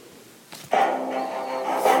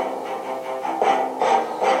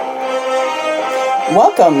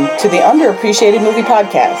Welcome to the Underappreciated Movie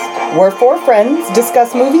Podcast, where four friends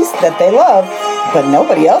discuss movies that they love, but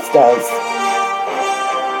nobody else does.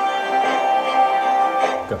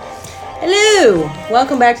 Go. Hello!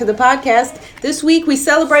 Welcome back to the podcast. This week we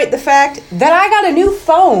celebrate the fact that I got a new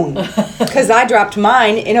phone because I dropped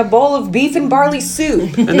mine in a bowl of beef and barley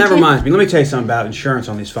soup. And that reminds me, let me tell you something about insurance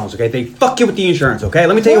on these phones, okay? They fuck you with the insurance, okay?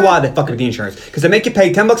 Let me tell you why they fuck you with the insurance. Because they make you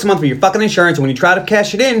pay $10 a month for your fucking insurance, and when you try to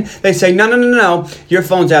cash it in, they say, no, your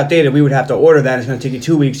phone's outdated. We would have to order that. It's going to take you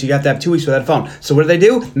 2 weeks. So you have to have 2 weeks for that phone. So what do?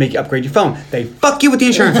 They make you upgrade your phone. They fuck you with the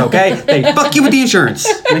insurance, okay? They fuck you with the insurance.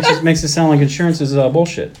 Makes it sound like insurance is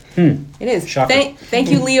bullshit. It is. Shocking.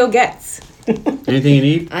 Thank you, Leo Getz. Anything you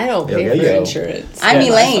need? I don't pay for insurance. I'm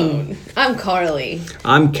Elaine. I'm Carly.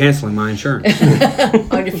 I'm canceling my insurance.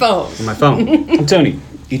 On your phone. On my phone. I'm Tony.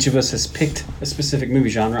 Each of us has picked a specific movie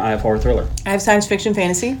genre. I have horror thriller. I have science fiction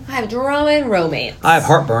fantasy. I have drama and romance. I have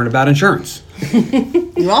heartburn about insurance.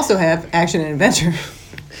 You also have action and adventure.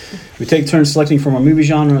 We take turns selecting from our movie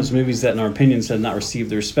genres movies that, in our opinions, have not received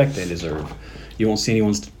the respect they deserve. You won't see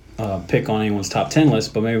anyone's pick on anyone's top 10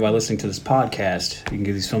 list, but maybe by listening to this podcast, you can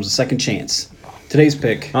give these films a second chance. Today's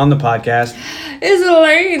pick on the podcast is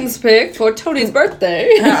Elaine's pick for Tony's birthday.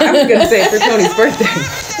 I was going to say for Tony's birthday.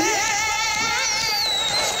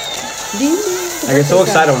 I get so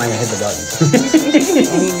excited when I hit the button.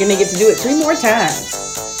 And you're going to get to do it 3 more times.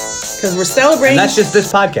 Because we're celebrating... And that's just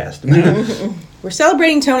this podcast. We're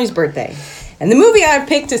celebrating Tony's birthday. And the movie I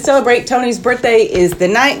picked to celebrate Tony's birthday is the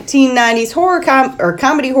 1990s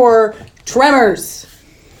comedy horror Tremors.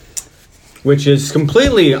 Which is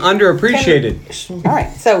completely underappreciated. All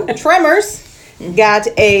right, so Tremors got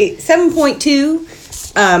a 7.2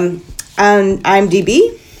 on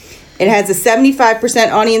IMDb. It has a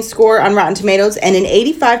 75% audience score on Rotten Tomatoes and an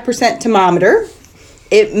 85% thermometer.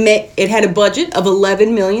 It had a budget of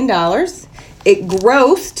 $11 million. It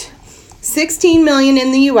grossed $16 million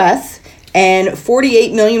in the U.S., and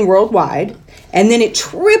 $48 million worldwide. And then it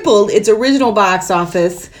tripled its original box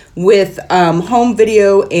office with home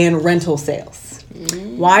video and rental sales.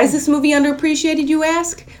 Why is this movie underappreciated, you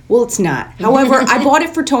ask? Well, it's not. However, I bought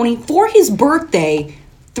it for Tony for his birthday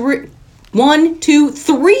 3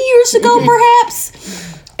 years ago, perhaps.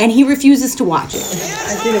 And he refuses to watch it.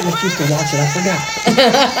 I didn't refuse to watch it. I forgot.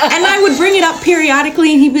 And I would bring it up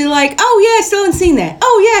periodically, and he'd be like, oh, yeah, I still haven't seen that.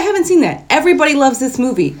 Oh, yeah, I haven't seen that. Everybody loves this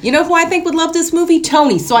movie. You know who I think would love this movie?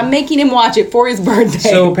 Tony. So I'm making him watch it for his birthday.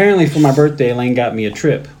 So apparently for my birthday, Elaine got me a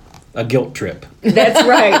guilt trip. That's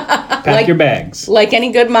right. Pack your bags. Like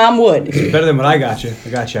any good mom would. It's better than what I got you. I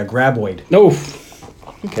got you a graboid. No.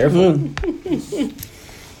 Careful.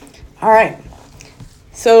 All right.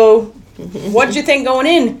 So... what did you think going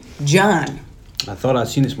in, John? I thought I'd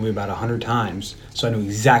seen this movie about 100 times, so I knew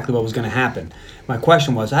exactly what was going to happen. My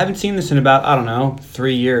question was, I haven't seen this in about,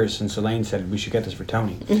 3 years since Elaine said we should get this for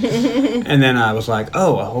Tony. And then I was like,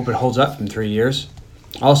 oh, I hope it holds up in 3 years.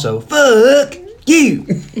 Also, fuck you!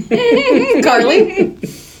 Carly?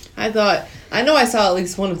 I know I saw at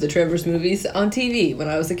least one of the Tremors movies on TV when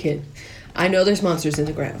I was a kid. I know there's monsters in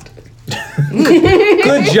the ground.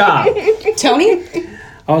 Good job. Tony?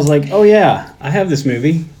 I was like, oh yeah, I have this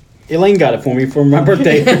movie. Elaine got it for me for my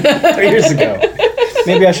birthday 3 years ago.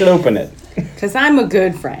 Maybe I should open it. Because I'm a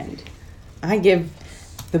good friend. I give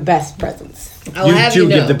the best presents. I'll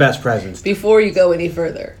give the best presents. Before you go any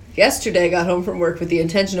further, yesterday I got home from work with the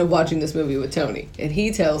intention of watching this movie with Tony, and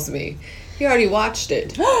he tells me he already watched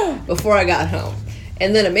it before I got home.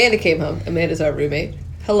 And then Amanda came home. Amanda's our roommate.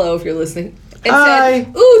 Hello, if you're listening. And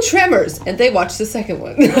said, ooh, Tremors. And they watched the second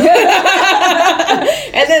one.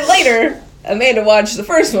 And then later, Amanda watched the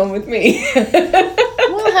first one with me.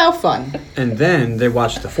 Well, how fun. And then they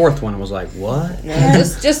watched the fourth one and was like, what? No,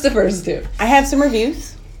 just the first two. I have some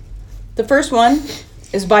reviews. The first one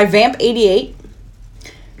is by Vamp88.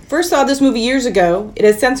 First saw this movie years ago. It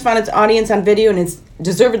has since found its audience on video and it's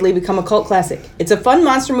deservedly become a cult classic. It's a fun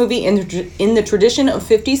monster movie in the tradition of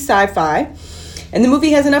 50s sci-fi. And the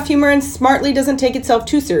movie has enough humor and smartly doesn't take itself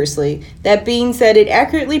too seriously. That being said, it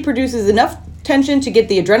accurately produces enough tension to get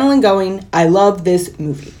the adrenaline going. I love this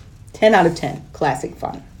movie. 10 out of 10. Classic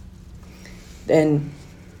fun. Then,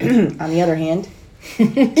 on the other hand,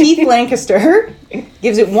 Keith Lancaster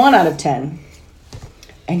gives it 1 out of 10.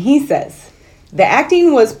 And he says, the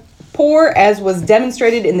acting was poor as was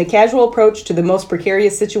demonstrated in the casual approach to the most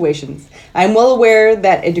precarious situations. I am well aware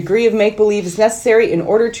that a degree of make-believe is necessary in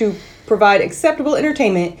order to provide acceptable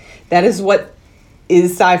entertainment. That is what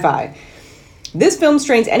is sci-fi. This film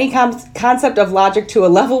strains any concept of logic to a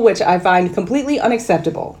level which I find completely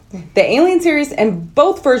unacceptable. The Alien series and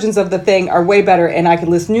both versions of The Thing are way better, and I could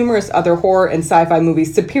list numerous other horror and sci-fi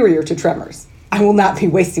movies superior to Tremors. I will not be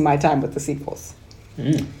wasting my time with the sequels.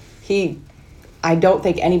 I don't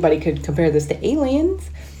think anybody could compare this to Aliens,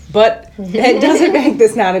 but it doesn't make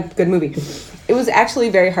this not a good movie. It was actually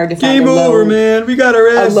very hard to find Game over, man. We got our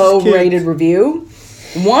a ass low-rated review.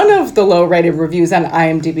 One of the low-rated reviews on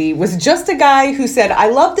IMDb was just a guy who said, "I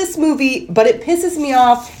love this movie, but it pisses me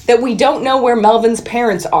off that we don't know where Melvin's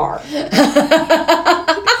parents are."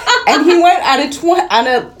 And he went on a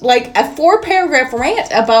 4-paragraph rant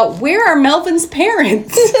about where are Melvin's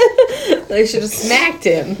parents. They should have smacked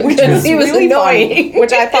him because he was really annoying. funny,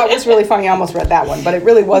 which I thought was really funny. I almost read that one, but it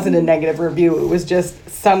really wasn't a negative review. It was just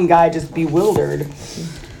some guy just bewildered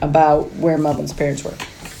about where Melvin's parents were.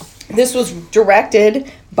 This was directed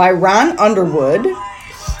by Ron Underwood.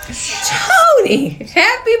 Tony,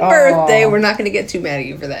 happy birthday. We're not going to get too mad at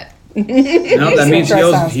you for that. No, that means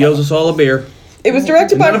he owes us all a beer. It was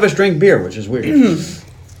directed by None of us drink beer, which is weird.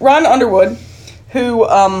 Ron Underwood, who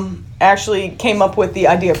actually came up with the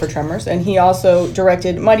idea for Tremors, and he also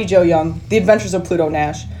directed Mighty Joe Young, The Adventures of Pluto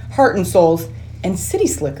Nash, Heart and Souls, and City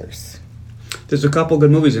Slickers. There's a couple good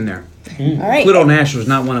movies in there. All right. Pluto Nash was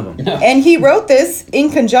not one of them. And he wrote this in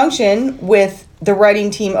conjunction with the writing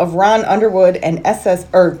team of Ron Underwood and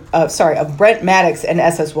of Brent Maddox and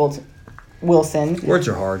S.S. Wilson. Words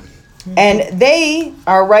are hard. And they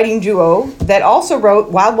are a writing duo that also wrote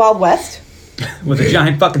Wild Wild West. With a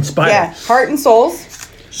giant fucking spider. Yeah, Heart and Souls,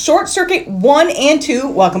 Short Circuit 1 and 2.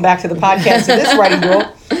 Welcome back to the podcast of this writing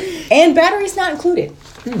duo. And Batteries Not Included.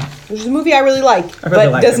 Which is a movie I really like,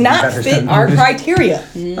 but does not fit our criteria.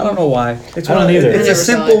 I don't know why. I don't either. It's a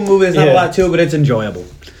simple movie. There's not a Yeah. lot to it, but it's enjoyable.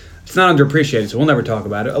 It's not underappreciated, so we'll never talk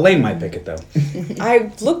about it. Elaine might pick it, though. I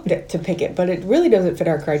looked to pick it, but it really doesn't fit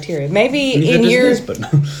our criteria. Maybe Neither in does year, this, but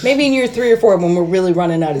maybe in year 3 or 4 when we're really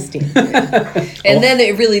running out of steam. And then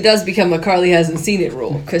it really does become a Carly hasn't seen it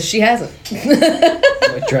rule because she hasn't.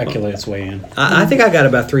 Like Dracula, its way in. I think I got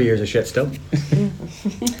about 3 years of shit still.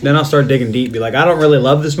 Then I'll start digging deep. Be like, I don't really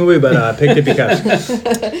love this movie, but I picked it because.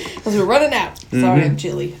 Because we're running out. Sorry, I'm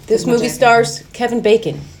chilly. This movie stars Kevin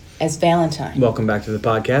Bacon as Valentine. Welcome back to the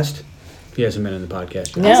podcast. He hasn't been in the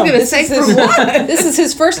podcast yet. No, I was going to this say is for his- what? This is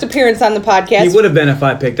his first appearance on the podcast. He would have been if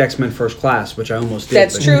I picked X-Men First Class, which I almost did.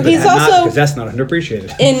 That's true. But He's not, also- because that's not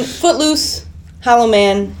underappreciated. In Footloose, Hollow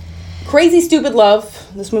Man, Crazy Stupid Love,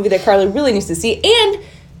 this movie that Carly really needs to see, and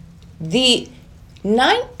the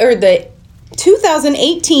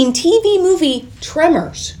 2018 TV movie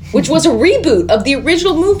Tremors, which was a reboot of the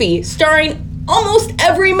original movie starring almost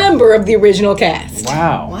every member of the original cast.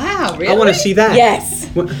 Wow. Wow, really? I want to see that. Yes.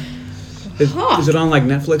 What- Is it on like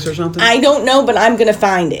Netflix or something? I don't know, but I'm going to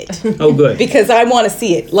find it Oh, good. because I want to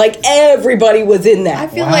see it. Like, everybody was in I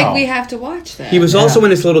that. feel Wow. like we have to watch that. He was also in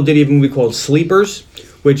this little ditty movie called Sleepers,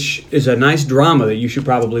 which is a nice drama that you should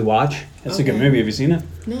probably watch. That's a good movie. Have you seen it?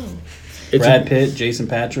 No. It's Brad Pitt, Jason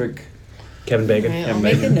Patrick, Kevin Bacon. I'll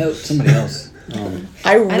make a note. somebody else.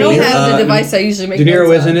 I I don't really have the device I usually make De Niro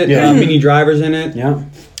notes is in on. it. Yeah. Minnie Driver's in it. Yeah.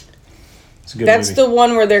 It's a good That's movie. the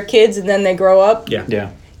one where they're kids and then they grow up. Yeah.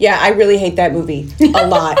 Yeah. Yeah, I really hate that movie a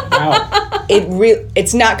lot. Wow.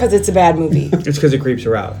 It's not because it's a bad movie. It's because it creeps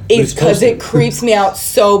her out. It's because it creeps me out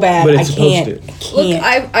so bad. But I it's supposed can't. to. I Look,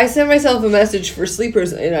 can't. I sent myself a message for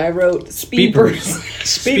Sleepers and I wrote Speepers.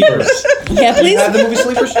 Speakers. Yeah, please, Have the movie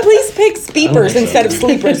Sleepers? please pick Speepers so. instead of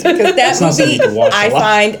Sleepers because that That's not something movie you can watch a I lot.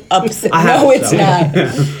 find upset. I No, have it's some. not.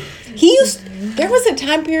 There was a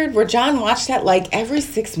time period where John watched that like every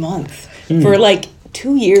 6 months for like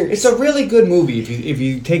 2 years. It's a really good movie if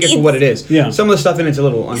you take it for what it is. Yeah. Some of the stuff in it's a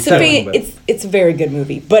little It's a, unsettling. but it's a very good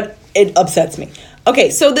movie, but it upsets me. Okay,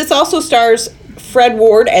 so this also stars Fred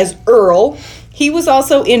Ward as Earl. He was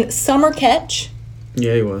also in Summer Catch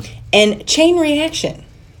yeah, he was. and Chain Reaction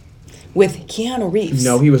with Keanu Reeves.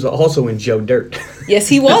 No, he was also in Joe Dirt. Yes,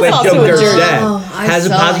 he was Like also Joe in Dirt's Dirt. dad. I Has a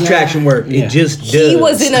saw positive that. traction work. Yeah. It just does. He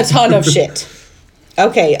was in a ton of shit.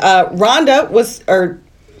 Okay,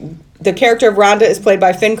 the character of Rhonda is played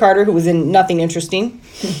by Finn Carter, who was in Nothing Interesting.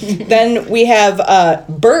 Then we have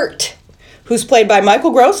Bert, who's played by Michael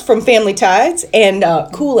Gross from Family Ties, and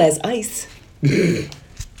Cool as Ice.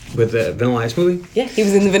 With the Vanilla Ice movie. Yeah, he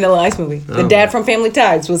was in the Vanilla Ice movie. The Oh. dad from Family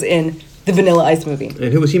Ties was in the Vanilla Ice movie.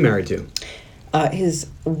 And who was he married to? His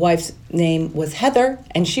wife's name was Heather,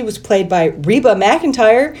 and she was played by Reba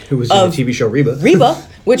McEntire. Who was in the TV show Reba? Reba,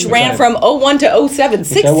 which ran from 01 to 07.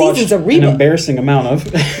 6 I watched seasons of an Reba. embarrassing amount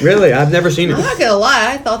of. Really? I've never seen I'm it. not going to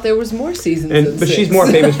lie, I thought there was more seasons than But 6. she's more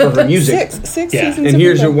famous for her music. Six Yeah. seasons And of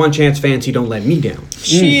here's Reba. your one chance fancy don't let me down.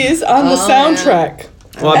 She is on the Oh, yeah. soundtrack.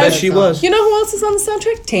 Well, I bet As- she was. You know who else is on the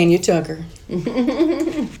soundtrack? Tanya Tucker.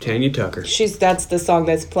 Tanya Tucker. That's the song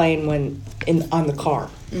that's playing on the car.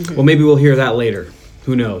 Well, maybe we'll hear that later.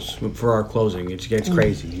 Who knows? For our closing, it gets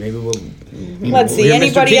crazy. Maybe we'll. Let's see. hear Mr.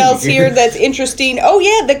 Anybody T. else here that's interesting? Oh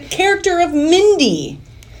yeah, the character of Mindy,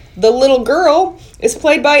 the little girl, is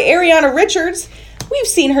played by Ariana Richards. We've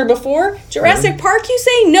seen her before. Jurassic Park, you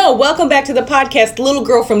say? No. Welcome back to the podcast, Little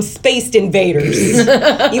Girl from Spaced Invaders.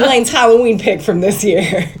 Elaine's Halloween pick from this year.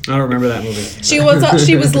 I don't remember that movie. She was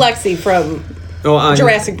Lexi from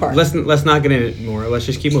Jurassic Park. Let's not get in it more. Let's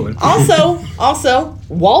just keep moving. Also,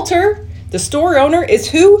 Walter, the store owner, is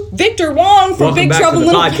who? Victor Wong from Welcome Big back Trouble to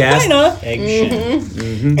in the Little podcast. China. Egg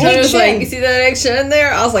Shen. Tony was Egg like, Shen. you see that egg Shen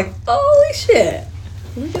there? I was like, holy shit.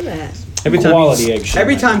 Look at that. Every time Quality egg Shen.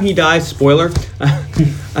 Every time he dies, spoiler,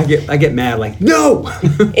 I get mad. Like, no.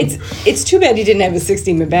 It's too bad he didn't have a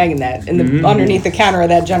 16-minute bag in that, underneath the counter of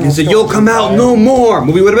that general He said, store. "You'll come out no more."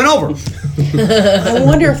 Movie would have been over. I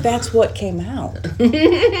wonder if that's what came out.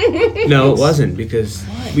 No, it wasn't, because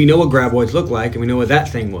we know what graboids look like, and we know what that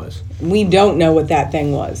thing was. We don't know what that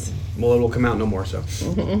thing was. Well, it will come out no more. So,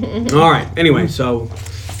 all right. Anyway, so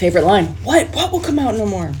Favorite line. What will come out no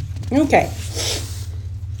more? Okay.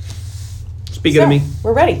 speaking of me,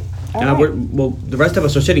 We're ready. All right. the rest of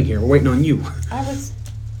us are sitting here. We're waiting on you. I was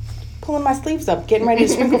pulling my sleeves up, getting ready to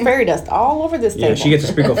sprinkle fairy dust all over this table. Yeah, she gets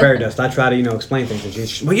to sprinkle fairy dust. I try to, explain things, and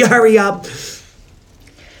she's, "Will you hurry up?"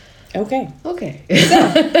 Okay. Okay.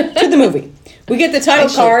 To the movie. We get the title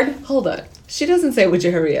Actually, card. Hold on. She doesn't say, would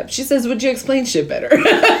you hurry up? She says, would you explain shit better?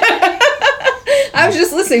 I was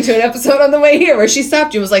just listening to an episode on the way here where she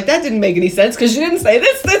stopped you and was like, that didn't make any sense because you didn't say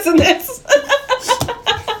this, and this.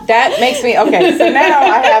 That makes me okay. So now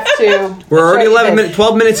I have to. We're already show you this.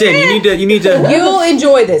 12 minutes in. You need to. You'll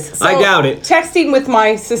enjoy this. So, I doubt it. Texting with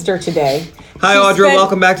my sister today. Hi, she Audra. spent-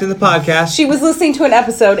 Welcome back to the podcast. She was listening to an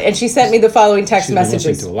episode and she sent me the following text She's been listening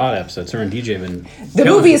messages. to a lot of episodes. Her and DJ have been. The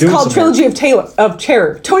movie is doing called some work. Trilogy of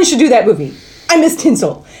Terror. Tony should do that movie. I miss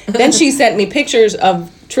Tinsel. Then she sent me pictures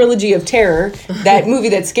of Trilogy of Terror, that movie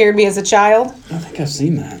that scared me as a child. I think I've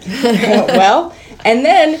seen that. Well, and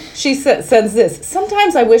then she sends this.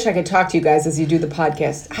 Sometimes I wish I could talk to you guys as you do the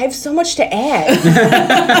podcast. I have so much to add.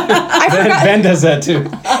 I forgot. Ben does that too.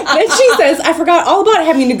 Then she says, I forgot all about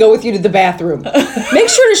having to go with you to the bathroom. Make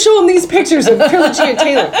sure to show him these pictures of Trilogy of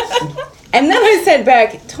Taylor. And then I said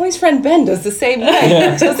back, Tony's friend Ben does the same way.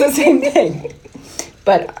 Yeah. Does the same thing.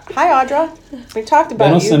 But, hi, Audra. We talked about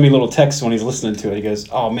Ben will you. send me little texts when he's listening to it. He goes,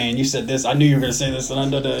 "Oh man, you said this. I knew you were going to say this, and I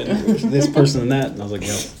did this person and that." And I was like,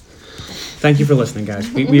 "Yep." Thank you for listening, guys.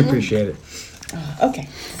 We appreciate it. Okay,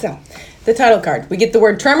 so the title card. We get the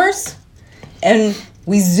word Tremors, and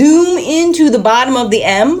we zoom into the bottom of the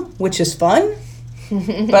M, which is fun.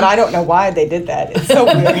 But I don't know why they did that. It's so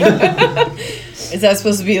weird. Is that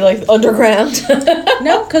supposed to be like underground?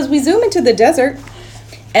 No, because we zoom into the desert,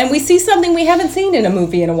 and we see something we haven't seen in a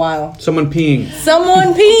movie in a while. Someone peeing.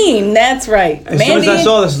 Someone peeing. That's right. As soon as I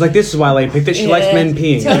saw this, I was like, this is why Lane picked it. She likes men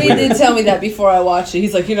peeing. Tony did tell me that before I watched it.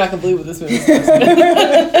 He's like, you're not going to believe what this movie is.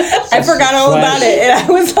 I forgot all about it, and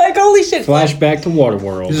I was like, holy shit. Flashback to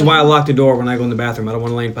Waterworld. This is why I lock the door when I go in the bathroom. I don't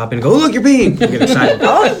want Lane pop in and go, "Oh, look, you're peeing." I get excited.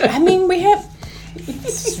 Oh, I mean, we have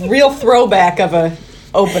real throwback of a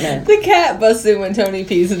opener. The cat busts in when Tony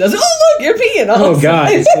pees and does, oh, look, you're peeing. All Oh of a God,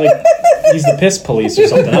 sudden. it's like he's the piss police or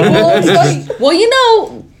something. I don't know. Well, it's funny. Well, you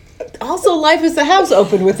know, also Life is the House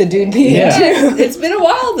opened with a dude peeing, Yeah. too. It's been a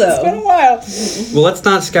while, though. It's been a while. Well, let's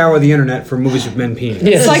not scour the internet for movies with men peeing.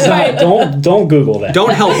 Yes, like my- don't Google that.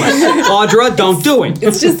 Don't help us. Audra, don't do it.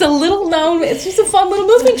 It's just a little known, it's just a fun little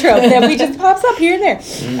movie trope that we just pops up here and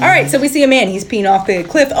there. All right, so we see a man. He's peeing off the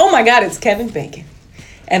cliff. Oh, my God, it's Kevin Bacon.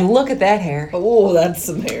 And look at that hair. Oh, that's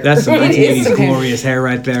some hair. That's some It is 1980s some hair. glorious hair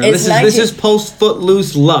right there. It's This is post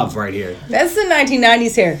Footloose love right here. That's the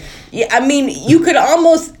 1990s hair. Yeah, I mean, you could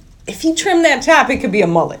almost, if you trim that top, it could be a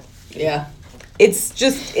mullet. Yeah. It's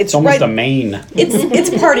just, It's almost right. a mane. It's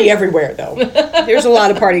party everywhere, though. There's a lot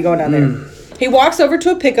of party going on there. He walks over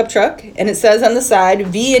to a pickup truck, and it says on the side,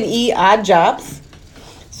 V&E Odd Jobs.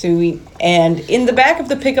 And in the back of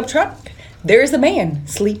the pickup truck, there's a man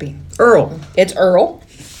sleeping. Earl. It's Earl,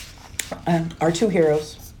 our two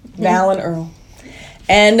heroes, Val and Earl.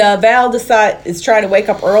 And Val is trying to wake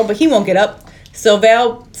up Earl, but he won't get up. So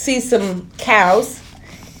Val sees some cows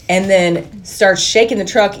and then starts shaking the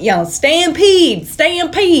truck, yelling, "Stampede!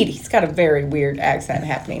 Stampede!" He's got a very weird accent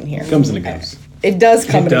happening here. Comes and it goes. It does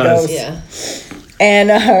come and it does. goes. Yeah.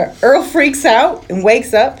 And Earl freaks out and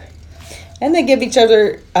wakes up. And they give each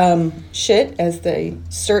other shit as they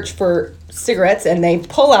search for cigarettes. And they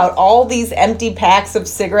pull out all these empty packs of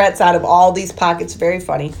cigarettes out of all these pockets. Very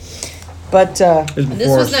funny. But This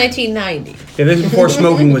was 1990. Yeah, this is before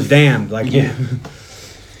smoking was damned. Like, Yeah.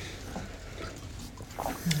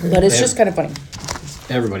 but it's just kind of funny.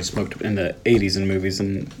 everybody smoked in the 80s in movies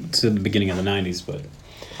and to the beginning of the 90s, but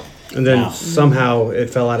And then Wow. somehow it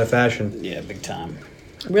fell out of fashion. yeah, big time.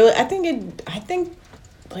 Really, I think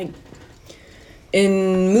like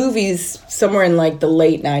in movies somewhere in like the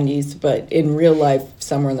late 90s, but in real life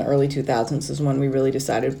somewhere in the early 2000s is when we really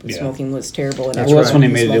decided Yeah. smoking was terrible. And Well, that's when they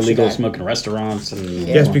made it smoke should illegal die. to smoke in restaurants and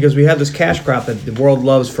Yes, because we have this cash crop that the world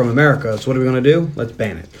loves from America. So what are we going to do? Let's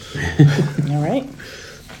ban it. All right.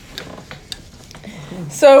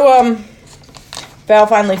 So, Val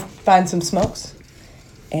finally finds some smokes,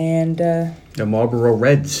 and The Marlboro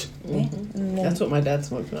Reds. That's what my dad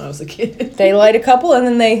smoked when I was a kid. they light a couple, and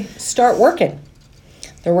then they start working.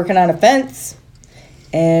 They're working on a fence,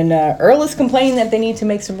 and Earl is complaining that they need to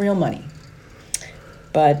make some real money,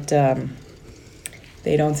 but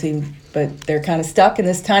they don't seem. But they're kind of stuck in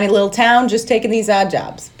this tiny little town, just taking these odd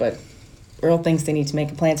jobs. But Earl thinks they need to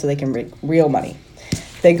make a plan so they can make real money.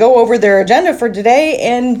 They go over their agenda for today,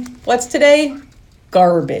 and what's today?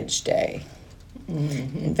 Garbage day.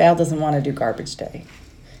 And Val doesn't want to do garbage day.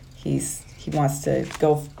 He wants to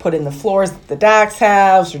go put in the floors at the doc's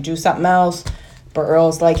house or do something else. But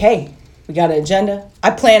Earl's like, hey, we got an agenda.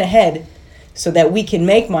 I plan ahead so that we can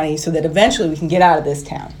make money so that eventually we can get out of this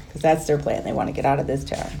town. Because that's their plan. They want to get out of this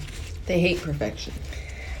town. They hate perfection.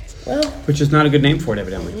 Well, Which is not a good name for it,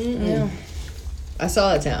 evidently. yeah. I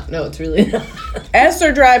saw that town. No, it's really not. As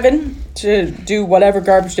they're driving to do whatever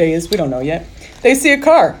garbage day is, we don't know yet, they see a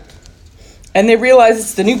car. And they realize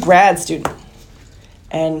it's the new grad student.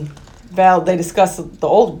 And Val, they discuss the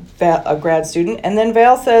old grad student. And then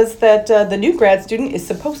Val says that the new grad student is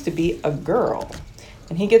supposed to be a girl.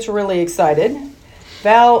 And he gets really excited.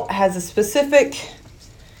 Val has a specific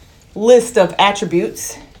list of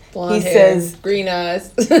attributes. Blonde He hair, says, green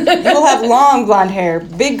eyes. you'll have long blonde hair,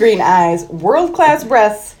 big green eyes, world-class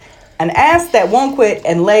breasts, an ass that won't quit,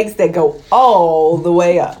 and legs that go all the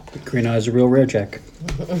way up. Green Eyes a real rare check.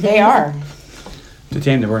 They are. To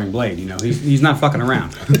tame the burning blade, he's not fucking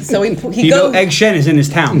around. So he You know, goes. Egg Shen is in this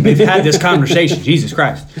town. They've had this conversation. Jesus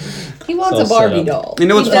Christ. He wants It's a all set Barbie up. doll. You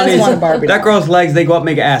know what's He does funny want a is Barbie that doll. girl's legs, they go up and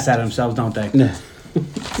make an ass out of themselves, don't they?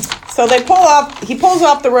 So they pull off. He pulls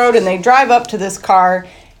off the road, and they drive up to this car,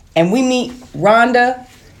 and we meet Rhonda,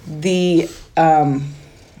 the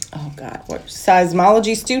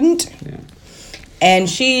seismology student, and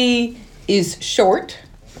she is short,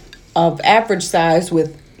 of average size,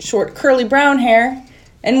 with short curly brown hair,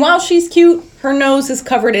 and while she's cute, her nose is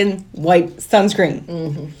covered in white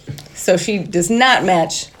sunscreen, so she does not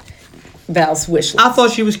match Val's wish list. I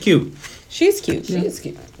thought she was cute. She's cute. She's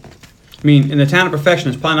cute. I mean, in the town of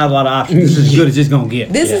perfection, there's probably not a lot of options. This is as good as it's going to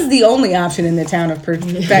get. This is the only option in the town of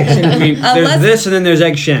perfection. I mean, there's this and then there's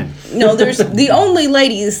Egg Shen. No, there's the only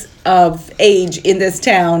ladies of age in this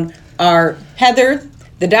town are Heather,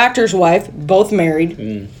 the doctor's wife, both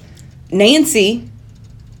married, Nancy,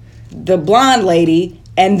 the blonde lady,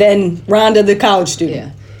 and then Rhonda, the college student.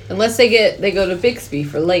 Yeah. Unless they go to Bixby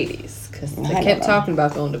for ladies. Because they don't kept know. talking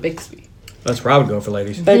about going to Bixby. That's where I would go for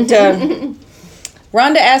ladies. But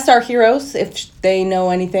Rhonda asked our heroes if they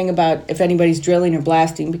know anything about if anybody's drilling or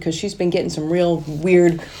blasting, because she's been getting some real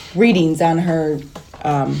weird readings on her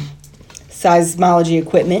seismology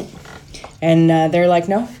equipment. And they're like,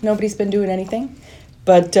 no, nobody's been doing anything.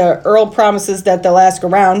 But Earl promises that they'll ask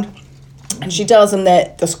around. And she tells them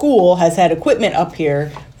that the school has had equipment up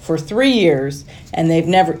here for 3 years, and they've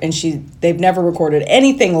never recorded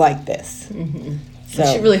anything like this. So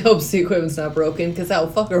She really hopes the equipment's not broken because that will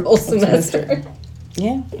fuck her whole semester.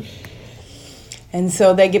 yeah. And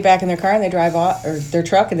so they get back in their car and they drive off, or their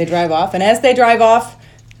truck, and they drive off. And as they drive off,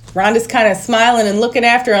 Rhonda's kind of smiling and looking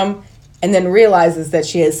after them, and then realizes that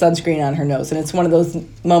she has sunscreen on her nose. And it's one of those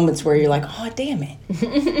moments where you're like, oh, damn it.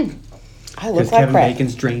 I look Because like Kevin crap.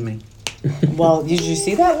 Bacon's dreaming. Well, did you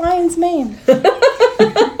see that lion's mane?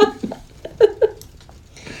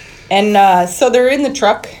 And so they're in the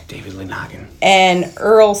truck, David Linoggin. and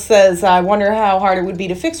Earl says, I wonder how hard it would be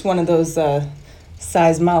to fix one of those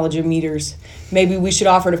seismology meters. Maybe we should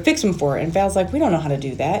offer to fix them for her. And Val's like, we don't know how to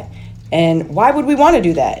do that. And why would we want to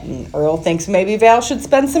do that? And Earl thinks maybe Val should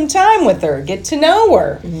spend some time with her, get to know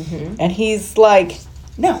her. And he's like,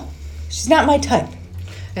 no, she's not my type.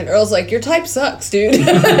 And Earl's like, your type sucks, dude.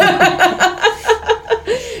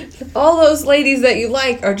 All those ladies that you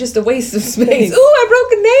like are just a waste of space. Ooh, I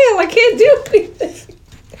broke a nail. I can't do anything.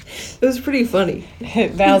 It was pretty funny.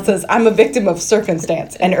 Val says, I'm a victim of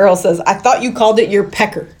circumstance. And Earl says, I thought you called it your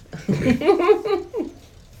pecker.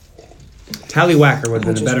 Tallywhacker would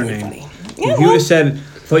have Which been a was better really name. funny. If Yeah, you would well, have said,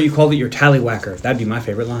 thought you called it your Tallywhacker, that'd be my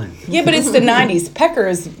favorite line. yeah, but it's the 90s. Pecker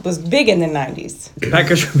was big in the 90s.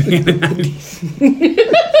 Packers were being in the 90s.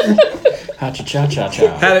 How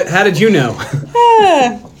Cha-cha-cha-cha-cha. How did you know?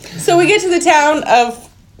 So we get to the town of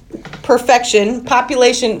Perfection,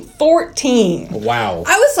 population 14. Wow.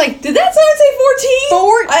 I was like, did that sign say 14?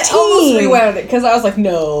 14. I almost rewound it because I was like,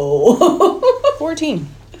 no. 14.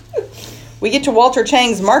 We get to Walter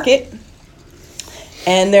Chang's market,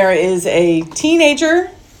 and there is a teenager,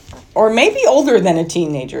 or maybe older than a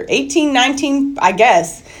teenager, 18, 19, I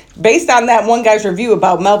guess, based on that one guy's review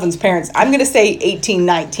about Melvin's parents. I'm going to say 18,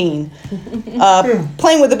 19,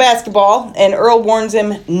 playing with a basketball, and Earl warns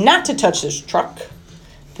him not to touch his truck.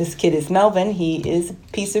 This kid is Melvin. He is a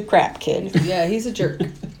piece of crap kid. Yeah, he's a jerk.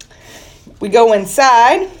 We go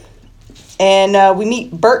inside, and we meet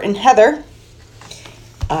Bert and Heather.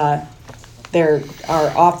 There are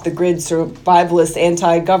off-the-grid survivalist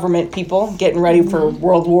anti-government people getting ready for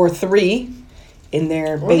World War III in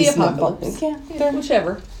their Or basement. the apocalypse. Yeah,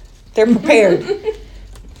 Whichever. they're prepared.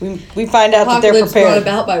 we find out that they're Apocalypse brought prepared.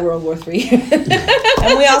 about by World War III.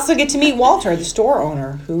 And we also get to meet Walter, the store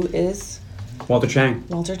owner, who is Walter Chang.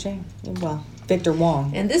 Walter Chang. Well, Victor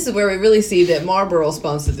Wong. And this is where we really see that Marlboro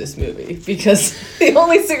sponsored this movie, because the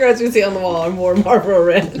only cigarettes we see on the wall are more Marlboro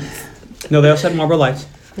Reds. No, they also had Marlboro Lights.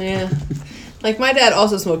 Yeah. Like, my dad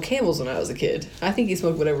also smoked Camels when I was a kid. I think he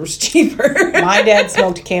smoked whatever was cheaper. My dad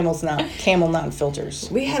smoked Camel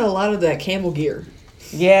non-filters. We had a lot of that Camel gear.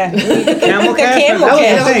 Yeah. Camel The Cash? Camel That was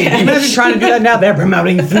Cash. the thing. You imagine trying to do that now? They're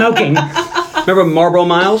promoting smoking. Remember Marlboro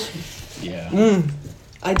Miles? Yeah.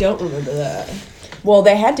 I don't remember that. Well,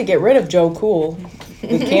 they had to get rid of Joe Cool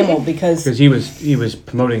with Camel because Because he was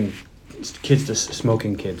promoting kids to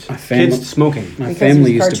smoking kids. family- Kids to smoking. My Because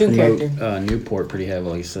family he was a used to cartoon promote character. Newport pretty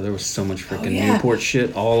heavily, so there was so much freaking yeah. Newport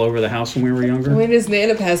shit all over the house when we were younger. When his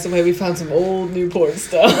Nana passed away, we found some old Newport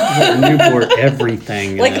stuff. Newport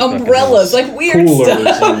everything. in Like that fucking umbrellas, house. like weird Coolers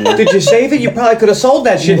stuff. and- Did you save it? You probably could have sold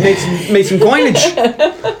that shit, made some coinage.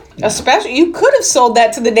 especially you could have sold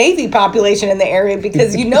that to the Navy population in the area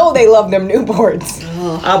because you know they love them Newports.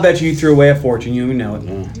 I'll bet you threw away a fortune. You know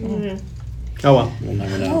it. Oh well. We'll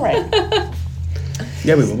never know. All right.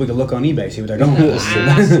 Yeah, we could look on eBay, see what they're going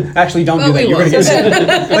for. Actually, don't do Well, that. we You're gonna won't.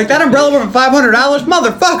 get like that umbrella worth $500,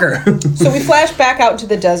 motherfucker. So we flash back out to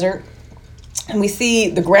the desert and we see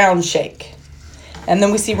the ground shake. And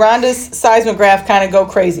then we see Rhonda's seismograph kind of go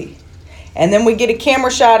crazy. And then we get a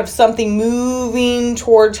camera shot of something moving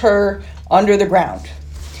towards her under the ground.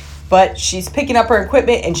 But she's picking up her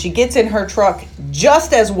equipment and she gets in her truck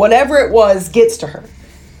just as whatever it was gets to her.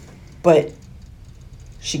 But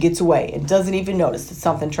she gets away and doesn't even notice that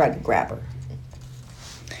something tried to grab her.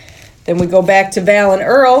 Then we go back to Val and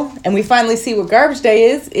Earl, and we finally see what garbage day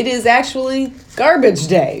is. It is actually garbage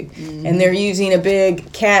day. And they're using a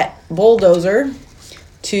big cat bulldozer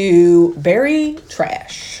to bury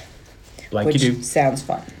trash. Like which you do. sounds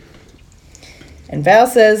fun. And Val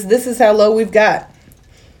says, this is how low we've got.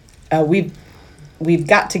 We've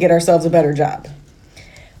got to get ourselves a better job.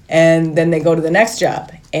 And then they go to the next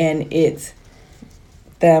job, and it's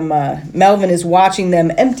them. Melvin is watching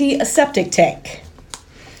them empty a septic tank.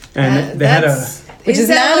 And they had a. Which is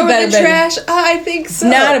that not a lower better than bed. trash? I think so.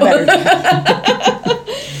 Not a better job.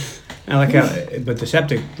 I like how, but the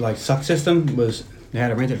septic suck system was they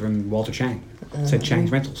had it rented from Walter Chang. It said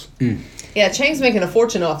Chang's Rentals. Yeah, Chang's making a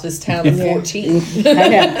fortune off this town of 14. I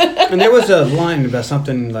know. And there was a line about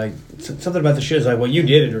something about the shit is like, well, you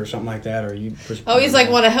did it or something like that, or you. Oh, he's like,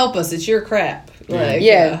 want to help us? It's your crap. Like,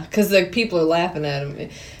 Yeah. because the people are laughing at him.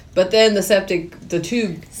 But then the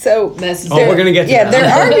tube So messes. Oh, we're gonna get to yeah, that. they're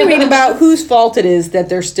arguing about whose fault it is that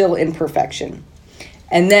they're still in perfection,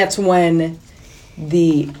 and that's when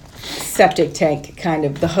the septic tank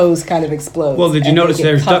the hose kind of explodes. Well, did you and they notice get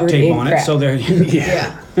there's duct covered tape in on it? crap. So there.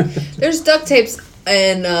 Yeah. There's duct tapes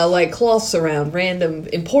and cloths around random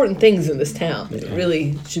important things in this town that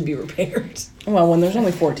really should be repaired. Well, when there's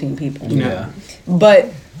only 14 people. Yeah. But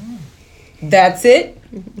that's it.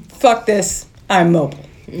 Fuck this. I'm mobile.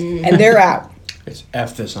 And they're out. It's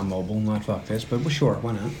F this on mobile, not fuck this, but sure,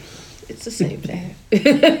 why not? It's the same thing.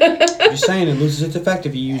 Just saying, it loses its effect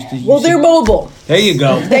if you use the. Well, they're mobile. There you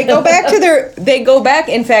go. They go back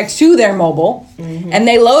in fact to their mobile, and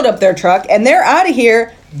they load up their truck, and they're out of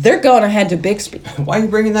here. They're going to head to Bixby. Why are you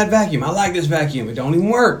bringing that vacuum? I like this vacuum. It don't even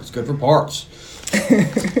work. It's good for parts.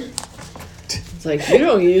 It's like, you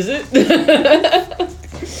don't use it.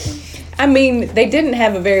 I mean, they didn't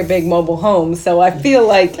have a very big mobile home, so I feel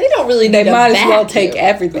like They don't really need they a might as well vacuum. take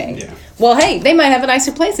everything. Yeah. Well, hey, they might have a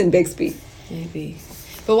nicer place in Bixby. Maybe.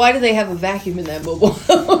 But why do they have a vacuum in that mobile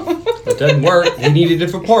home? It doesn't work. They needed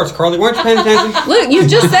it for parts. Carly, weren't you paying attention? Look, you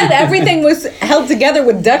just said everything was held together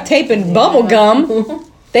with duct tape and bubble gum.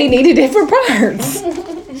 They needed it for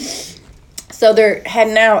parts. So they're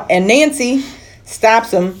heading out, and Nancy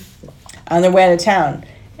stops them on their way out of town.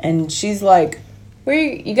 And she's like, "Where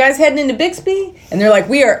you guys heading into Bixby?" And they're like,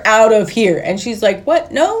 "We are out of here." And she's like,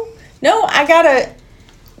 "What? No, I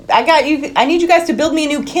need you guys to build me a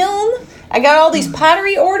new kiln. I got all these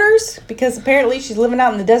pottery orders," because apparently she's living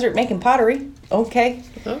out in the desert making pottery. Okay.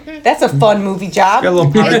 That's a fun movie job. Got a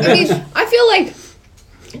little I mean, I feel like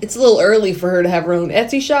it's a little early for her to have her own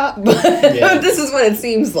Etsy shop, but this is what it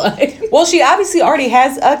seems like. Well, she obviously already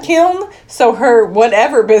has a kiln, so her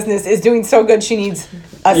whatever business is doing so good she needs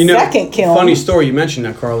a second kiln. Funny story, you mentioned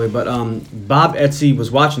that, Carly, but Bob Etsy was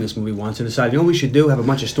watching this movie once and decided, you know what we should do? Have a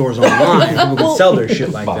bunch of stores online. People can sell their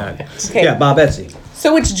shit like that. Okay. Yeah, Bob Etsy.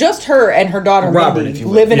 So it's just her and her daughter Robert, Mindy if you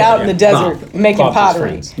will. living Yeah, out in the desert Bob. making Bob's his pottery.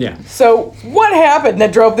 friends. Yeah. So what happened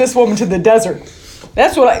that drove this woman to the desert?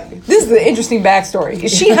 This is the interesting backstory.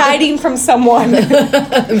 Is she hiding from someone?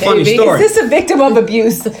 Funny story. Is this a victim of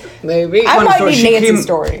abuse? Maybe. I Funny might story. need Nancy's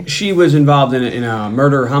story. She was involved in a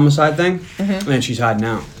murder homicide thing, and she's hiding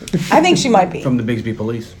out I think she might be. from the Bigsby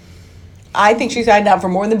police. I think she's hiding out for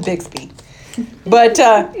more than Bixby. But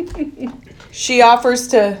she offers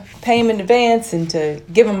to pay him in advance and to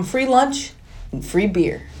give him free lunch and free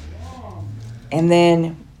beer. And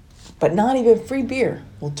then, but not even free beer.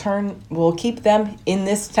 We'll keep them in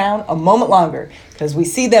this town a moment longer because we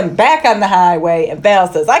see them back on the highway and Val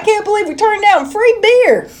says, "I can't believe we turned down free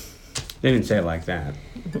beer." They didn't say it like that.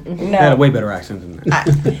 No. They had a way better accent than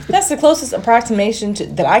that. That's the closest approximation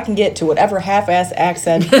that I can get to whatever half-ass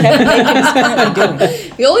accent Kevin Bacon is currently doing.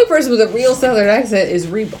 The only person with a real Southern accent is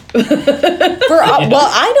Reba. Well,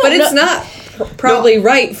 I don't But know. it's not probably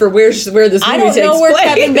right for where this movie I don't takes know where place.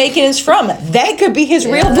 Kevin Bacon is from. That could be his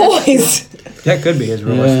real voice. That could be his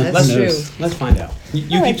real Yeah, voice. that's Let's true. Let's find out.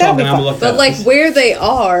 You All right, keep that'll be talking. I'm gonna fun. look But that like up. where they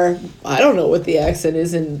are, I don't know what the accent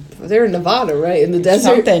is they're in Nevada, right? In the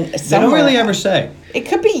desert. Something. They don't somewhere. really ever say. It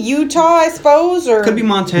could be Utah, I suppose, or Could be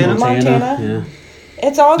Montana. Montana. Yeah.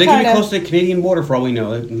 It's all They could kind be close of. to the Canadian border for all we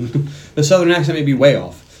know. The southern accent may be way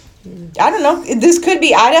off. I don't know. This could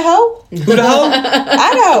be Idaho. Who the hell?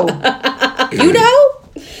 Idaho.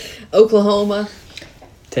 Idaho. Oklahoma.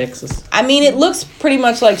 Texas. I mean, it looks pretty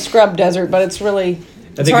much like scrub desert, but it's really.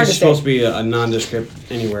 I think hard it's to supposed say. to be a nondescript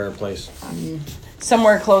anywhere place.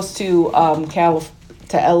 Somewhere close to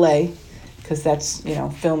to LA, because that's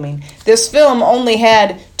filming. This film only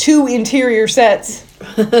had 2 interior sets: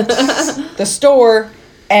 the store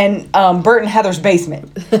and Bert and Heather's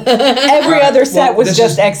basement. Every other set was this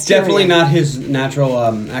just is exterior. Definitely not his natural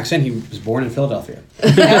accent. He was born in Philadelphia.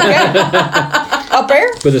 Up there.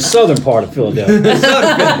 But the southern part of Philadelphia.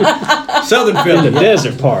 Southern The Philly.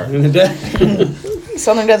 desert part.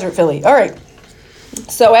 Southern Desert, Philly. All right.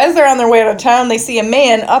 So as they're on their way out of town, they see a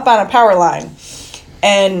man up on a power line,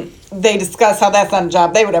 and they discuss how that's not a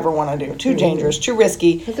job they would ever want to do. Too dangerous, too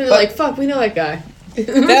risky. They're like, fuck, we know that guy.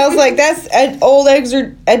 Val's like, that's old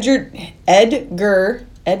Edgar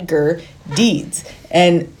Deeds.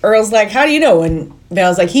 And Earl's like, how do you know? And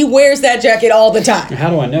Val's like, he wears that jacket all the time. How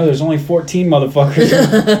do I know? There's only 14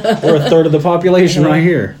 motherfuckers. We're a third of the population right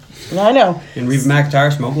here. I know. And Reba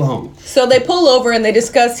McIntyre's from Oklahoma. So they pull over and they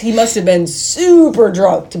discuss he must have been super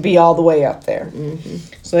drunk to be all the way up there. Mm-hmm.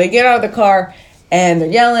 So they get out of the car and they're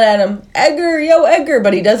yelling at him, Edgar, yo, Edgar.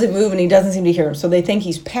 But he doesn't move and he doesn't seem to hear him. So they think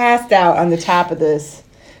he's passed out on the top of this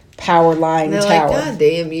power line And they're tower. like, God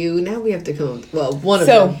damn you. Now we have to come. Well, one of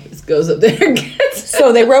So- them goes up there and gets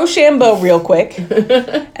So they Rochambeau real quick,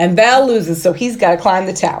 and Val loses, so he's got to climb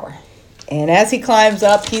the tower. And as he climbs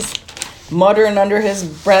up, he's muttering under his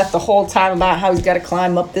breath the whole time about how he's got to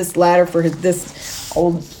climb up this ladder for this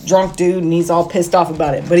old drunk dude, and he's all pissed off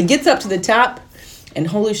about it. But he gets up to the top, and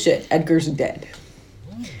holy shit, Edgar's dead.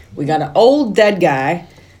 We got an old dead guy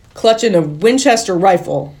clutching a Winchester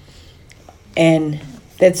rifle, and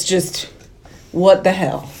that's just, what the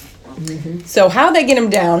hell? Mm-hmm. So how they get him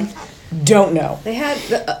down, don't know. They had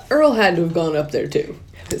Earl had to have gone up there too,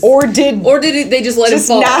 Or did they just let just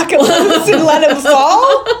him fall? knock him loose and let him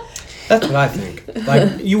fall? That's what I think.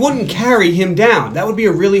 Like, you wouldn't carry him down. That would be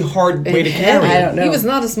a really hard way to carry I him. don't know. He was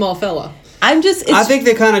not a small fella. I'm just. I think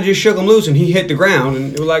they kind of just shook him loose and he hit the ground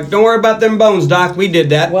and they were like, don't worry about them bones, Doc. We did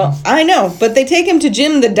that. Well, I know, but they take him to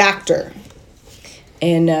Jim the doctor,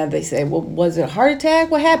 and they say, "Well, was it a heart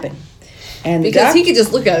attack? What happened?" And Because he could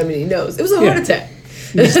just look at him and he knows. It was a heart attack.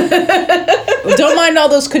 don't mind all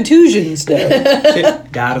those contusions, though.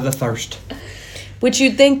 Died of the thirst. Which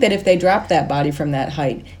you'd think that if they dropped that body from that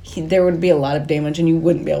height, there would be a lot of damage, and you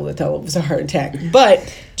wouldn't be able to tell it was a heart attack. But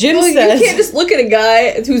Jim Well, says, you can't just look at a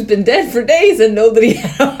guy who's been dead for days and know that he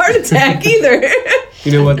had a heart attack either.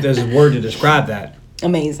 You know what? There's a word to describe that.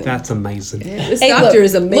 Amazing. That's amazing. This Hey, doctor look,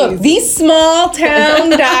 is amazing. Look, these small town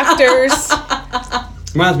doctors,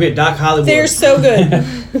 Reminds me of Doc Hollywood. they're so good.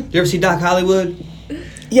 You ever see Doc Hollywood?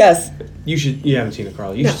 Yes. You haven't seen it,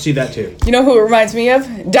 Carl. You should see that too. You know who it reminds me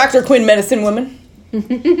of? Dr. Quinn Medicine Woman.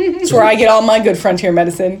 It's where I get all my good frontier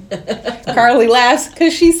medicine. Carly laughs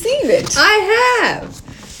because she's seen it. I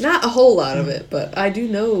have. Not a whole lot of it, but I do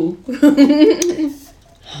know.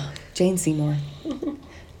 Jane Seymour.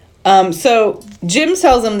 So Jim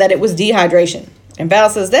tells him that it was dehydration. And Val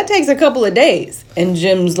says, that takes a couple of days. And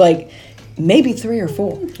Jim's like, maybe 3 or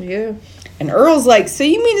 4. Yeah. And Earl's like, so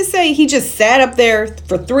you mean to say he just sat up there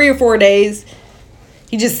for 3 or 4 days?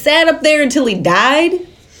 He just sat up there until he died?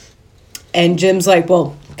 And Jim's like,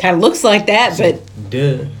 well, kind of looks like that, but...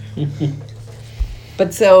 Duh.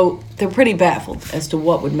 But so they're pretty baffled as to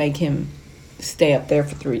what would make him stay up there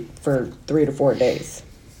for 3 to 4 days.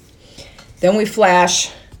 Then we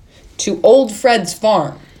flash to old Fred's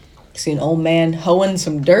farm. See an old man hoeing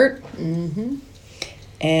some dirt. Mm-hmm.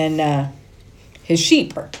 And his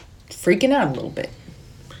sheep are freaking out a little bit.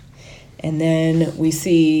 And then we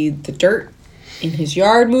see the dirt in his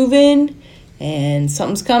yard moving. And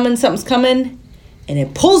something's coming. And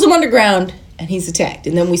it pulls him underground. And he's attacked.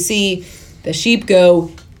 And then we see the sheep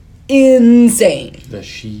go insane. The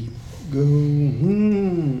sheep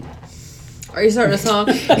go. Are you starting a song?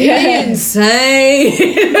 Insane.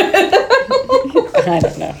 I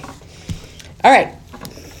don't know. All right.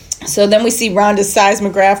 So then we see Rhonda's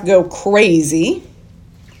seismograph go crazy.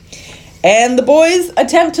 And the boys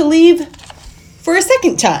attempt to leave for a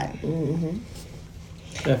second time. Mm-hmm.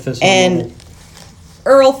 And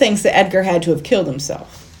Earl thinks that Edgar had to have killed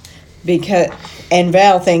himself. And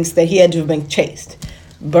Val thinks that he had to have been chased.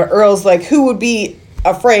 But Earl's like, who would be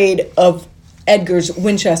afraid of Edgar's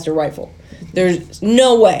Winchester rifle? There's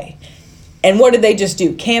no way. And what did they just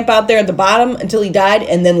do? Camp out there at the bottom until he died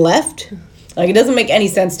and then left? Like, it doesn't make any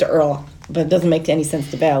sense to Earl, but it doesn't make any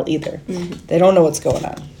sense to Val either. Mm-hmm. They don't know what's going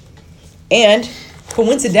on. And,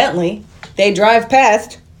 coincidentally, they drive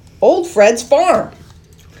past old Fred's farm.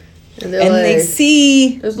 And like, they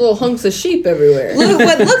see... There's little hunks of sheep everywhere.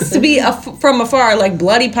 What looks to be, from afar, like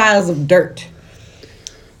bloody piles of dirt.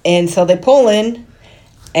 And so they pull in,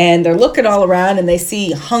 and they're looking all around, and they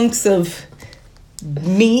see hunks of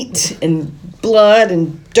meat and blood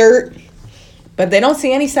and dirt. But they don't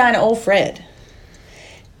see any sign of old Fred.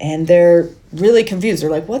 And they're really confused. They're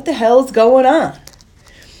like, what the hell is going on?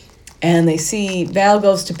 And they see Val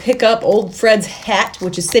goes to pick up old Fred's hat,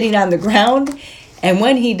 which is sitting on the ground. And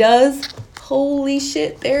when he does, holy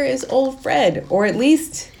shit, there is old Fred. Or at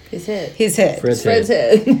least his head. Fred's head. Where's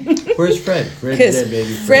Fred? Fred's Because dead,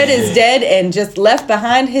 baby. Fred is dead and just left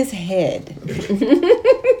behind his head.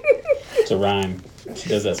 It's a rhyme. She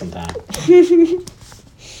does that sometimes.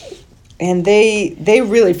 And they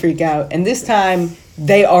really freak out. And this time,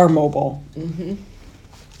 they are mobile. Mm-hmm.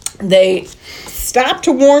 They stop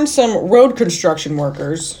to warn some road construction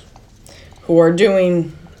workers who are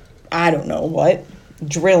doing, I don't know what,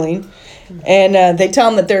 drilling. And they tell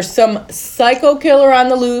them that there's some psycho killer on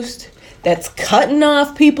the loose that's cutting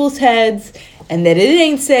off people's heads and that it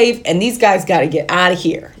ain't safe and these guys got to get out of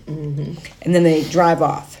here. Mm-hmm. And then they drive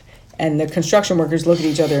off. And the construction workers look at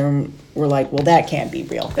each other and we're like, well, that can't be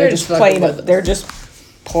real. They're just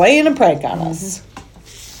playing a prank on us.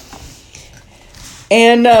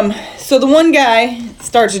 And so the one guy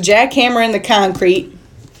starts a jackhammer in the concrete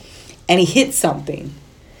and he hits something.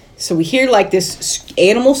 So we hear like this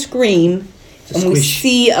animal scream and we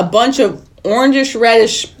see a bunch of orangish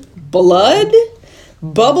reddish blood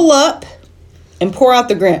bubble up and pour out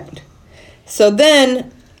the ground. So the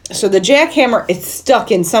jackhammer is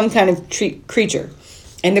stuck in some kind of creature.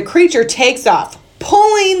 And the creature takes off,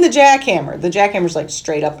 pulling the jackhammer. The jackhammer's like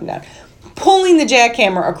straight up and down. Pulling the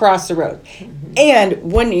jackhammer across the road. Mm-hmm. And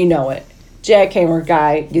wouldn't you know it, jackhammer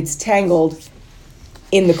guy gets tangled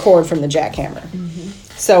in the cord from the jackhammer. Mm-hmm.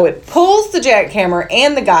 So it pulls the jackhammer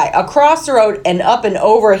and the guy across the road and up and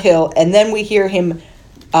over a hill. And then we hear him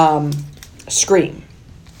scream.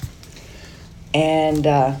 And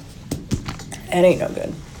it ain't no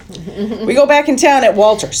good. We go back in town at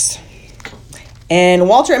Walter's. And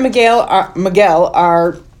Walter and Miguel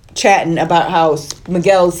are chatting about how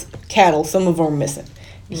Miguel's cattle, some of them are missing.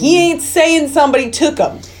 Mm-hmm. He ain't saying somebody took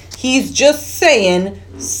them. He's just saying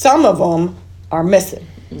some of them are missing.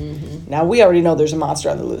 Mm-hmm. Now, we already know there's a monster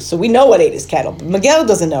on the loose, so we know what ate his cattle. But Miguel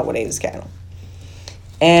doesn't know what ate his cattle.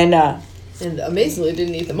 And amazingly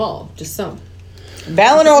didn't eat them all, just some.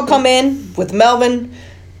 Val and Earl come in with Melvin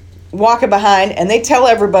walking behind, and they tell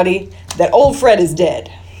everybody that old Fred is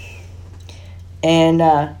dead. And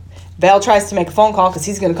Val tries to make a phone call because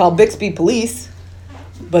he's going to call Bixby police.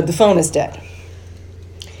 but the phone is dead.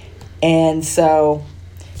 And so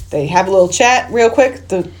they have a little chat real quick.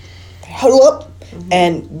 They huddle up,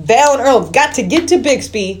 and Val and Earl have got to get to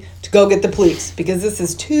Bixby to go get the police because this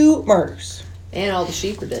is 2 murders. And all the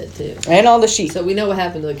sheep are dead, too. And all the sheep. So we know what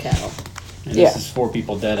happened to the cattle. And Yeah. this is 4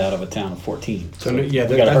 people dead out of a town of 14. So, yeah,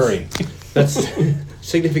 we gotta hurry. That's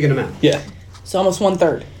significant amount. Yeah. It's almost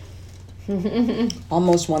 1/3.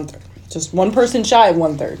 Almost 1/3. Just one person shy of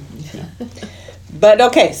 1/3. But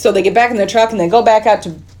okay, so they get back in their truck and they go back out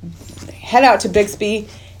to head out to Bixby,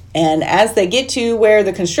 and as they get to where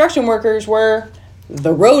the construction workers were,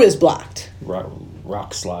 the road is blocked.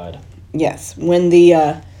 Rock slide. Yes, when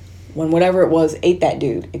whatever it was ate that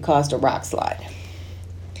dude, it caused a rock slide.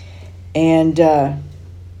 And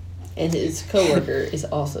his coworker is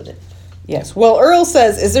also dead. yes, well, Earl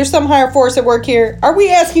says, "Is there some higher force at work here? Are we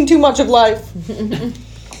asking too much of life?"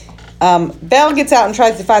 Val gets out and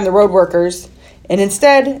tries to find the road workers, and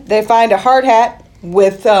instead they find a hard hat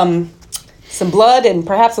with some blood and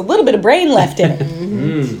perhaps a little bit of brain left in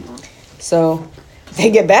it. So they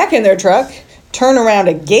get back in their truck, turn around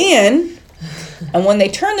again, and when they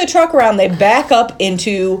turn the truck around, they back up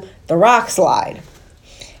into the rock slide.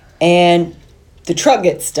 And the truck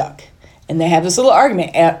gets stuck. And they have this little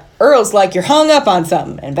argument. Earl's like, "You're hung up on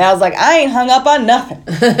something." And Val's like, "I ain't hung up on nothing."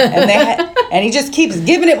 And he just keeps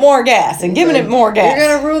giving it more gas and giving it more gas. You're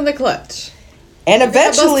going to ruin the clutch. And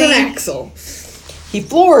eventually, Bust an axle. he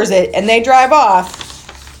floors it and they drive off.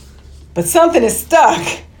 But something is stuck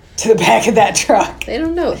to the back of that truck. They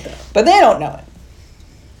don't know it, though. But they don't know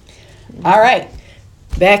it. All right.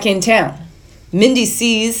 Back in town. Mindy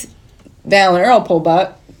sees Val and Earl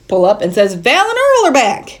pull up and says, "Val and Earl are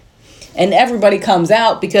back." And everybody comes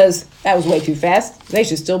out because that was way too fast. They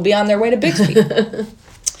should still be on their way to Bixby.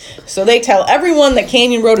 So they tell everyone that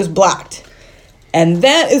Canyon Road is blocked. And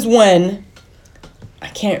that is when, I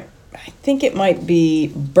think it might be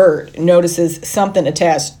Bert, notices something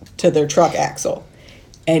attached to their truck axle.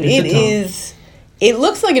 And it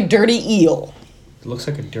looks like a dirty eel. It looks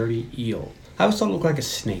like a dirty eel. I always thought it looked like a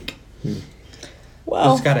snake.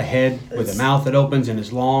 Well, It's got a head with a mouth that opens and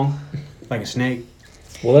is long, like a snake.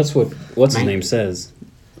 Well, that's what's his name says.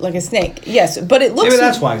 like a snake. Yes, but it looks... Maybe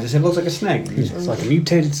that's why. 'Cause it looks like a snake. It's like a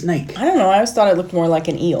mutated snake. I don't know. I always thought it looked more like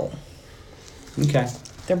an eel. Okay.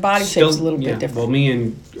 Their body shape's a little bit different. Well, me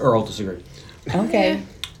and Earl disagree. Okay.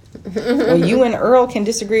 Well, you and Earl can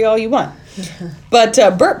disagree all you want. But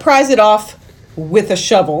Bert pries it off with a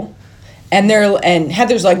shovel. And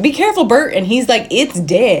Heather's like, "Be careful, Bert." And he's like, "It's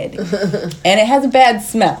dead." And it has a bad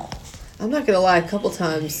smell. I'm not gonna lie, a couple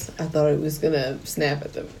times I thought it was gonna snap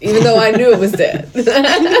at them, even though I knew it was dead.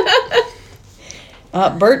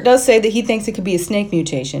 Bert does say that he thinks it could be a snake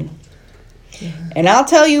mutation. And I'll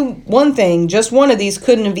tell you one thing, just one of these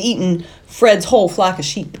couldn't have eaten Fred's whole flock of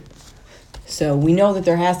sheep. So we know that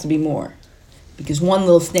there has to be more. Because one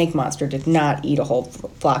little snake monster did not eat a whole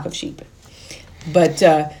flock of sheep. But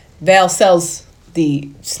Val sells the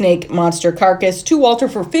snake monster carcass to Walter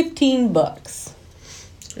for $15.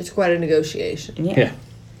 It's quite a negotiation. Yeah.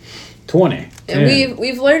 20. And Yeah.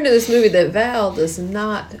 we've learned in this movie that Val does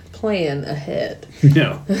not plan ahead.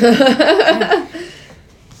 No.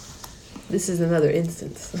 This is another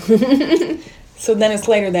instance. So then it's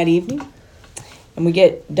later that evening. And we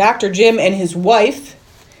get Dr. Jim and his wife.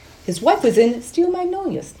 His wife was in Steel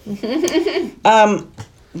Magnolias.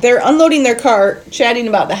 They're unloading their car, chatting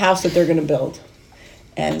about the house that they're going to build.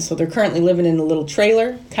 And so they're currently living in a little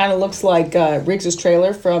trailer. Kind of looks like Riggs's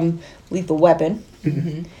trailer from Lethal Weapon.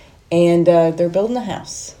 Mm-hmm. And they're building a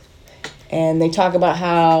house. And they talk about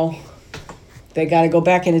how they got to go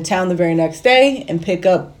back into town the very next day and pick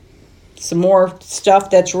up some more stuff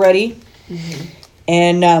that's ready. Mm-hmm.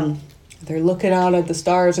 And they're looking out at the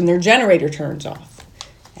stars and their generator turns off.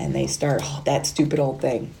 And they start, that stupid old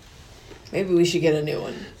thing. Maybe we should get a new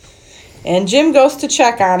one. And Jim goes to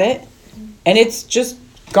check on it, and it's just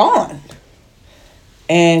gone.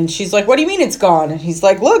 And she's like, "What do you mean it's gone?" And he's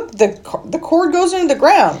like, "Look, the cord goes into the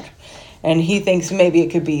ground." And he thinks maybe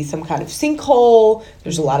it could be some kind of sinkhole.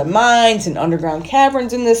 There's a lot of mines and underground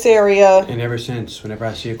caverns in this area. And ever since, whenever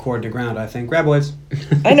I see a cord in the ground, I think, graboids.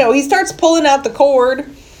 I know, he starts pulling out the cord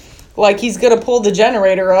like he's going to pull the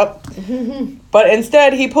generator up. But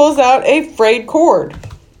instead, he pulls out a frayed cord.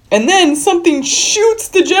 And then something shoots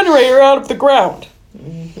the generator out of the ground.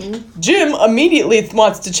 Mm-hmm. Jim immediately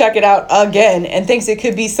wants to check it out again and thinks it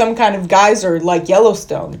could be some kind of geyser like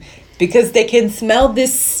Yellowstone because they can smell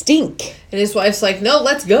this stink. And his wife's like, "No,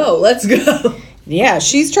 let's go, let's go." Yeah,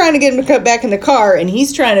 she's trying to get him to cut back in the car, and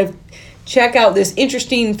he's trying to check out this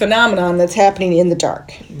interesting phenomenon that's happening in the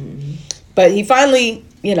dark. Mm-hmm. But he finally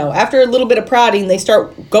after a little bit of prodding, they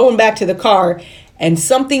start going back to the car, and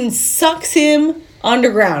something sucks him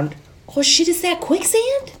underground. Oh shit, is that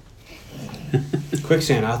quicksand?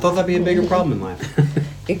 Quicksand. I thought that'd be a bigger problem in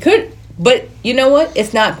life. It could, but you know what?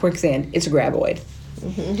 It's not quicksand. It's a graboid.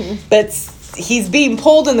 But he's being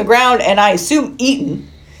pulled in the ground, and I assume eaten.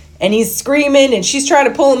 And he's screaming, and she's trying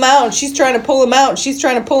to pull him out, and she's trying to pull him out, and she's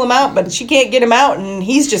trying to pull him out, but she can't get him out, and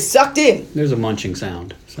he's just sucked in. There's a munching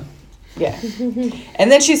sound. So. Yeah.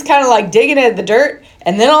 And then she's kind of like digging at the dirt,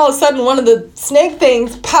 and then all of a sudden one of the snake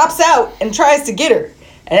things pops out and tries to get her.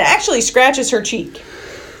 And it actually scratches her cheek.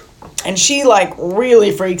 And she like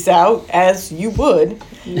really freaks out, as you would,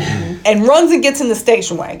 and runs and gets in the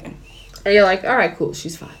station wagon. And you're like, all right, cool,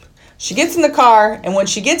 she's fine. She gets in the car, and when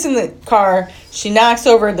she gets in the car, she knocks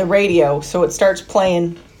over the radio, so it starts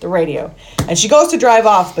playing the radio. And she goes to drive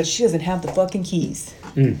off, but she doesn't have the fucking keys.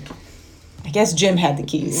 I guess Jim had the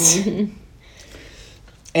keys.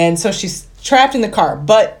 And so she's trapped in the car,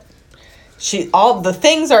 but all the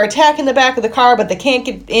things are attacking the back of the car, but they can't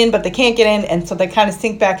get in, and so they kind of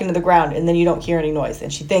sink back into the ground, and then you don't hear any noise.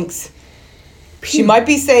 And she thinks she might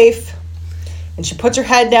be safe, and she puts her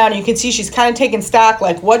head down, and you can see she's kind of taking stock,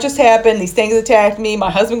 like, what just happened? These things attacked me. My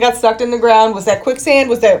husband got stuck in the ground. Was that quicksand?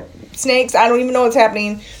 Was that snakes? I don't even know what's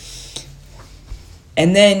happening.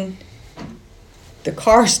 And then the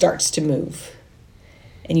car starts to move,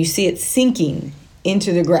 and you see it sinking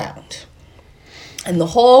into the ground. And the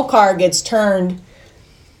whole car gets turned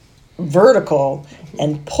vertical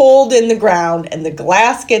and pulled in the ground, and the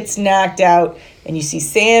glass gets knocked out, and you see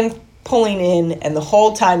sand pulling in, and the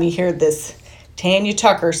whole time you hear this Tanya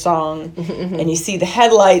Tucker song, and you see the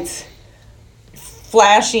headlights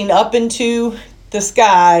flashing up into the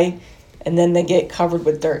sky, and then they get covered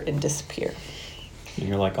with dirt and disappear. And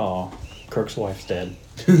you're like, oh, Kirk's wife's dead.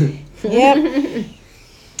 Yep.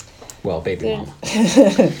 Well, baby mama.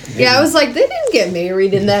 Yeah, I was like, they didn't get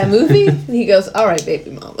married in that movie. And he goes, all right, baby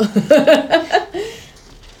mama.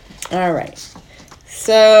 All right.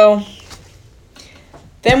 So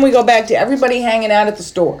then we go back to everybody hanging out at the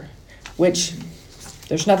store, which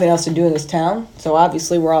there's nothing else to do in this town. So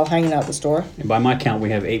obviously we're all hanging out at the store. And by my count, we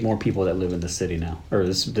have 8 more people that live in this city now, or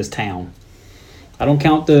this town. I don't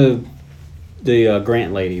count the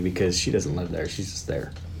Grant lady because she doesn't live there. She's just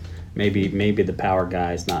there. Maybe the power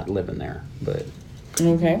guy's not living there, but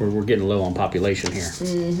Okay. we're getting low on population here.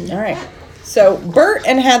 All right. So Bert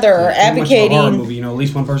and Heather are Too much of a horror advocating movie, at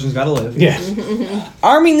least one person's got to live. Yeah.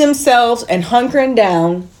 arming themselves and hunkering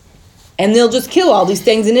down, and they'll just kill all these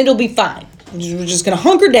things, and it'll be fine. We're just gonna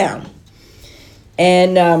hunker down.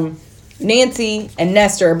 And Nancy and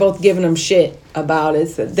Nestor are both giving them shit about it.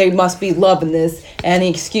 So they must be loving this, and the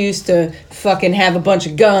excuse to fucking have a bunch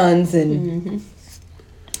of guns and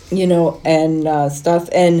and stuff.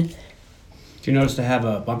 And Do you notice they have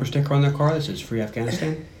a bumper sticker on their car that says "Free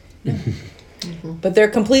Afghanistan"? but they're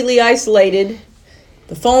completely isolated.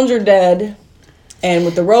 The phones are dead, and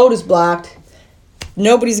with the road is blocked,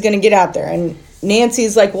 nobody's gonna get out there. And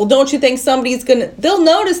Nancy's like, well, don't you think somebody's they'll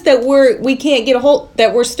notice that we can't get a hold,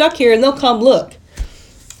 that we're stuck here, and they'll come look.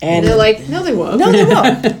 And they're like, no, they won't. no, they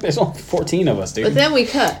won't. There's only 14 of us, dude. But then we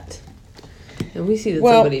cut. And we see that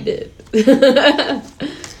Well- somebody did.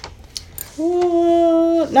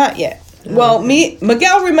 Not yet. Well,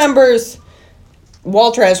 Miguel remembers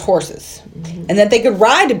Walter has horses, and that they could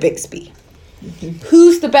ride to Bixby.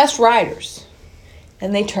 Who's the best riders?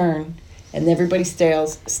 And they turn, and everybody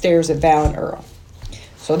stares at Val and Earl.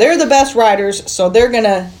 So they're the best riders, so they're going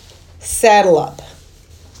to saddle up.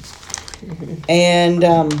 And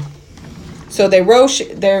so they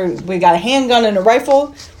we got a handgun and a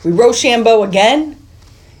rifle. We Rochambeau again.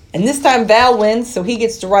 And this time Val wins, so he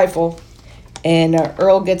gets the rifle. And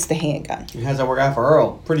Earl gets the handgun. And how's that work out for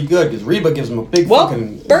Earl? Pretty good, because Reba gives him a big Well,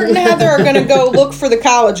 fucking... Bert and Heather are going to go look for the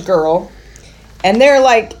college girl. And they're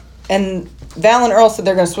like... And Val and Earl said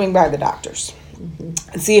they're going to swing by the doctors.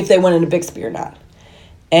 And see if they went into Bixby or not.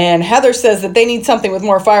 And Heather says that they need something with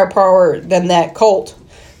more firepower than that Colt.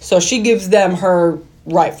 So she gives them her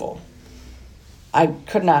rifle. I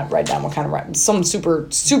could not write down what kind of rifle. Some super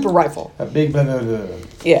rifle. A big...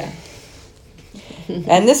 Yeah.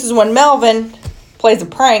 And this is when Melvin plays a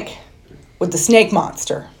prank with the snake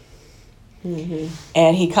monster.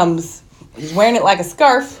 And he's wearing it like a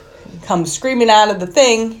scarf, comes screaming out of the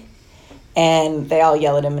thing, and they all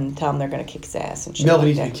yell at him and tell him they're going to kick his ass. And shit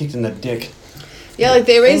Melvin like needs to be that. kicked in the dick. Yeah, like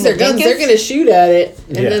they raise their guns, they're going to shoot at it.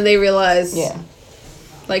 And then they realize,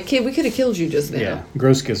 like, kid, we could have killed you just now. Yeah.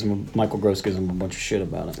 Michael Gross gives him a bunch of shit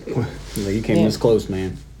about it. Like, you came this close,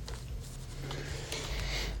 man.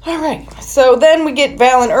 All right. So then we get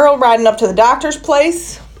Val and Earl riding up to the doctor's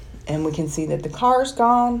place, and we can see that the car's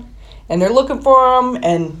gone, and they're looking for them,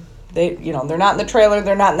 and they're not in the trailer,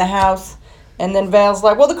 they're not in the house, and then Val's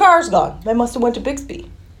like, well, the car's gone. They must have went to Bixby.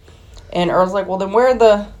 And Earl's like, well, then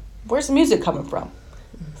where's the music coming from?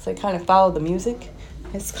 So they kind of follow the music.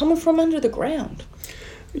 It's coming from under the ground.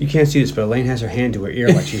 You can't see this, but Elaine has her hand to her ear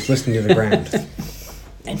like she's listening to the ground.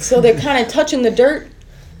 And so they're kind of touching the dirt,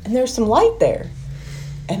 and there's some light there.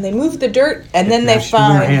 And they move the dirt, and then She's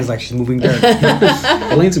moving her hands like she's moving dirt.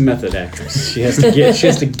 Elaine's a method actress. She has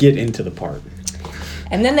to get into the part.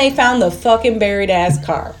 And then they found the fucking buried ass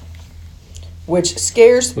car, which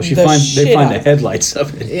scares Well, they find the headlights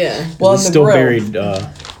of it. Yeah. Well, it's in the still grill. buried.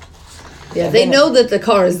 Yeah, they know that the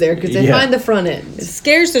car is there because they Yeah. find the front end. It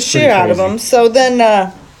scares the shit out of crazy. them. So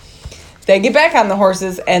then they get back on the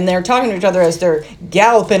horses, and they're talking to each other as they're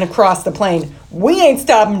galloping across the plain. We ain't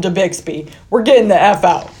stopping to Bixby. We're getting the F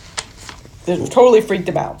out. They're totally freaked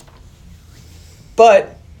them out.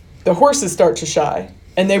 But the horses start to shy,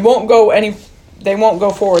 and they won't go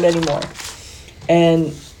forward anymore.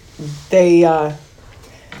 And they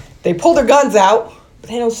pull their guns out, but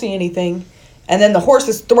they don't see anything. And then the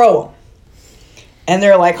horses throw them. And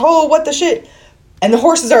they're like, oh, what the shit? And the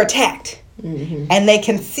horses are attacked. Mm-hmm. And they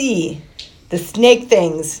can see the snake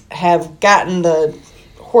things have gotten the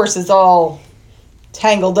horses all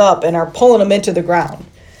tangled up and are pulling them into the ground.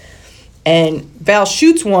 And Val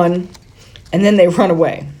shoots one, and then they run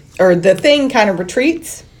away. Or the thing kind of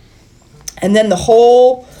retreats, and then the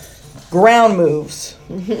whole ground moves.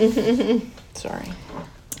 Sorry.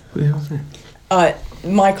 Who the hell is that?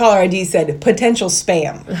 My caller ID said potential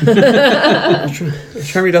spam. I'm trying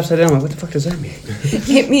to read upside down. Like, what the fuck does that mean?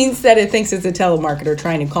 It means that it thinks it's a telemarketer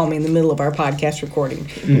trying to call me in the middle of our podcast recording.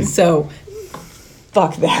 So,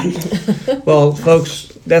 fuck them. Well, folks,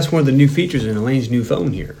 that's one of the new features in Elaine's new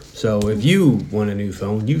phone here. So if you want a new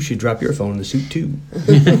phone, you should drop your phone in the soup too.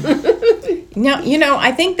 No,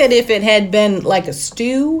 I think that if it had been like a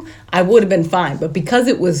stew, I would have been fine. But because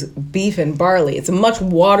it was beef and barley, it's a much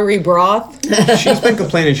watery broth. She's been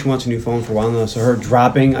complaining she wants a new phone for a while now, so her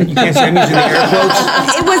dropping, you can't see I'm using the air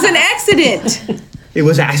quotes. It was an accident. It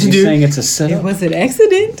was You're accident. saying it's a setup? It was an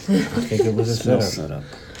accident. I think it was a setup. Setup.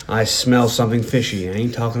 I smell something fishy. I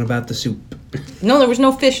ain't talking about the soup. No, there was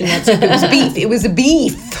no fish in that soup. It was beef. It was a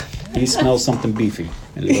beef. He smells something beefy,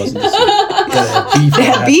 and it wasn't the soup.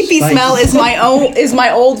 That beefy smell is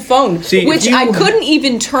my old phone, See, which if you- I couldn't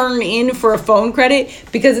even turn in for a phone credit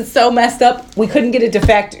because it's so messed up. We couldn't get it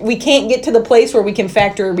to we can't get to the place where we can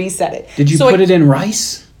factory reset it. Did you So put it in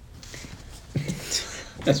rice?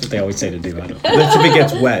 That's what they always say to do. I don't. That's if it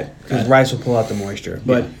gets wet, because rice will pull out the moisture.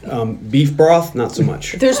 But beef broth, not so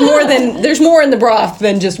much. There's more in the broth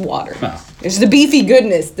than just water. Oh. There's the beefy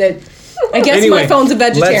goodness that I guess my phone's a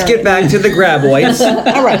vegetarian. Let's get back to the graboids.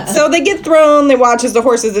 All right, so they get thrown. They watch as the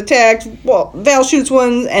horses attack. Well, Val shoots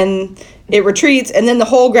one, and it retreats, and then the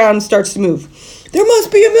whole ground starts to move. There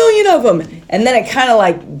must be a million of them, and then it kind of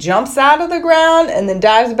like jumps out of the ground and then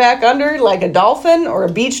dives back under like a dolphin or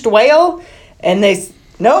a beached whale, and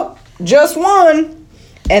nope, just one,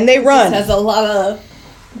 and they run. It has a lot of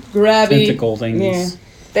grabby Tentacle things. Yeah.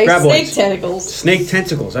 They Graboids. snake tentacles. Snake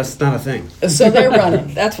tentacles, that's not a thing. so they're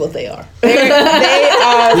running. That's what they are. They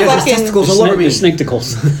are Yes, the fucking. testicles all over me.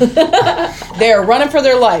 Snaketacles. They are running for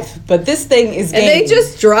their life, but this thing is. And they gaining.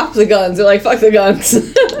 just drop the guns. They're like, fuck the guns.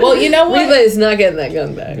 Well, you know what? Reba is not getting that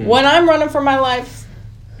gun back. When I'm running for my life,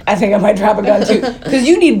 I think I might drop a gun too, because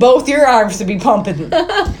you need both your arms to be pumping.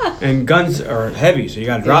 And guns are heavy, so you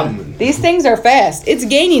gotta drop them. These things are fast. It's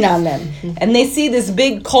gaining on them, and they see this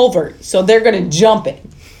big culvert, so they're gonna jump it.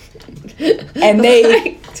 And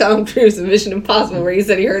they Tom Cruise in Mission Impossible where he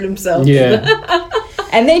said he hurt himself. Yeah.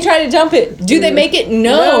 try to jump it. Do they make it?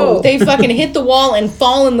 No. No. They fucking hit the wall and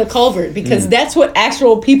fall in the culvert because that's what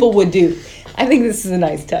actual people would do. I think this is a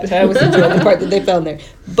nice touch. I always enjoy the part that they found there.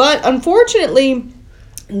 But unfortunately,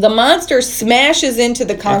 the monster smashes into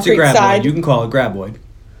the It's a concrete graboid. side. You can call it graboid.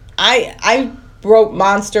 I wrote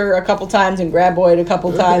monster a couple times and graboid a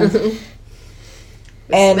couple times.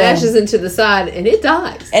 And Smashes into the side and it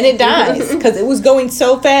dies. and it dies because it was going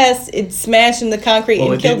so fast. It smashed in the concrete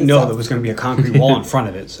Well, and it killed didn't know itself. there was going to be a concrete wall in front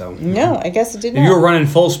of it, so. No, I guess it did If not. you were running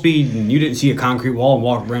full speed and you didn't see a concrete wall and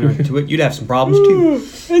walked right into it, you'd have some problems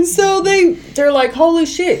too. And so they're like, holy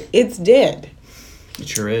shit, it's dead. It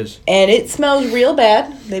sure is. And it smells real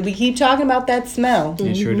bad. We keep talking about that smell.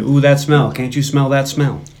 It sure do. Ooh, that smell. Can't you smell that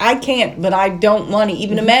smell? I can't, but I don't want to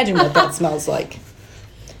even imagine what that smells like.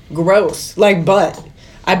 Gross. Like butt.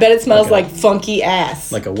 I bet it smells like funky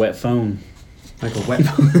ass. Like a wet phone. Like a wet. You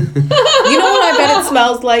know what I bet it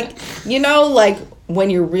smells like? You know, like when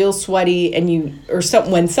you're real sweaty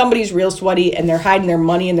when somebody's real sweaty and they're hiding their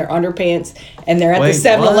money in their underpants and they're at the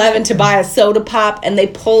 7-Eleven to buy a soda pop and they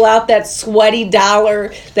pull out that sweaty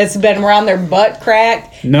dollar that's been around their butt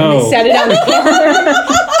crack and they set it on the corner.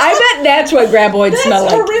 I bet that's what graboids smell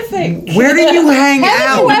like. That's horrific. Where do you hang out?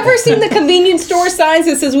 Haven't you ever seen the convenience store signs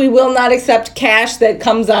that says we will not accept cash that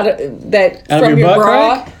comes out of from your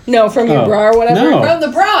bra? Crack? No, from your bra or whatever. No. From the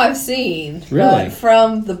bra I've seen. Really? But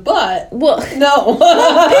from the butt. Well, No.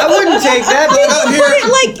 I wouldn't take that.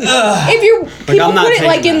 if you people I'm not put it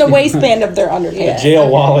like taking in that. the waistband of their underpants. Jail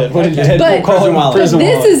wallet. What did Deadpool But- call Prison it? wallet. Prison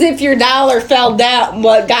This wallet. is if your dollar fell down,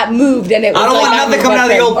 got moved, and it was I don't like want on nothing your coming out of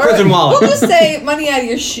the butt old crack. prison wallet. We'll just say money out of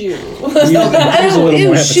your shoe. Use a little Ew,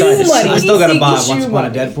 more shoe hepatitis. money. I still gotta Sneaky buy it shoe once upon a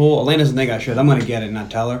money. Deadpool. Elaine doesn't think I should. I'm gonna get it and not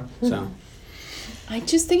tell her. So I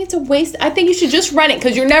just think it's a waste. I think you should just rent it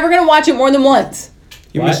because you're never going to watch it more than once.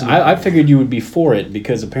 you're Well, missing. I figured you would be for it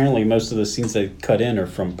because apparently most of the scenes they cut in are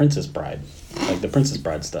from Princess Bride, like the Princess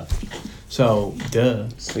Bride stuff. So duh.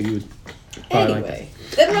 So you would probably like that. Anyway,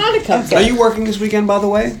 then Rhonda comes Are in. you working this weekend, by the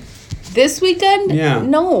way? This weekend? Yeah.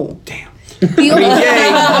 No. Damn. The only,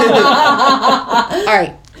 Yay. all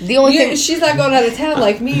right. The only thing. She's not going out of town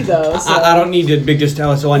like me, though. So. I don't need to big just tell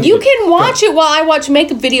us all I need. You to- can watch it while I watch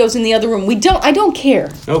makeup videos in the other room. I don't care.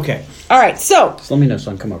 Okay. All right. So Just let me know so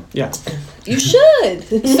I can come over. Yeah. You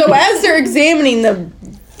should. So as they're examining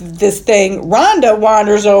this thing, Rhonda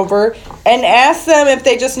wanders over and asks them if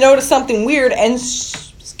they just noticed something weird and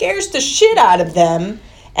scares the shit out of them.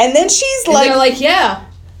 And then she's And like, they're like, yeah.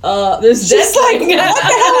 There's she's like, what the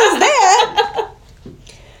hell is that?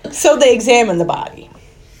 So they examine the body.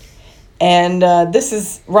 And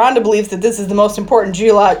Rhonda believes that this is the most important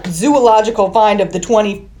zoological find of the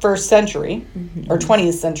 21st century, or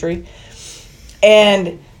 20th century.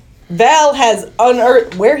 And Val has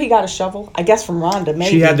unearthed where he got a shovel, I guess from Rhonda,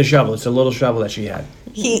 maybe. She had the shovel. It's a little shovel that she had,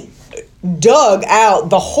 He dug out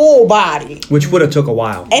the whole body. which would have took a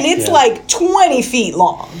while. And it's Yeah. like 20 feet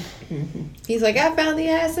long. He's like, I found the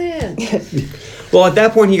ass in. Well, at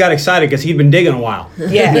that point, he got excited because he'd been digging a while.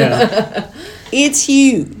 Yeah. It's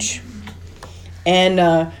huge. And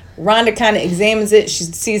Rhonda kind of examines it. She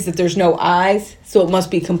sees that there's no eyes, so it must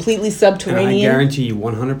be completely And I subterranean. guarantee you,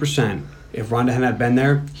 100%, if Rhonda had not been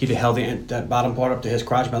there, he'd have held that bottom part up to his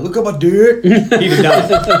crotch. But look at my dick. He'd have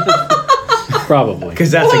done it Probably.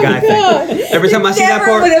 because that's a guy thing. Every time I see that Never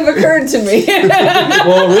part, would have occurred to me.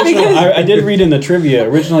 Well, originally, I did read in the trivia.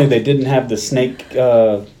 Originally, they didn't have the snake.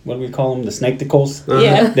 What do we call them? The snakecicles.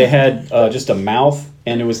 Yeah. They had just a mouth,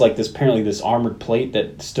 and it was like this. Apparently, this armored plate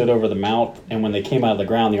that stood over the mouth. And when they came out of the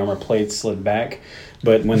ground, the armored plate slid back.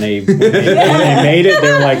 But when they made it,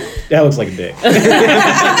 they were like, "That looks like a dick." So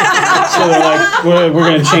they're like, "We're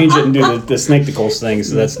going to change it and do the snakecicles thing,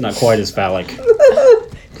 so that's not quite as phallic."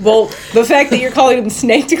 Well, the fact that you're calling them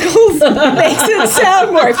snakecicles makes it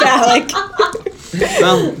sound more phallic.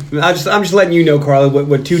 well, I'm just letting you know, Carla,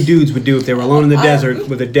 what two dudes would do if they were alone in the desert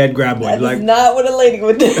with a dead graboid. That's Like, not what a lady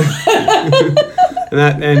would do.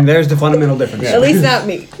 and there's the fundamental difference. At least not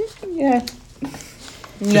me. Yeah.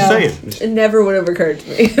 Just No. saying. It never would have occurred to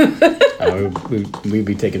me. We'd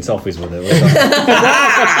be taking selfies with it.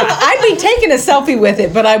 I'd be taking a selfie with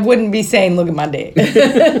it, but I wouldn't be saying, look at my dick.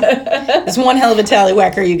 It's one hell of a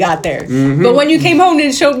tallywhacker you got there. Mm-hmm. But when you came home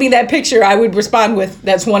and showed me that picture, I would respond with,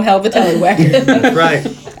 that's one hell of a tallywhacker. That's right.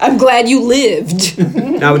 I'm glad you lived.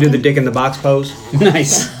 Now we do the dick in the box pose.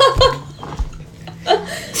 Nice.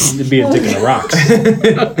 It'd be a dick in the rocks.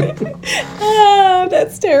 Oh,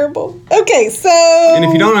 that's terrible. Okay, so... And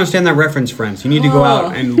if you don't understand that reference, friends, you need to go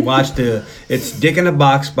out and watch it's Dick in a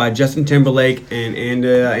Box by Justin Timberlake and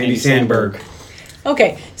Andy Sandberg.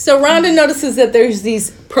 Okay, so Rhonda notices that there's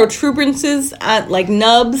these protuberances, like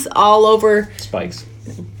nubs, all over Spikes.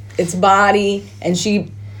 its body, and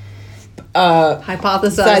she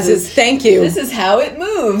Hypothesizes. thank you, This is how it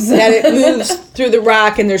moves. that it moves through the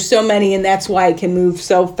rock, and there's so many, and that's why it can move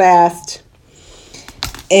so fast.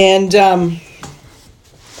 And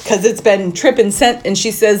because it's been tripping, and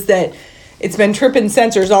she says that it's been tripping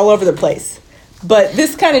sensors all over the place. But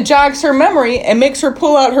this kind of jogs her memory and makes her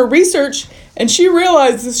pull out her research, and she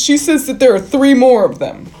says that there are 3 more of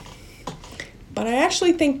them. But I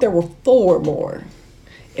actually think there were 4 more,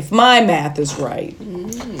 if my math is right.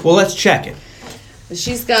 Well, let's check it.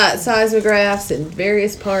 She's got seismographs in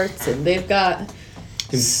various parts, and they've got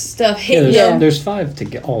stuff hidden. Yeah. There's 5 to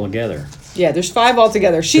get all together. Yeah, there's 5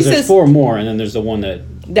 altogether. She 'Cause there's says 4 more, and then there's the one that.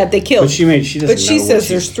 that they killed. But she doesn't But she know says what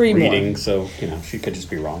there's she's 3 more. reading, so she could just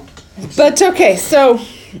be wrong. But okay, so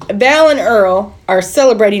Val and Earl are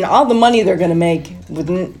celebrating all the money they're going to make with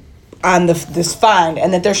on this find,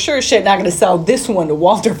 and that they're sure as shit not going to sell this one to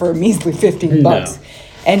Walter for a measly $15. No.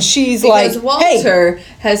 And she's Because like, Walter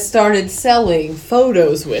has started selling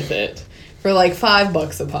photos with it for like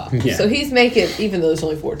 $5 a pop. Yeah. So he's making, even though there's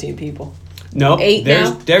only 14 people. Nope. 8 there's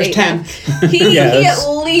now? there's 8 10. now. He Yeah, at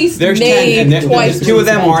least There's 10, made and then twice. two of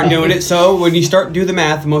them as aren't much. doing it. So when you start do the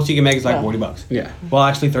math, the most you can make is like Yeah. $40. Yeah. Well,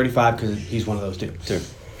 actually 35 because he's one of those two. Sure.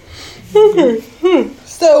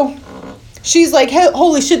 so she's like, hey,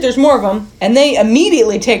 holy shit, there's more of them. And they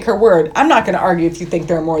immediately take her word. I'm not going to argue if you think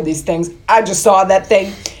there are more of these things. I just saw that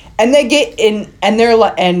thing. And they get in, and they're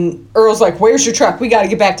like, and Earl's like, where's your truck? We got to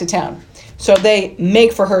get back to town. So they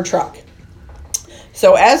make for her truck.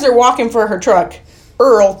 So as they're walking for her truck,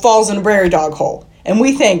 Earl falls in a prairie dog hole. And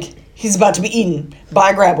we think he's about to be eaten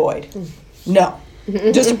by a graboid. No,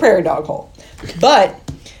 just a prairie dog hole. But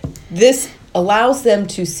this allows them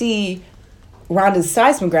to see Rhonda's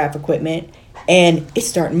seismograph equipment, and it's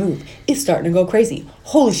starting to move. It's starting to go crazy.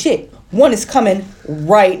 Holy shit, one is coming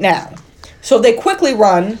right now. So they quickly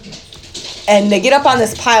run, and they get up on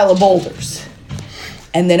this pile of boulders.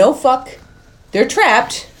 And then, oh fuck, they're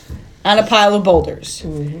trapped on a pile of boulders.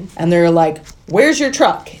 Mm-hmm. And they're like, where's your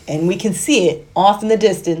truck? And we can see it off in the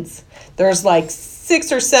distance. There's like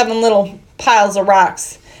 6 or 7 little piles of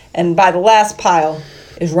rocks. And by the last pile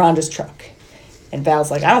is Rhonda's truck. And Val's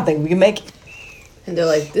like, I don't think we can make it. And they're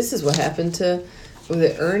like, this is what happened to, was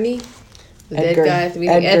it Ernie? The Edgar. dead guy at the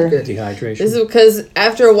beginning? Edgar. Dehydration. This is because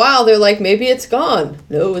after a while, they're like, maybe it's gone.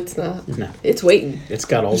 No, it's not. No. It's waiting. It's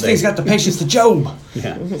got all This day. thing's got the patience to Job.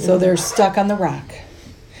 Yeah. So they're stuck on the rock.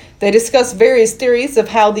 They discuss various theories of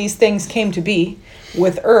how these things came to be,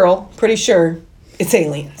 with Earl pretty sure it's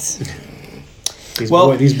aliens. These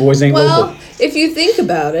boys ain't Well, local. if you think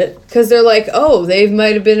about it, because they're like, oh, they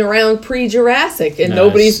might have been around pre-Jurassic, and No,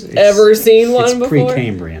 nobody's it's- ever seen one It's before.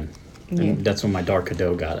 pre-Cambrian. And that's when my Dark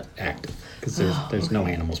Cadeau got active. Because there's no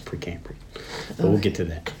animals pre-Cambrian. But we'll get to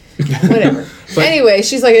that. Whatever. Anyway,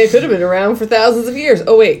 she's like, it could have been around for thousands of years.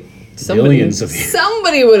 Oh, wait. Billions of years.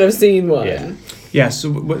 Somebody would have seen one. Yeah. Yeah, so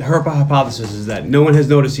what her hypothesis is that no one has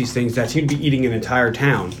noticed these things that seem to be eating an entire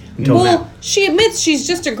town until Well, now. she admits she's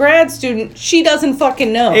just a grad student. She doesn't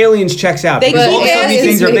fucking know. Aliens checks out. They Because keep all of a sudden these asking-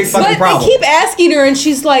 things are a big but fucking But problem. they keep asking her, and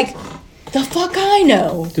she's like, the fuck I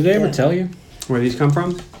know. Did they ever tell you? Where these come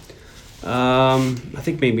from? I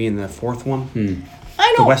think maybe in the fourth one.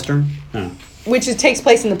 I The know. Western. Oh. Which takes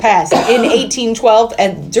place in the past, in 1812,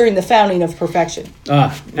 and during the founding of perfection.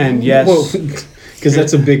 And yes. Because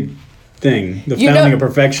that's a big thing. The You founding know- of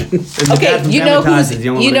perfection. And the guy Okay, from you know Family Ties who's is the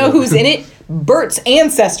only you one know who- who's in it? Bert's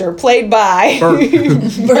ancestor, played by Bert.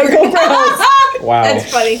 Michael Prowse. Wow.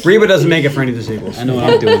 That's funny. Reba doesn't make it for any of the sequels. I know what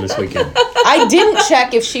I'm doing this weekend. I didn't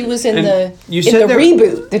check if she was in And the you in said the there-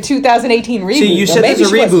 reboot, the 2018 reboot. See, you Though said maybe there's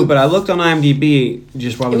a she reboot, wasn't. but I looked on IMDb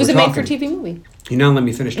just while we It was were a talking. made-for-TV movie. You now let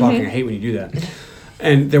me finish talking. I hate when you do that.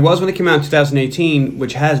 And there was one that came out in 2018,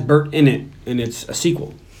 which has Bert in it, and it's a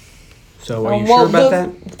sequel. So are you sure about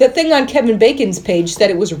that? The thing on Kevin Bacon's page said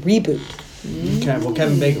it was a reboot Okay, well,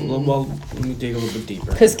 Kevin Bacon, well, let me dig a little bit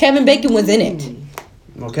deeper. because Kevin Bacon was in it.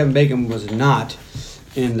 Well, Kevin Bacon was not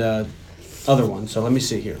in the other one, so let me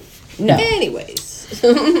see here. No, Anyways.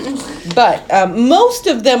 but most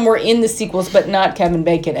of them were in the sequels, but not Kevin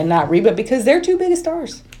Bacon and not Reba because they're two biggest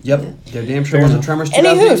stars. Yep, there damn sure Fair was a enough. Tremors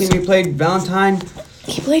Anywho's. 2018. He played Valentine.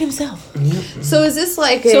 He played himself, So is this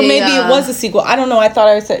like so maybe it was a sequel. I don't know. I thought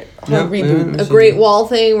I said her Yep, reboot. yeah. a Great Wall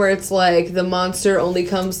thing where it's like the monster only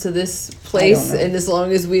comes to this place, I don't know. and as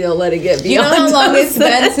long as we don't let it get You know beyond how long us, it's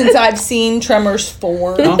been since I've seen Tremors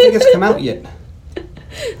 4? I don't think it's come out yet.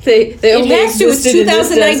 they It only has to. It's existed in this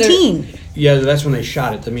desert. 2019. Yeah, that's when they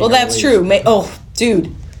shot it. Well, that's true. Oh,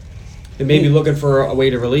 dude. They may be looking for a way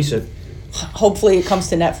to release it. Hopefully it comes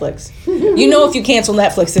to Netflix. You know, if you cancel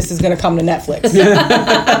Netflix, this is going to come to Netflix.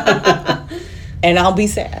 And I'll be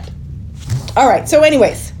sad. All right. So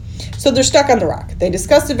anyways, so they're stuck on the rock. They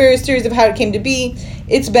discuss the various theories of how it came to be.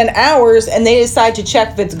 It's been hours, and they decide to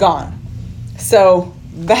check if it's gone. So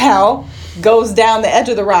Val goes down the edge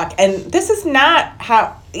of the rock, and this is not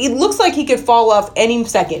how... It looks like he could fall off any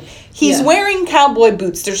second. He's Yeah. wearing cowboy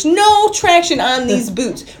boots. There's no traction on these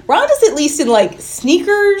boots. Rhonda's at least in, like,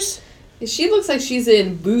 sneakers... She looks like she's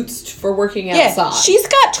in boots for working Yeah, outside. she's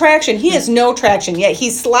got traction. He has no traction yet.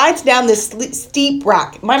 He slides down this steep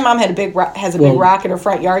rock. My mom had a big big rock in her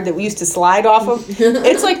front yard that we used to slide off of.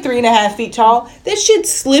 It's like 3.5 feet tall. This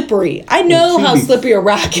shit's slippery. I know to how be- slippery a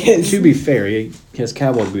rock is. To be fair, He has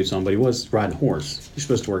cowboy boots on, but he was riding a horse. You're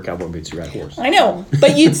supposed to wear cowboy boots. You ride a horse. I know,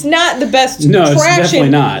 but it's not the best No, it's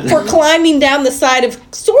traction definitely not. for climbing down the side of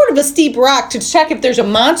sort of a steep rock to check if there's a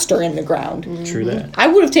monster in the ground. True that. I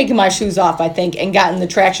would have taken my shoes off, I think, and gotten the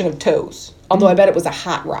traction of toes. Although I bet it was a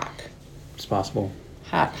hot rock. It's possible.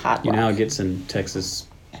 Hot rock. You know how it gets in Texas,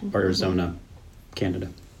 Arizona, Canada.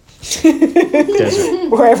 Desert.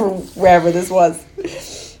 wherever this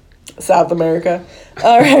was. South America.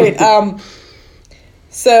 All right.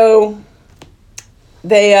 So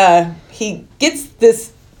he gets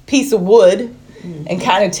this piece of wood and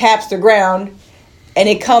kind of taps the ground, and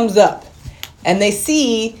it comes up. And they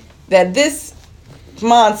see that this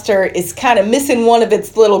monster is kind of missing one of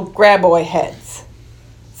its little graboid heads.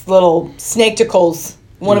 Its little snake-ticles.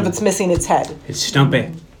 One of it's missing its head. It's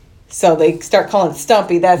Stumpy. So they start calling it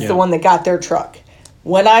Stumpy. That's the Yeah. one that got their truck.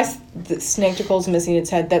 The Snake-ticles missing its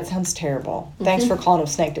head, that sounds terrible. Thanks for calling them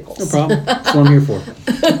Snake-ticles. No problem. That's what I'm here for.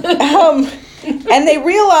 And they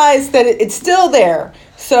realize that it's still there.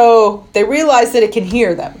 So they realize that it can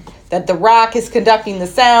hear them. That the rock is conducting the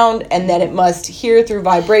sound and that it must hear through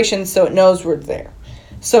vibrations so it knows we're there.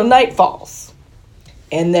 So night falls.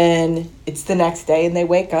 And then it's the next day and they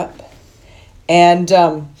wake up. And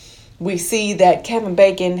we see that Kevin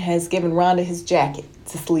Bacon has given Rhonda his jacket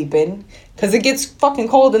to sleep in. Because it gets fucking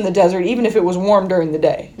cold in the desert, even if it was warm during the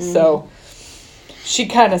day. So she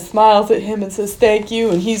kind of smiles at him and says, thank you.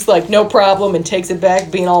 And he's like, no problem, and takes it back,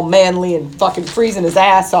 being all manly and fucking freezing his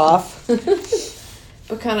ass off.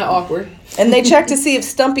 But kind of awkward. And they check to see if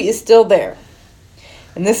Stumpy is still there.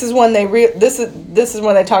 And this is when this is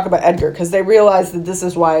when they talk about Edgar, because they realize that this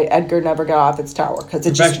is why Edgar never got off its tower. Because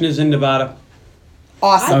it's Perfection is in Nevada.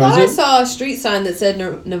 awesome. I thought I is it? saw a street sign that said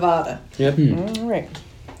Nevada. Yep. All right.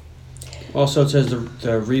 Also, it says the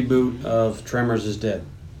reboot of Tremors is dead.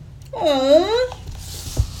 Aww.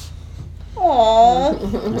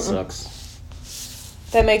 Aww. That sucks.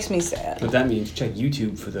 That makes me sad. But that means check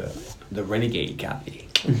YouTube for the Renegade copy.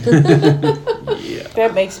 Yeah.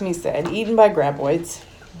 That makes me sad. Eaten by graboids.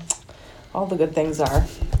 All the good things are. All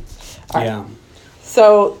right. Yeah.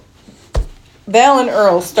 So Val and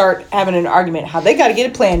Earl start having an argument how they got to get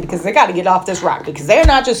a plan because they got to get off this rock because they're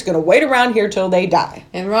not just going to wait around here till they die.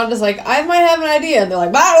 And Rhonda's like, I might have an idea. And they're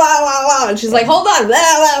like, blah, blah, blah, blah. And she's like, hold on,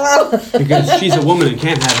 blah, blah, blah. Because she's a woman and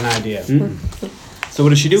can't have an idea. So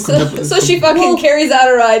what does she do? So she fucking carries out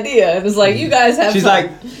her idea and is like, you guys have She's fun.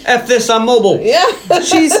 like, F this, I'm mobile. Yeah.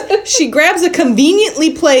 She grabs a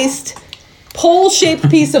conveniently placed pole-shaped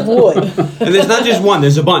piece of wood. And there's not just one,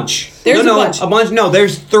 there's a bunch. There's a no, bunch. a bunch. No,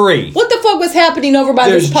 there's three. What the fuck was happening over by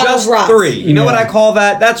There's this pile just of rocks? three. You know what Yeah. I call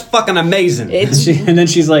that? That's fucking amazing. It's And then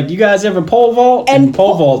she's like, you guys ever pole vault? And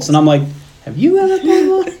Pole vaults. And I'm like, have you ever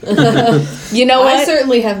pole vault? you know I what?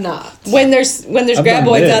 certainly have not. When there's I've done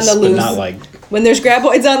graboids this, on the but loose, not like, when there's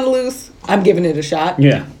graboids on the loose, I'm giving it a shot.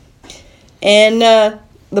 yeah. And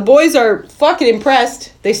the boys are fucking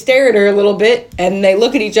impressed. They stare at her a little bit, and they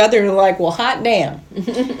look at each other and are like, well, hot damn. You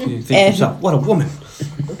think to And- yourself, what a woman.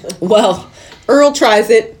 Well, Earl tries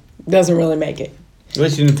it, doesn't really make it. At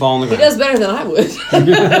least you didn't fall on the He ground. does better than I would.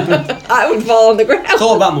 I would fall on the ground. It's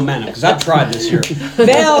all about momentum, because I've tried this here.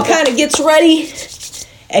 Val kind of gets ready,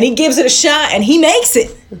 and he gives it a shot, and he makes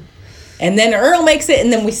it. And then Earl makes it,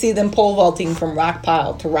 and then we see them pole vaulting from rock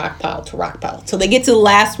pile to rock pile to rock pile. So they get to the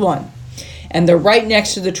last one, and they're right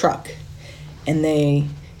next to the truck. And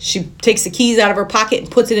she takes the keys out of her pocket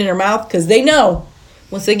and puts it in her mouth, because they know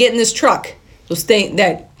once they get in this truck, the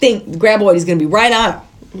graboid is going to be right on them.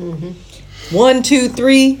 Mm-hmm. 1, 2,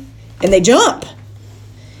 3, and they jump.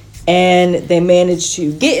 And they manage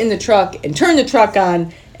to get in the truck and turn the truck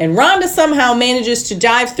on. And Rhonda somehow manages to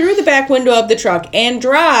dive through the back window of the truck and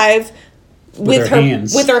drive with her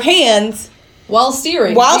hands. with her hands. While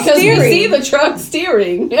steering. While because steering. we see the truck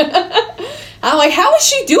steering. I'm like, how is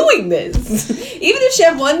she doing this? Even if she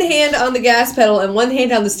had one hand on the gas pedal and one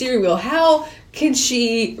hand on the steering wheel, how can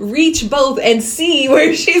she reach both and see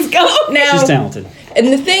where she's going? Now, She's talented. and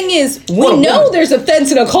the thing is, we know there's a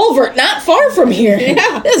fence and a culvert not far from here.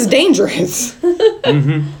 Yeah. This is dangerous.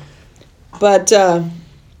 But,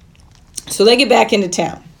 so they get back into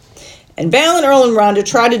town. And Val and Earl and Rhonda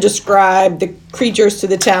try to describe the creatures to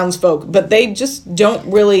the townsfolk, but they just don't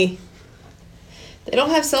really... They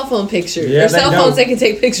don't have cell phone pictures. Yeah, or they cell don't. phones they can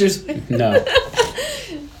take pictures with. No.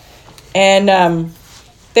 And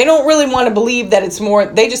they don't really want to believe that it's more...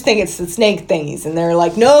 They just think it's the snake thingies. And they're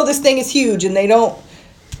like, no, this thing is huge. And they don't...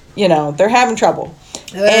 they're having trouble.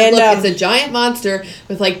 And look, it's a giant monster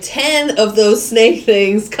with like 10 of those snake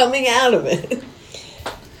things coming out of it.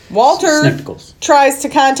 Walter Snecticles. tries to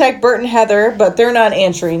contact Bert and Heather, but they're not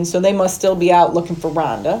answering, so they must still be out looking for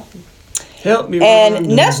Rhonda. Help me. And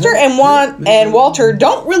Nestor and Walter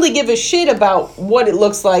don't really give a shit about what it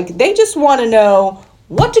looks like. They just want to know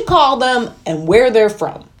what to call them and where they're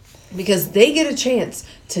from. Because they get a chance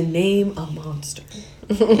to name a monster.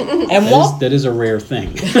 And That is a rare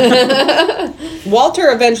thing. Walter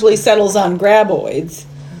eventually settles on Graboids.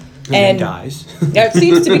 And dies. That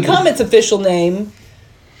seems to become its official name.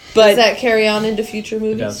 But Does that carry on into future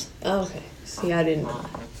movies? does. Oh, okay. See, I didn't know.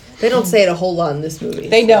 They don't say it a whole lot in this movie.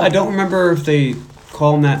 they don't. I don't remember if they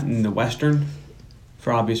call him that in the Western,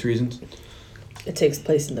 for obvious reasons. It takes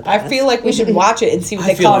place in the past. I feel like we should watch it and see what I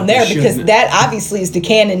they feel call like him we there, because shouldn't. that obviously is the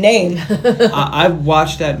canon name. I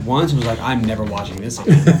watched that once and was like, I'm never watching this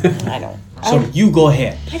again. I don't. So you go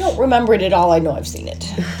ahead. I don't remember it at all. I know I've seen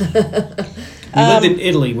it. We lived in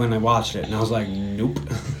Italy when I watched it, and I was like, nope.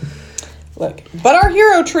 Look, but our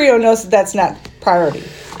hero trio knows that that's not priority.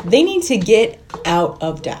 They need to get out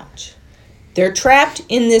of Dodge. They're trapped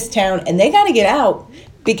in this town, and they got to get out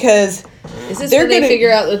because Is this they're when they gonna- figure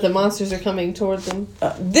out that the monsters are coming toward them?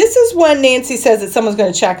 this is when Nancy says that someone's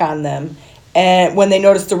going to check on them, and when they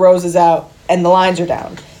notice the rose is out and the lines are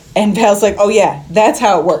down. And Val's like, oh yeah, that's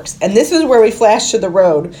how it works. And this is where we flash to the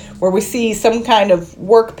road, where we see some kind of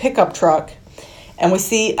work pickup truck, and we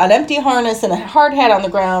see an empty harness and a hard hat on the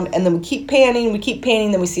ground, and then we keep panning,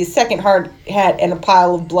 then we see a second hard hat and a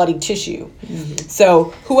pile of bloody tissue. Mm-hmm.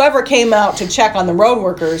 So whoever came out to check on the road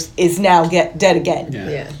workers is now dead again.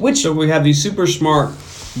 Yeah. Which So we have these super smart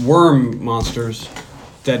worm monsters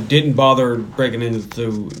that didn't bother breaking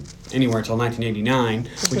into anywhere until 1989,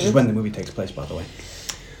 which is when the movie takes place, by the way.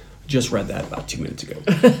 Just read that about 2 minutes ago.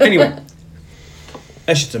 Anyway,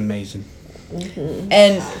 that shit's amazing.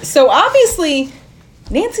 And so obviously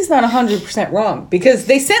Nancy's not 100% wrong, because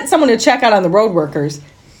they sent someone to check out on the road workers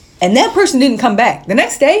and that person didn't come back. The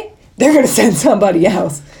next day, they're going to send somebody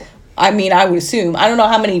else. I mean, I would assume. I don't know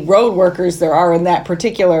how many road workers there are in that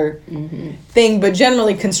particular thing, but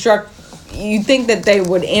generally you'd think that they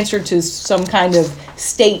would answer to some kind of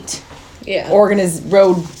state Yeah.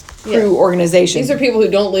 road crew organization. These are people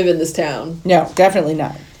who don't live in this town. No, definitely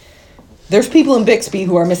not. There's people in Bixby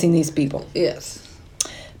who are missing these people. Yes.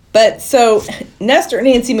 But so Nestor,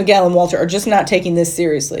 Nancy, Miguel, and Walter are just not taking this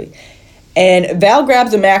seriously. And Val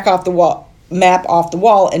grabs a map off the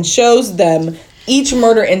wall and shows them each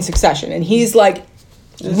murder in succession. And he's like,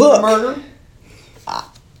 look, murder?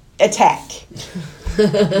 Attack.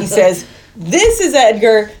 He says, this is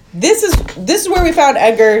Edgar. This is where we found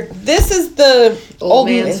Edgar. This is the old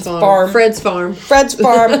man's farm. Fred's farm. Fred's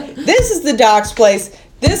farm. This is the doc's place.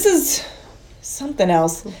 This is something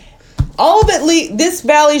else. All of it, this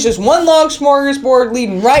valley's just one log smorgasbord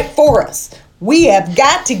leading right for us. We have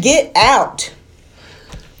got to get out.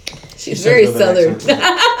 She's very southern.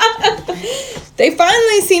 They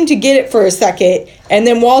finally seem to get it for a second, and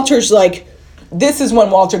then Walter's like, this is when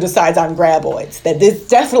Walter decides on Graboids, that this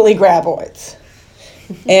definitely Graboids.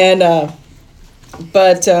 And,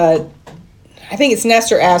 but I think it's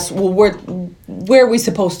Nestor asks, well, where are we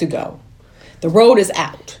supposed to go? The road is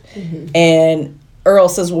out. And Earl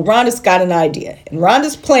says, well, Rhonda's got an idea. And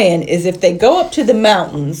Rhonda's plan is if they go up to the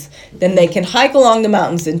mountains, then they can hike along the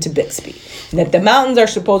mountains into Bixby. And that the mountains are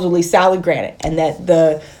supposedly solid granite. And that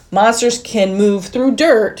the monsters can move through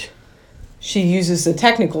dirt. She uses a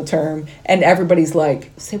technical term. And everybody's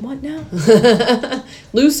like, say what now?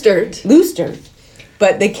 Loose dirt. Loose dirt.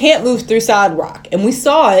 But they can't move through solid rock. And we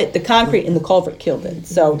saw it, the concrete in the culvert killed it.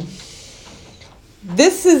 So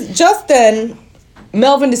this is just then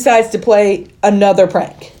Melvin decides to play another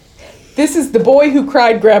prank. This is the boy who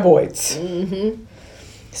cried Graboids. Mm-hmm.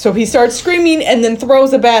 So he starts screaming and then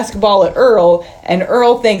throws a basketball at Earl, and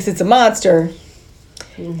Earl thinks it's a monster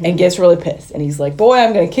and gets really pissed. And he's like, boy,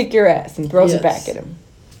 I'm going to kick your ass, and throws it back at him.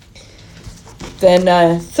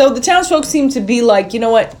 Then, so the townsfolk seem to be like, you know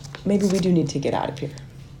what, maybe we do need to get out of here.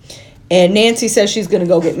 And Nancy says she's going to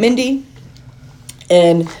go get Mindy,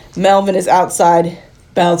 and Melvin is outside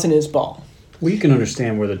bouncing his ball. Well, you can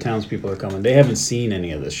understand where the townspeople are coming. They haven't seen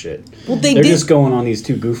any of this shit. Well, they're just going on these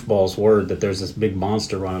two goofballs' word that there's this big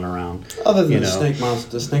monster running around. Other than you the know. snake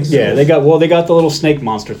monster, the snakes. Yeah, they got the little snake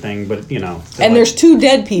monster thing, but you know. And there's two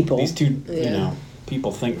dead people. these two, you know,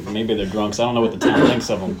 people think maybe they're drunks. I don't know what the town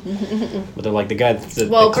thinks of them, but they're like the guy that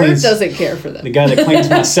Well, that Bert cleans. doesn't care for them. The guy that cleans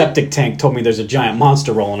my septic tank told me there's a giant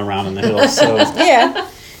monster rolling around in the hills. So, Yeah.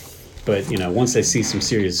 but you know, once they see some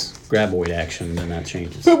serious graboid action, then that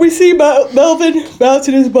changes. But we see Melvin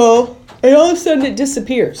bouncing his ball, and all of a sudden it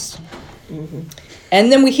disappears. Mm-hmm. And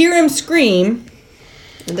then we hear him scream,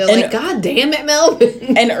 And they're like, God damn it,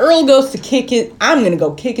 Melvin. and Earl goes to kick it. I'm going to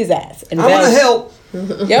go kick his ass. And I'm gonna help.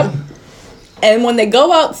 Yep. And when they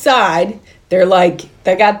go outside, they're like,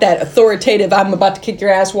 They got that authoritative, I'm about to kick your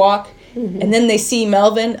ass walk. And then they see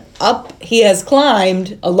Melvin up. He has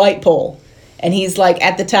climbed a light pole. And he's like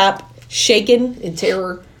at the top, shaking in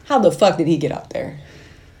terror. How the fuck did he get up there?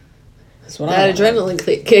 That's what That adrenaline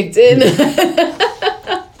kicked in.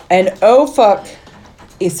 And oh fuck,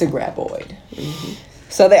 it's a graboid.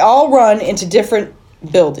 So they all run into different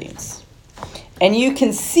buildings. And you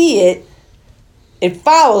can see it. It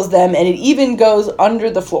follows them and it even goes under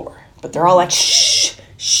the floor. But they're all like, shh,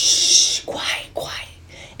 shh, quiet, quiet.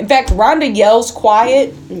 In fact, Rhonda yells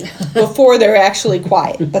quiet before they're actually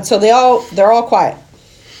quiet. But so they're all quiet.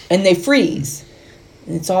 And they freeze.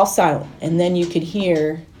 And it's all silent. And then you can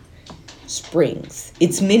hear springs.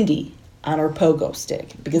 It's Mindy on her pogo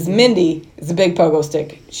stick. Because Mindy is a big pogo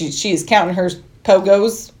stick. She is counting her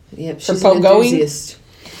pogos. Yep, her she's an enthusiast.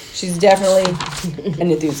 She's definitely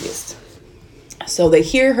an enthusiast. So they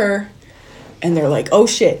hear her. And they're like, oh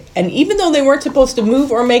shit. And even though they weren't supposed to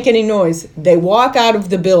move or make any noise, they walk out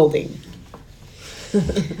of the building.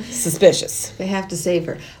 Suspicious. They have to save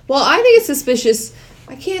her. Well, I think it's suspicious.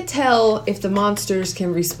 I can't tell if the monsters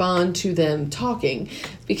can respond to them talking.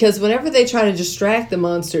 Because whenever they try to distract the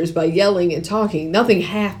monsters by yelling and talking, nothing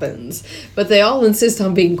happens. But they all insist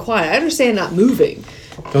on being quiet. I understand not moving.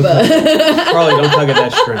 Carly, don't tug at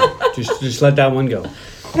that string. Just let that one go.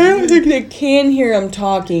 I don't think they can hear them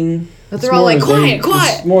talking. But they're all like, quiet,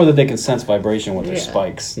 quiet. It's more that they can sense vibration with their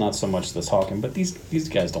spikes, not so much the talking. But these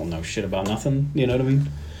guys don't know shit about nothing. You know what I mean?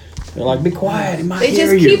 They're like, be quiet. He might They hear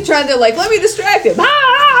just you. keep trying to like, let me distract him.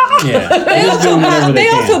 Yeah. They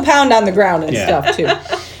also pound on the ground and stuff too.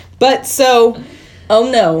 But so,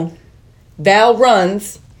 oh no, Val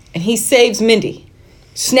runs and he saves Mindy,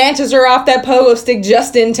 snatches her off that pogo stick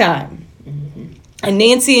just in time. And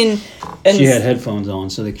Nancy and she had headphones on,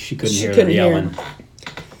 so she couldn't hear them yelling.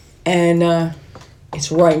 And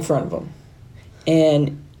it's right in front of them.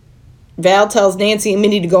 And Val tells Nancy and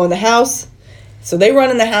Mindy to go in the house. So they run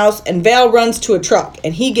in the house, and Val runs to a truck,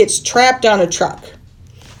 and he gets trapped on a truck.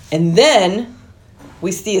 And then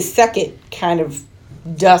we see a second kind of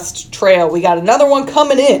dust trail. We got another one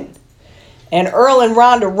coming in. And Earl and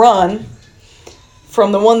Rhonda run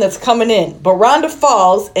from the one that's coming in. But Rhonda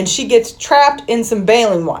falls, and she gets trapped in some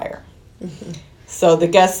baling wire. So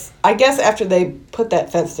I guess after they put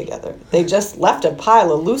that fence together, they just left a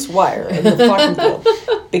pile of loose wire in the fucking field.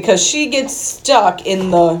 Because she gets stuck in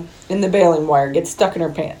the baling wire, gets stuck in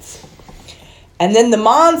her pants. And then the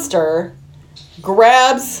monster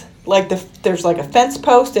grabs, there's like a fence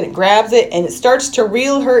post, and it grabs it, and it starts to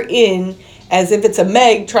reel her in as if it's a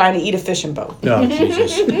Meg trying to eat a fishing boat. Oh,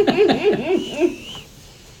 Jesus.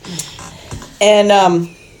 And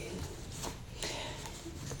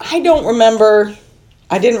I don't remember.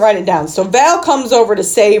 I didn't write it down. So Val comes over to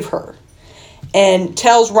save her and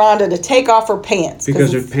tells Rhonda to take off her pants.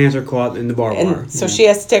 Because her pants are caught in the barbed wire. So she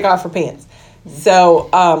has to take off her pants. So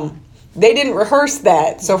they didn't rehearse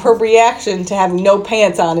that. So her reaction to having no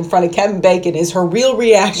pants on in front of Kevin Bacon is her real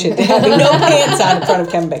reaction to having no pants on in front of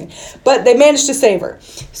Kevin Bacon. But they managed to save her.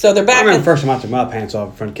 So they're back. I remember the first time I took my pants off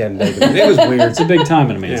in front of Kevin Bacon. It was weird. It's a big time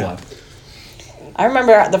in a man's life. I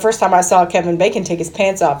remember the first time I saw Kevin Bacon take his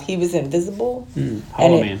pants off, he was invisible.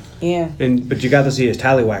 Hollow Man. Yeah. But you got to see his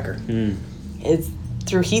tallywhacker. It's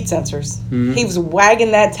through heat sensors. He was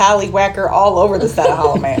wagging that tallywhacker all over the set of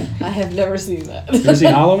Hollow Man. I have never seen that. You ever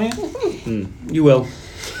seen Hollow Man? You will.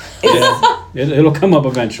 Yeah. It'll come up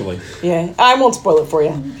eventually. Yeah. I won't spoil it for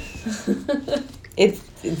you. It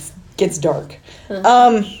gets dark.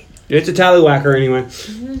 It's a tallywhacker anyway.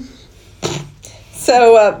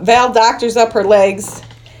 So Val doctors up her legs,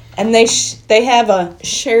 and they have a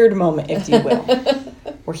shared moment, if you will,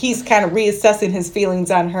 where he's kind of reassessing his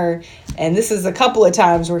feelings on her. And this is a couple of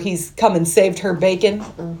times where he's come and saved her bacon.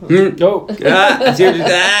 And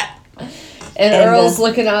Earl's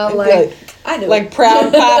looking out like, I know. Like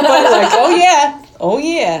proud papa, like, oh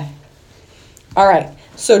yeah. All right.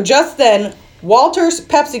 So just then, Walter's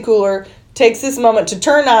Pepsi cooler takes this moment to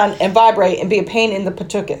turn on and vibrate and be a pain in the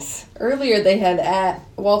patukas. Earlier,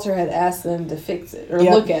 Walter had asked them to fix it or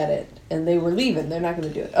look at it, and they were leaving. They're not going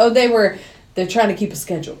to do it. Oh, they're trying to keep a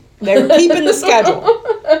schedule. They were keeping the schedule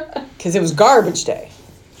because it was garbage day,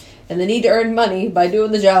 and they need to earn money by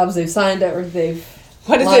doing the jobs they've signed up. What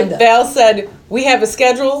is it? Val said we have a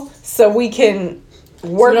schedule, so we can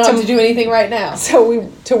work. So we don't have to do anything right now.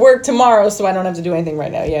 To work tomorrow, so I don't have to do anything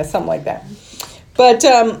right now. Yeah, something like that. But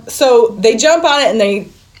so they jump on it, and they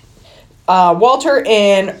Walter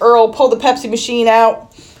and Earl pull the Pepsi machine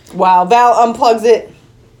out while Val unplugs it.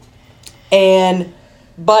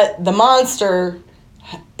 But the monster,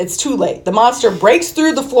 it's too late. The monster breaks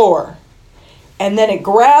through the floor and then it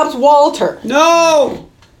grabs Walter No!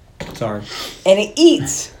 Sorry. and it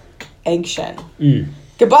eats Egg Shen.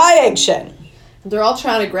 Goodbye, Egg Shen. They're all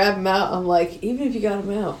trying to grab him out. I'm like, even if you got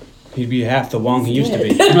him out. He'd be half the Wong he used to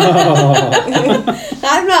be. I'm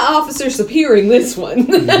not Officer Superior this one.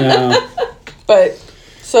 No. But,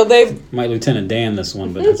 so they've Might Lieutenant Dan this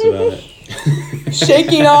one, but that's about it.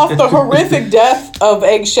 shaking off the horrific death of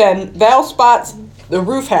Egg Shen. Val spots the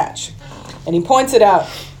roof hatch, and he points it out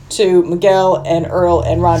to Miguel and Earl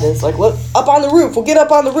and Rhonda. It's like, look, up on the roof. We'll get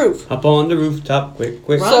up on the roof. Up on the rooftop, quick.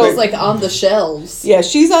 Ronald's like on the shelves. Yeah,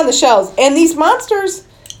 she's on the shelves. And these monsters,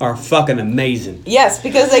 are fucking amazing. yes,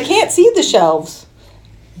 because they can't see the shelves,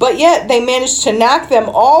 but yet they managed to knock them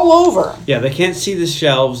all over. Yeah, they can't see the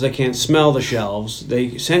shelves. They can't smell the shelves.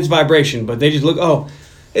 They sense vibration, but they just look, oh,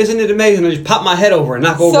 isn't it amazing? I just pop my head over and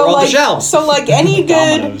knock over all the shelves. So like any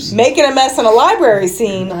good Dominoes. making a mess in a library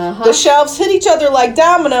scene, the shelves hit each other like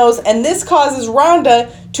dominoes, and this causes Rhonda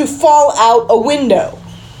to fall out a window.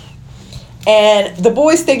 And the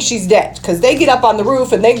boys think she's dead because they get up on the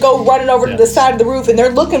roof and they go running over to the side of the roof and they're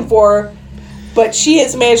looking for her, but she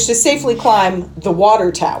has managed to safely climb the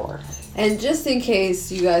water tower. And just in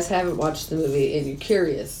case you guys haven't watched the movie and you're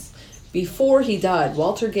curious, before he died,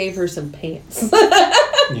 Walter gave her some pants.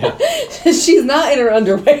 Yeah. She's not in her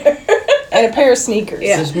underwear. And a pair of sneakers.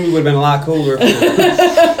 Yeah. This movie would have been a lot cooler.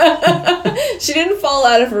 She didn't fall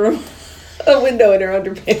out of her a window in her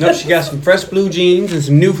underpants. No, she got some fresh blue jeans and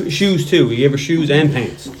some new shoes, too. He gave her shoes and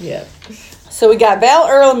pants. Yeah. So we got Val,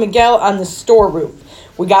 Earl, and Miguel on the store roof.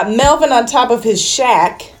 We got Melvin on top of his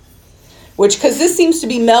shack, because this seems to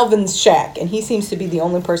be Melvin's shack, and he seems to be the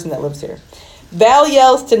only person that lives here. Val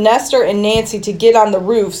yells to Nestor and Nancy to get on the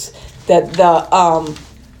roofs that the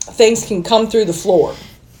things can come through the floor.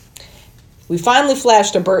 We finally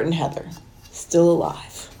flash to Bert and Heather, still alive.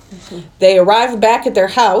 They arrive back at their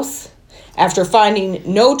house after finding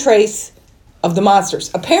no trace of the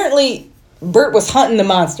monsters. Apparently, Bert was hunting the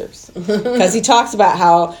monsters because he talks about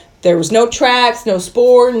how there was no tracks, no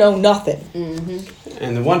spoor, no nothing.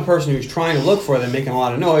 And the one person who's trying to look for them, making a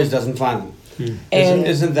lot of noise, doesn't find them. And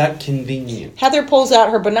Isn't that convenient? Heather pulls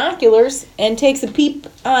out her binoculars and takes a peep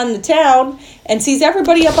on the town and sees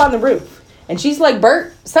everybody up on the roof. And she's like,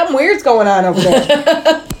 Bert, something weird's going on over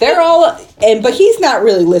there. They're all, but he's not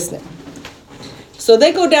really listening. So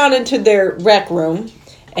they go down into their rec room,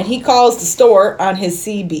 and he calls the store on his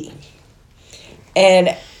CB.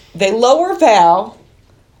 And they lower Val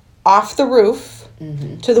off the roof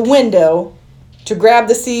to the window to grab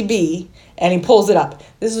the CB, and he pulls it up.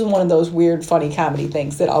 This is one of those weird, funny comedy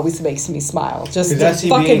things that always makes me smile. Just Because the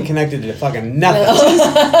that CB ain't connected to fucking nothing.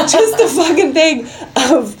 just the fucking thing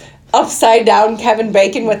of upside down Kevin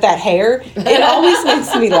Bacon with that hair. It always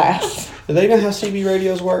makes me laugh. Do they know how CB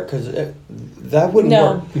radios work? Because that wouldn't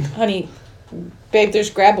No, work. honey, babe, there's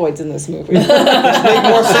graboids in this movie. It make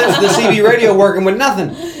more sense the CB radio working with nothing.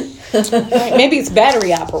 Maybe it's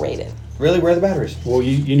battery operated. Really, where are the batteries? Well,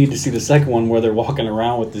 you need to see the second one where they're walking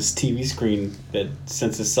around with this TV screen that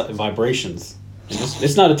senses vibrations.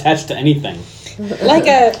 It's not attached to anything. Like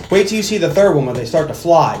Wait till you see the third one where they start to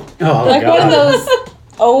fly. Oh, like one of those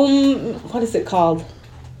what is it called?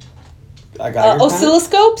 I got your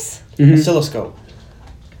Oscilloscopes? oscilloscope.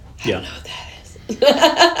 Yeah.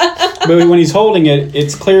 But when he's holding it,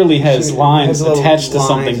 it clearly has lines Has little attached to lines,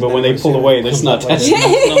 something, but and when then they pull when away, it it's comes not up like attached to that.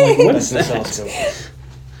 anything. I'm like, what That's is an that? oscilloscope.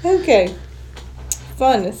 Okay.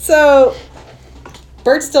 Fun. So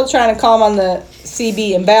Bert's still trying to call him on the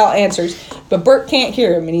CB, and Val answers, but Bert can't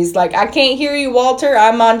hear him, and he's like, I can't hear you, Walter.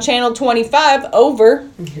 I'm on channel 25. Over.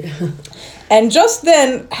 And just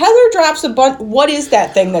then, Heather drops a bunch. What is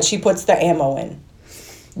that thing that she puts the ammo in?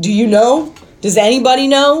 Do you know? Does anybody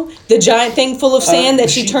know? The giant thing full of sand that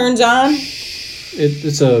she turns on?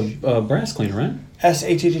 It's a brass cleaner, right?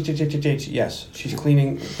 S-H-H-H-H-H-H. Yes, she's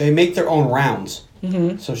cleaning. They make their own rounds.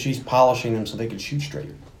 So she's polishing them so they can shoot straight.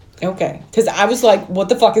 Okay. Because I was like, what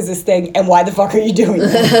the fuck is this thing? And why the fuck are you doing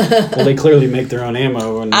that? Well, they clearly make their own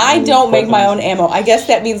ammo. I don't make my own ammo. I guess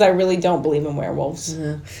that means I really don't believe in werewolves.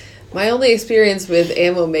 My only experience with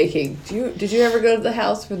ammo making, did you ever go to the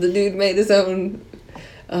house where the dude made his own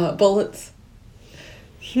bullets?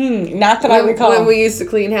 Not that I recall. When we used to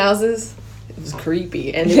clean houses, it was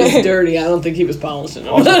creepy and it was dirty. I don't think he was polishing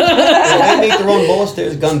them. They make their own bullets.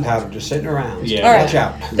 There's gunpowder just sitting around. Yeah. All right. Watch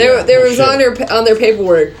out. There was shit. on their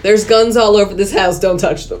paperwork. There's guns all over this house. Don't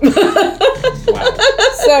touch them. Wow.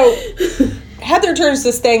 So Heather turns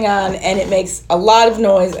this thing on, and it makes a lot of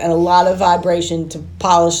noise and a lot of vibration to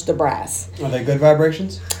polish the brass. Are they good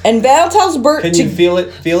vibrations? And Val tells Bert Can to you feel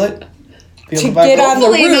it? Feel it? Feel to the get vibration? on the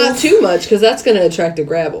Hopefully not roof. too much because that's going to attract a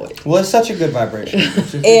graboid. Well, it's such a good vibration.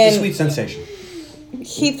 It's And- a sweet sensation.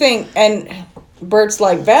 and Bert's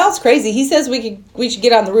like, Val's crazy. He says we should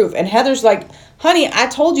get on the roof. And Heather's like, honey, I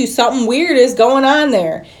told you something weird is going on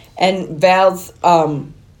there. And Val's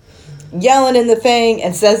yelling in the thing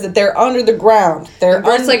and says that they're under the ground.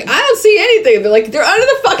 Bert's like, I don't see anything. They're like, they're under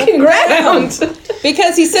the fucking ground.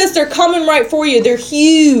 Because he says they're coming right for you. They're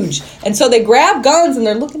huge. And so they grab guns and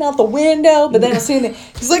they're looking out the window, but they don't see anything.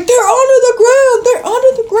 He's like, they're under the ground. They're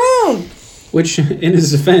under the ground. Which, in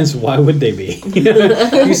his defense, why would they be?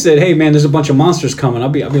 You said, "Hey, man, there's a bunch of monsters coming." I'll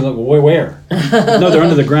be like, well, "Where?" No, they're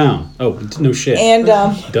under the ground. Oh, no shit. And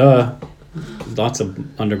duh, lots of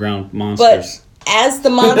underground monsters. But as the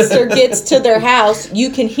monster gets to their house, you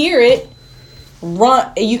can hear it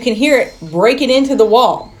run. You can hear it breaking into the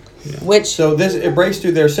wall. Yeah. Which it breaks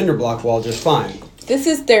through their cinder block wall just fine. This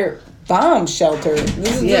is their bomb shelter.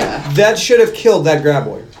 That should have killed that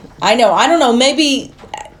graboid. I know. I don't know. Maybe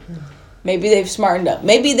they've smartened up.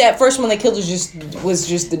 Maybe that first one they killed was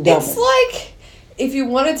just the devil. It's like, if you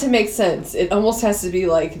want it to make sense, it almost has to be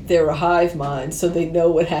like they're a hive mind, so they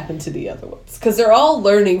know what happened to the other ones. Because they're all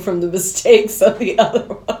learning from the mistakes of the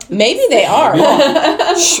other ones. Maybe they are.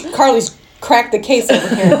 Carly's cracked the case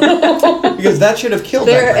over here. Because that should have killed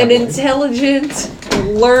They're that an intelligent,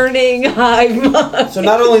 learning hive mind. So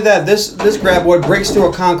not only that, this graboid breaks through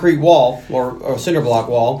a concrete wall, or a cinder block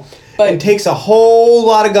wall, and takes a whole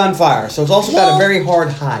lot of gunfire. So it's also got a very hard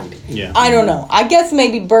hide. Yeah. I don't know. I guess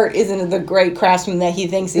maybe Bert isn't the great craftsman that he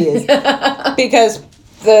thinks he is. Because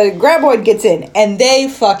the graboid gets in, and they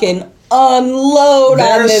fucking unload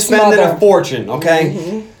on this mother. They're spending a fortune, okay?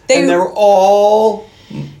 Mm-hmm. And they're all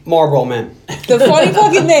Marlboro men. The funny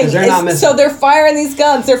fucking thing is, so they're firing these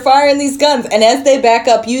guns, and as they back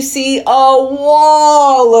up, you see a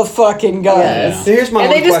wall of fucking guns. Yes. Yeah. So here's my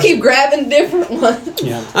and one they just question. keep grabbing different ones.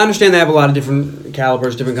 Yeah. I understand they have a lot of different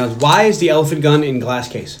calibers, different guns. Why is the elephant gun in glass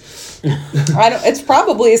case? It's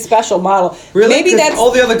probably a special model. Really? Maybe that's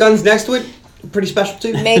all the other guns next to it pretty special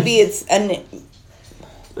too. Maybe it's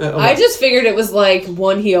I just figured it was like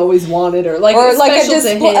one he always wanted, or like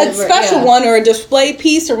a special one, or a display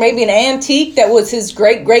piece, or maybe an antique that was his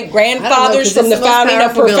great grandfather's from the founding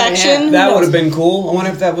of perfection. That would have been cool. I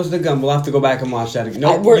wonder if that was the gun. We'll have to go back and watch that again.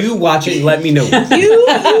 No, you watch it and let me know. you just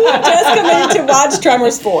come in to watch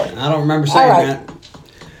Tremors 4. I don't remember saying that.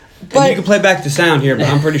 But you can play back the sound here, but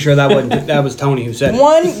I'm pretty sure that was Tony who said it.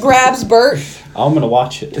 One grabs Bert. I'm gonna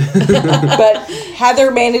watch it. But Heather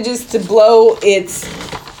manages to blow its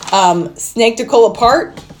snaketicle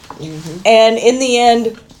apart, and in the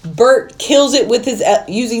end, Bert kills it with his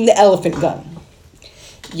using the elephant gun.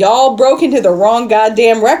 Y'all broke into the wrong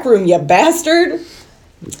goddamn rec room, you bastard.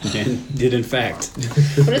 Did in fact.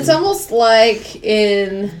 But it's almost like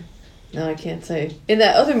in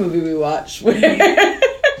that other movie we watched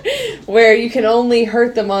where you can only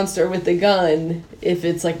hurt the monster with the gun if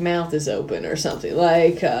its like mouth is open or something.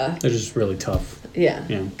 Like they're just really tough. Yeah,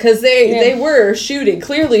 because they were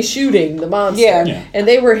clearly shooting the monster, and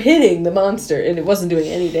they were hitting the monster, and it wasn't doing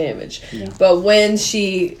any damage. Yeah. But when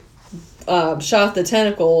she shot the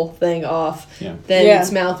tentacle thing off, then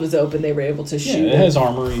its mouth was open. They were able to shoot. It has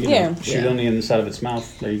armor. You know, shoot on the inside of its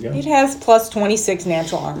mouth. There you go. It has plus 26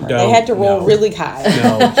 natural armor. They had to roll really high.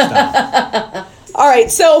 No, stop. All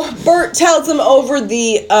right, so Bert tells them over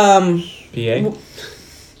the PA.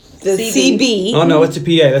 The CB. Oh no, it's a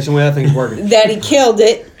PA. That's the way that thing's working. That he killed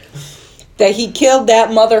it. That he killed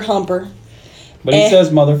that mother humper. But he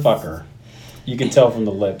says motherfucker. You can tell from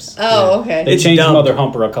the lips. Oh, okay. They changed mother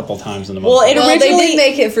humper a couple times in the movie. Well, they did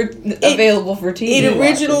make it available for TV. It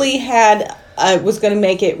originally was going to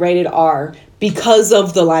make it rated R because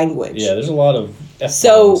of the language. Yeah, there's a lot of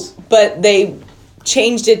F-bombs. But they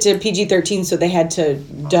changed it to PG-13, so they had to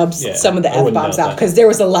dub some of the F-bombs out because there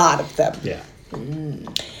was a lot of them. Yeah.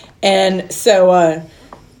 And so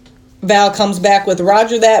Val comes back with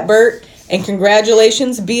Roger that, Bert, and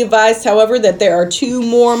congratulations. Be advised, however, that there are 2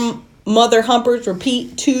 more mother humpers.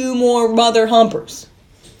 Repeat, 2 more mother humpers.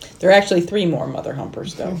 There are actually 3 more mother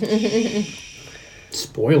humpers, though.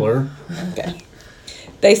 Spoiler. Okay.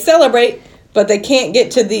 They celebrate, but they can't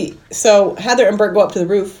get to the... So Heather and Bert go up to the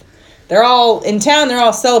roof. They're all in town. They're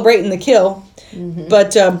all celebrating the kill. Mm-hmm.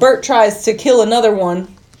 But Bert tries to kill another one,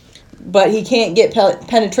 but he can't get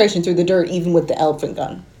penetration through the dirt, even with the elephant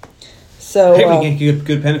gun. So we can't get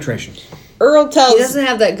good penetration. Earl tells... He doesn't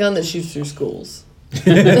have that gun that shoots through schools.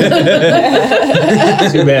 Too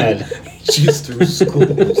bad. Shoots through schools.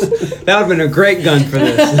 That would have been a great gun for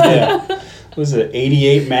this. Yeah. Was it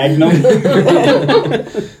 88 Magnum?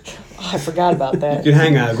 I forgot about that. You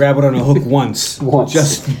can grab it on a hook once.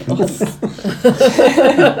 Just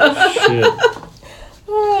Shit.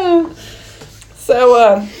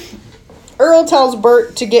 So, Earl tells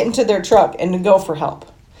Bert to get into their truck and to go for help.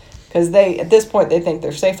 Because at this point, they think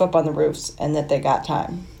they're safe up on the roofs and that they got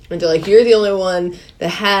time. And they're like, you're the only one that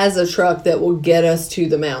has a truck that will get us to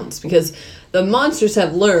the mountains. Because the monsters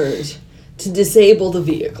have learned to disable the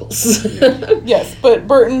vehicles. Yes, but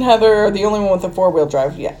Bert and Heather are the only one with a 4-wheel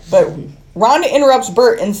drive yet. But Rhonda interrupts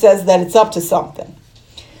Bert and says that it's up to something.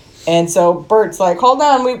 And so Bert's like, hold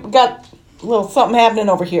on, we've got a little something happening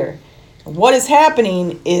over here. What is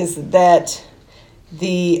happening is that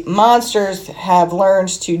the monsters have learned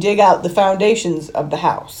to dig out the foundations of the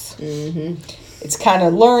house. Mm-hmm. It's kind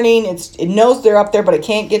of learning. It knows they're up there, but it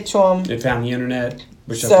can't get to them. It found the internet,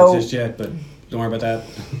 which doesn't exist yet, but don't worry about that.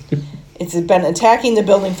 It's been attacking the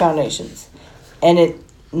building foundations. And it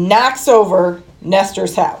knocks over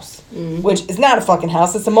Nestor's house, which is not a fucking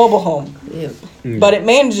house. It's a mobile home. Yep. But it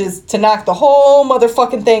manages to knock the whole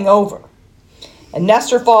motherfucking thing over. And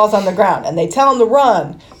Nestor falls on the ground. And they tell him to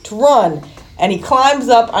run. And he climbs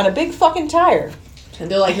up on a big fucking tire.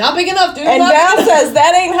 And they're like, not big enough, dude. And Val says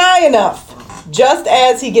that ain't high enough. Just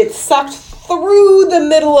as he gets sucked through the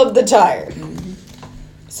middle of the tire.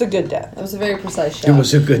 It's a good death. That was a very precise shot. It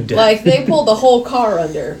was a good death. Like, they pulled the whole car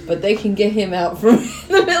under, but they can get him out from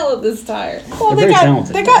the middle of this tire. Well, They're very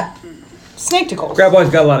talented. they got snake-ticles.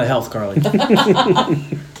 Graboid's got a lot of health, Carly.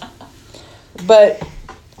 But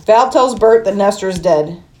Val tells Bert that Nestor's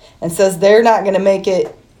dead and says they're not going to make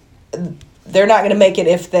it. They're not going to make it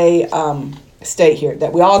if they stay here.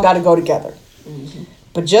 That we all got to go together. Mm-hmm.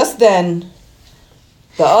 But just then,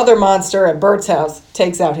 the other monster at Bert's house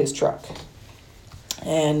takes out his truck,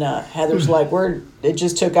 and Heather's like, "It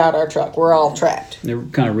just took out our truck. We're all trapped."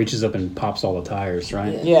 It kind of reaches up and pops all the tires,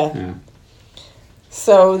 right? Yeah.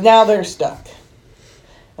 So now they're stuck,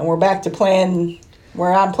 and we're back to plan.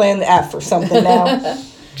 I'm playing the F or something now.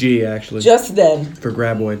 G, actually. Just then. For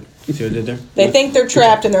Graboid. You see what I did there? They think they're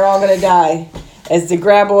trapped and they're all going to die as the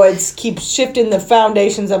graboids keep shifting the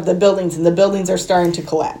foundations of the buildings and the buildings are starting to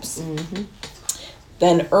collapse. Mm-hmm.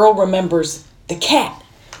 Then Earl remembers the cat.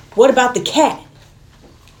 What about the cat?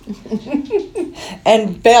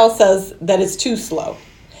 And Val says that it's too slow.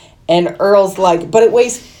 And Earl's like, but it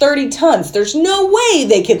weighs 30 tons. There's no way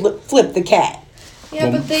they could flip the cat.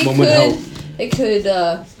 Yeah, but they one would hope. could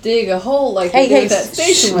dig a hole like they did with that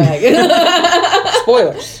station wagon.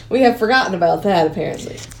 Spoilers. We have forgotten about that,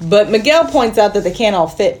 apparently. But Miguel points out that they can't all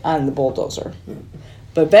fit on the bulldozer.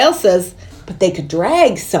 But Val says, but they could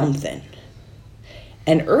drag something.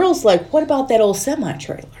 And Earl's like, what about that old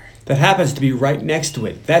semi-trailer? That happens to be right next to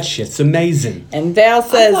it. That shit's amazing. And Val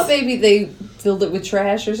says... I thought maybe they filled it with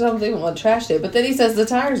trash or something. Well, trash day. But then he says the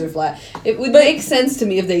tires are flat. It would make sense to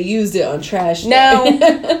me if they used it on trash day. No,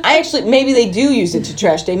 maybe they do use it to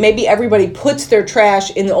trash day. Maybe everybody puts their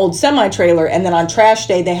trash in the old semi-trailer and then on trash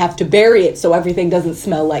day they have to bury it so everything doesn't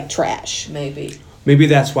smell like trash. Maybe. Maybe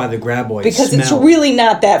that's why the Graboids Because smell. it's really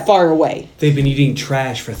not that far away. They've been eating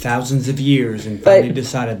trash for thousands of years and finally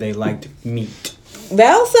decided they liked meat.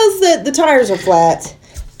 Val says that the tires are flat,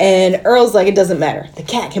 and Earl's like, it doesn't matter. The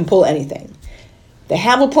cat can pull anything. They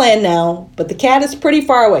have a plan now, but the cat is pretty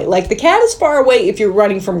far away. Like, the cat is far away if you're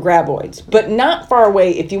running from graboids, but not far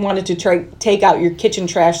away if you wanted to take out your kitchen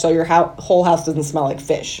trash so your whole house doesn't smell like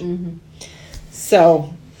fish. Mm-hmm.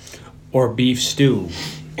 So... Or beef stew.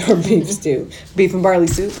 Or beef stew. Beef and barley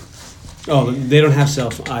soup. Oh, they don't have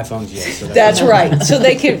iPhones yet. So that's right. So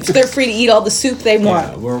they're free to eat all the soup they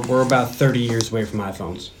want. Yeah, we're about 30 years away from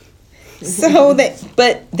iPhones. So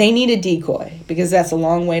but they need a decoy because that's a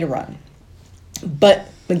long way to run. But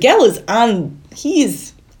Miguel is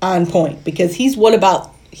on point because he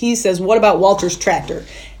says, what about Walter's tractor?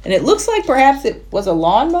 And it looks like perhaps it was a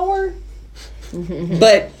lawnmower,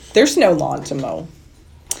 but there's no lawn to mow.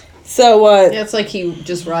 So yeah, it's like he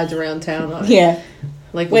just rides around town on it. Yeah.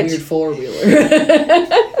 Like a weird four-wheeler.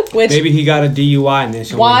 Maybe he got a DUI in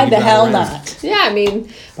this. Why the hell not? Yeah, I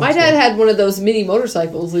mean, my dad had one of those mini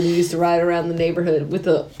motorcycles that he used to ride around the neighborhood with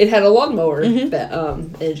it had a lawnmower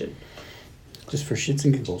engine. Just for shits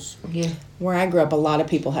and giggles. Yeah. Where I grew up, a lot of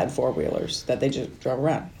people had four-wheelers that they just drove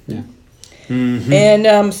around. Yeah. Mm-hmm.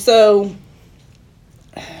 And so,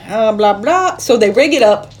 blah, blah. So they rig it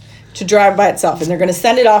up to drive by itself, and they're going to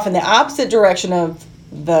send it off in the opposite direction of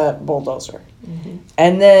the bulldozer. Mm-hmm.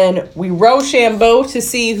 And then we Rochambeau to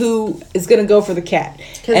see who is going to go for the cat.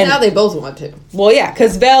 Because now they both want to. Well, yeah,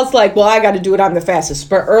 because Val's like, well, I got to do it. I'm the fastest.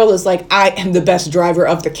 But Earl is like, I am the best driver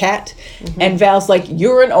of the cat. Mm-hmm. And Val's like,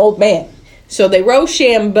 you're an old man. So they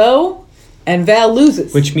Rochambeau, and Val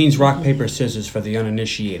loses. Which means rock, paper, scissors for the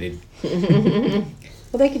uninitiated. Well,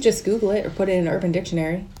 they could just Google it or put it in Urban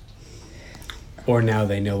Dictionary. Or now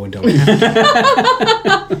they know and don't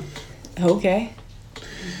have to. Okay.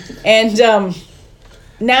 And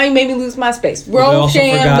now you made me lose my space. They also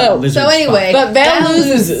forgot Rochambeau. Lizard So anyway, But Val Val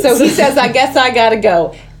loses. loses. So he says, I guess I gotta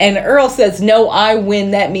go. And Earl says, no, I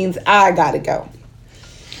win. That means I gotta go.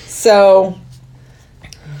 So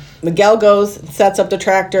Miguel goes and sets up the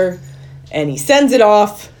tractor and he sends it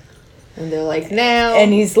off. And they're like, now.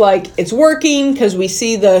 And he's like, it's working because we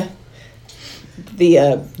see the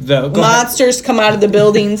monsters come out of the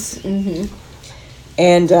buildings. Mm-hmm.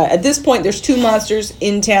 And at this point, there's 2 monsters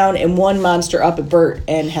in town and 1 monster up at Bert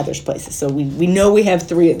and Heather's places. So we know we have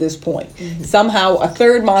 3 at this point. Mm-hmm. Somehow, a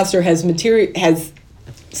 3rd monster has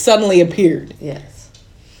suddenly appeared. Yes.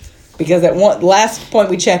 Because at last point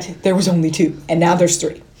we checked, there was only 2, and now there's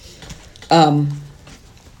 3.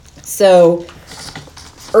 So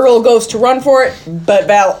Earl goes to run for it, but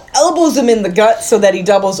Val elbows him in the gut so that he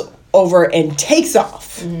doubles over and takes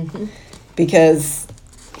off. Mm-hmm. Because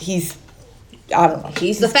I don't know.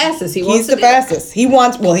 He's the fastest. He's the fastest. He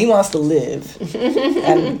wants to live.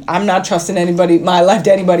 And I'm not trusting my life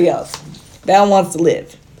to anybody else. Val wants to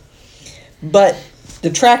live. But the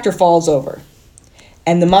tractor falls over.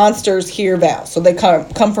 And the monsters hear Val. So they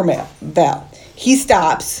come for Val. He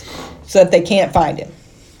stops so that they can't find him.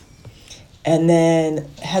 And then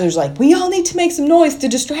Heather's like, we all need to make some noise to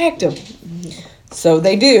distract him. Mm-hmm. So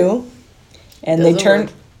they do. And they turn...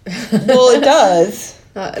 Well, it does.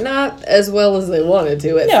 Not as well as they wanted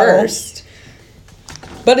to at first.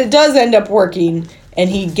 But it does end up working, and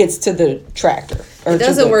he gets to the tractor. It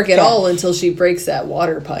doesn't work at all until she breaks that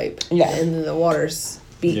water pipe. Yeah. And then the water's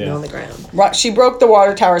beating on the ground. She broke the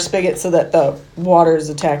water tower spigot so that the water is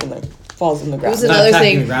falls in the ground. It was another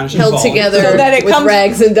thing held together so that with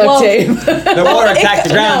rags and duct tape. The water attacked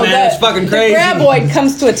the ground, man. It's fucking crazy. The graboid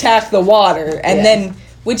comes to attack the water, and then,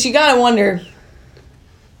 which you gotta wonder,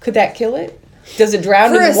 could that kill it? Does it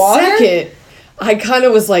drown in the water? For a second, I kind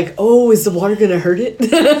of was like, oh, is the water going to hurt it?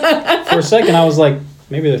 For a second, I was like,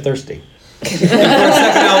 maybe they're thirsty. For a second,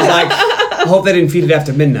 I was like, I hope they didn't feed it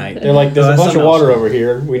after midnight. They're like, there's a bunch of water over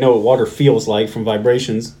here. We know what water feels like from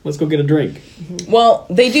vibrations. Let's go get a drink. Mm-hmm. Well,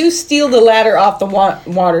 they do steal the ladder off the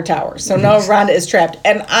water tower, so now Rhonda is trapped.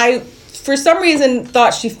 And I, for some reason,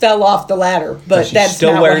 thought she fell off the ladder, but she's that's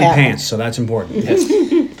still not wearing what happened. pants, so that's important. Yes.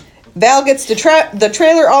 Val gets the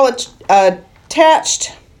trailer all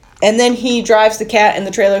attached, and then he drives the cat and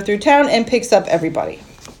the trailer through town and picks up everybody.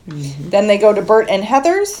 Mm-hmm. Then they go to Bert and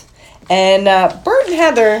Heather's, and Bert and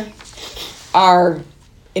Heather are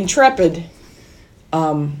intrepid.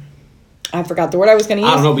 I forgot the word I was going to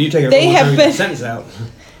use. I don't know, but you take it. They have been sentence out.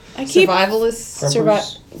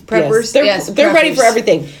 Survivalists, preppers. Yes, they're ready for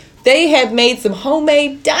everything. They have made some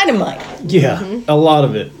homemade dynamite. Yeah, a lot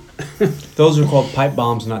of it. Those are called pipe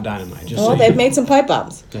bombs, not dynamite. Just Well, they've made some pipe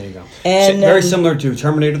bombs. There you go. And very similar to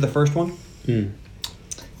Terminator, the first one.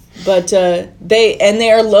 But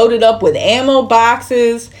they are loaded up with ammo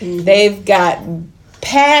boxes. Mm-hmm. They've got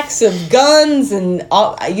packs of guns and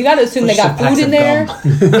all. You got to assume they got food in there.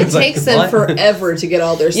 It takes them forever to get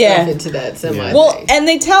all their stuff into that semi. Well, and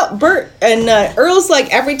they tell Bert and Earl's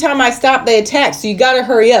like, every time I stop, they attack. So you got to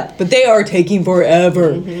hurry up. But they are taking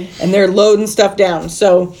forever, and they're loading stuff down.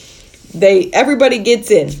 So everybody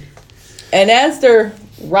gets in, and as they're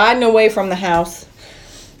riding away from the house,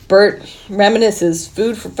 Bert reminisces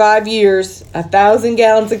food for 5 years, 1,000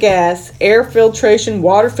 gallons of gas, air filtration,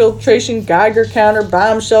 water filtration, Geiger counter,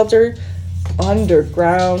 bomb shelter,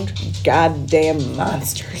 underground goddamn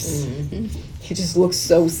monsters. Mm-hmm. He just looks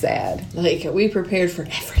so sad. Like, we prepared for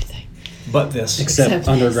everything. But this. Except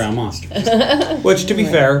underground monsters. Which, to be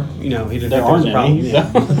fair, he didn't there aren't any.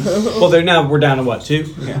 Well, we're down to what,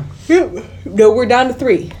 2? Yeah. No, we're down to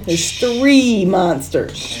 3. There's 3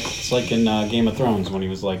 monsters. It's like in Game of Thrones when he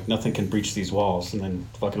was like, nothing can breach these walls, and then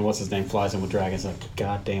fucking what's his name flies in with dragons, like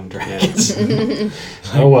goddamn dragons.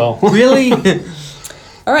 Oh well. Really?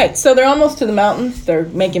 All right, so they're almost to the mountains. They're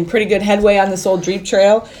making pretty good headway on this old Jeep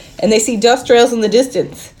trail, and they see dust trails in the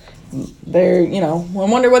distance. They're, I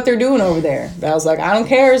wonder what they're doing over there. Val's like, I don't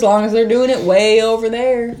care as long as they're doing it way over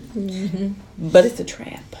there. Mm-hmm. But it's a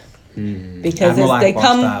trap. Because as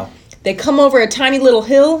they come over a tiny little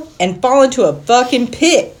hill and fall into a fucking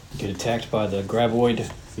pit. Get attacked by the graboid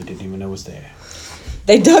you didn't even know was there.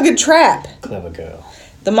 They dug a trap. Clever girl.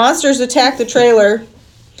 The monsters attack the trailer,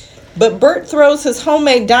 but Bert throws his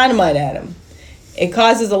homemade dynamite at him. It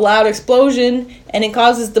causes a loud explosion, and it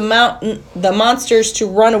causes the monsters to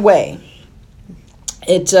run away.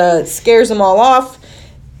 It scares them all off,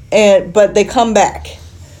 but they come back.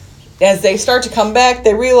 As they start to come back,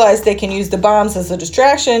 they realize they can use the bombs as a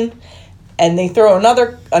distraction, and they throw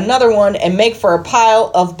another one and make for a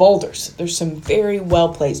pile of boulders. There's some very well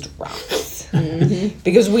placed rocks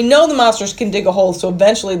because we know the monsters can dig a hole, so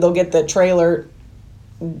eventually they'll get the trailer.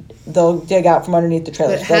 They'll dig out from underneath the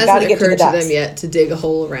trailer. But it So they got to hasn't get to the occurred to docks. them yet to dig a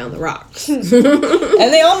hole around the rocks. And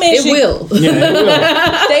they all manage. It will. Yeah, it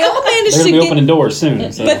will. They all manage They're to gonna be get. opening doors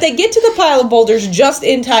soon. So. But they get to the pile of boulders just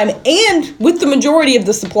in time and with the majority of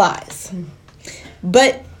the supplies.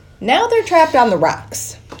 But now they're trapped on the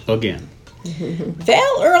rocks. Again.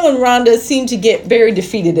 Val, Earl, and Rhonda seem to get very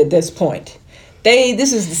defeated at this point.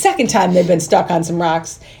 This is the second time they've been stuck on some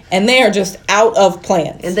rocks, and they are just out of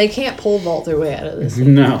plans. And they can't pole vault their way out of this.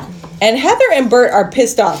 No. And Heather and Bert are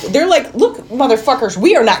pissed off. They're like, look, motherfuckers,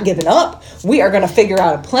 we are not giving up. We are going to figure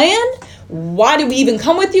out a plan. Why did we even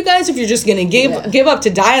come with you guys if you're just going to give up to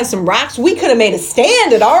die on some rocks? We could have made a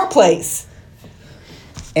stand at our place.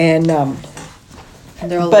 And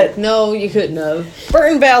They're all But- like, no, you couldn't have. Bert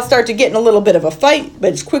and Val start to get in a little bit of a fight,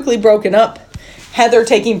 but it's quickly broken up. Heather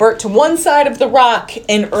taking Bert to one side of the rock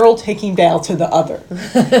and Earl taking Val to the other,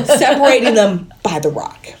 separating them by the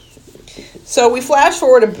rock. So we flash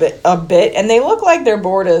forward a bit, and they look like they're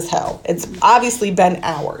bored as hell. It's obviously been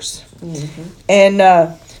hours. And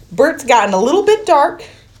Bert's gotten a little bit dark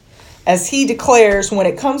as he declares when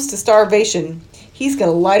it comes to starvation, he's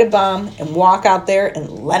going to light a bomb and walk out there and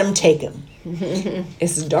let him take him.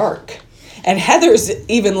 It's dark. And Heather's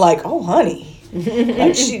even like, oh, honey.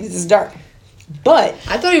 Like, it's dark. But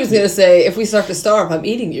I thought he was going to say, if we start to starve, I'm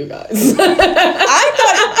eating you guys.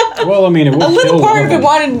 I thought Well, I mean, it would a little kill part of it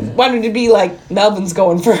one. wanted to be like, Melvin's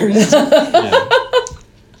going first. Yeah.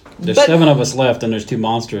 There's But- 7 of us left, and there's 2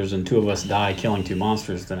 monsters, and 2 of us die killing 2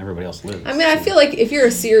 monsters, then everybody else lives. I mean, I feel like if you're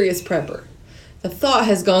a serious prepper, the thought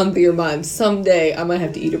has gone through your mind, someday I might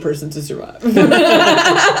have to eat a person to survive.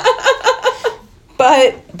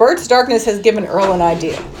 But Bert's darkness has given Earl an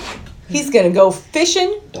idea. He's going to go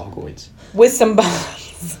fishing Dogoids. with some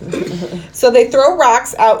bombs. So they throw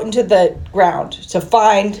rocks out into the ground to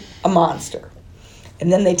find a monster.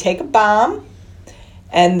 And then they take a bomb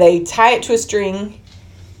and they tie it to a string,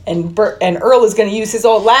 and Earl is going to use his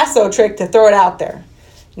old lasso trick to throw it out there.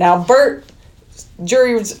 Now Bert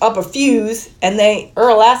juries up a fuse, and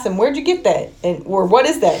Earl asks him, "Where'd you get that? Or what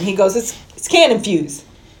is that?" And he goes, "It's cannon fuse."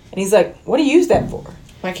 And he's like, "What do you use that for?"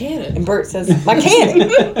 My cannon. And Bert says, "My cannon."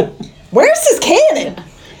 Where's his cannon?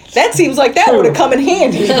 That seems like that would have come in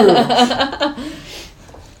handy.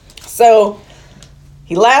 So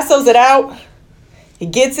he lassos it out. He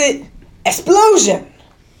gets it. Explosion.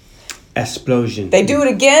 Explosion. They do it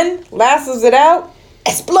again. Lassos it out.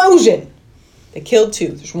 Explosion. They killed 2.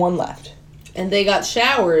 There's 1 left. And they got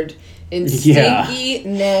showered in Yeah. stinky,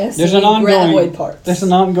 nasty There's an ongoing graboid parts. There's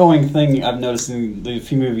an ongoing thing I've noticed in the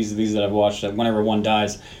few movies of these that I've watched, that whenever one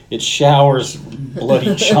dies, it showers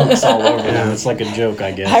bloody chunks all over them. It's like a joke,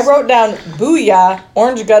 I guess. I wrote down, "Booyah,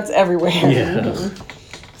 orange guts everywhere." Yeah.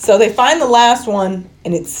 So they find the last one,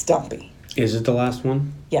 and it's Stumpy. Is it the last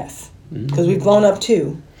one? Yes. Because we've blown up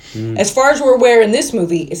 2. As far as we're aware in this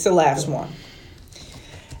movie, it's the last one.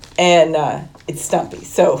 And it's Stumpy.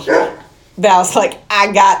 So Val's like,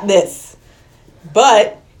 "I got this."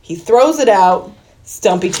 But he throws it out.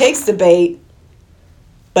 Stumpy takes the bait,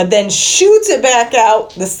 but then shoots it back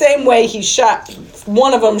out the same way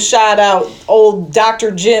one of them shot out old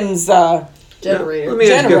Dr. Jim's generator. Let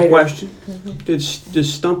me ask you a Generator. question.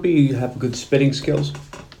 Does Stumpy have good spitting skills?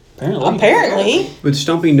 Apparently. Would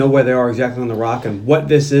Stumpy know where they are exactly on the rock and what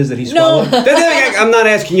this is that he No. swallowed? I'm not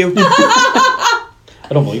asking you. I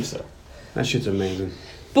don't believe so. That shit's amazing.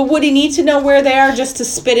 But would he need to know where they are just to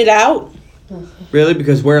spit it out? Really?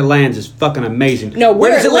 Because where it lands is fucking amazing. No,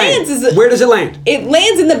 where does it lands is Where does it land? It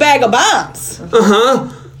lands in the bag of bombs.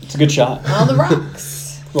 It's a good shot. On the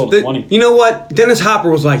rocks. Rolled a 20. You know what? Dennis Hopper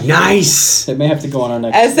was like, nice. It may have to go on our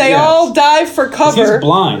next. As they Yes. all dive for 'Cause cover. He's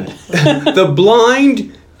blind. The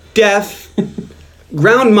blind, deaf,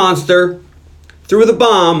 ground monster threw the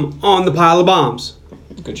bomb on the pile of bombs.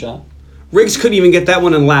 Good shot. Riggs couldn't even get that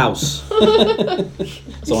one in Laos.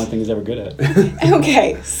 It's the only thing he's ever good at.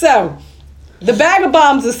 Okay, so the bag of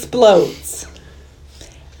bombs explodes.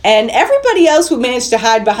 And everybody else who managed to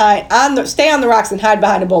hide stay on the rocks and hide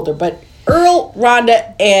behind a boulder. But Earl,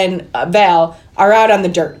 Rhonda, and Val are out on the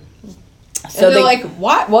dirt. So they're like,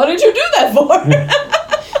 "What? What did you do that for?"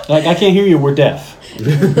 Like, I can't hear you. We're deaf.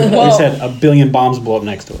 They said a billion bombs blow up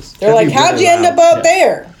next to us. They're like, "How'd you end up out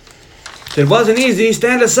there?" It wasn't easy.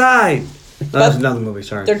 Stand aside. No, that's another movie.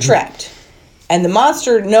 Sorry. They're trapped. And the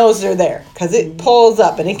monster knows they're there because it pulls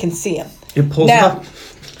up and it can see them. It pulls Now- up.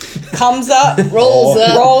 comes up, Rolls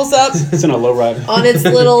up. rolls up, It's in a lowrider. On its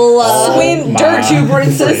little swim, my dirt,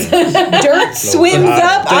 princess. dirt swims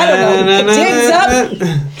up. I don't know,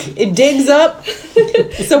 it digs up,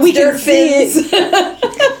 so we can Dirt see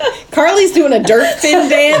it. Carly's doing a dirt fin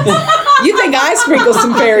dance. You think I sprinkle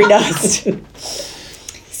some fairy dust?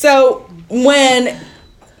 So when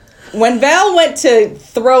Val went to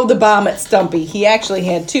throw the bomb at Stumpy, he actually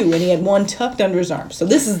had two, and he had one tucked under his arm. So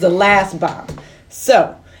this is the last bomb.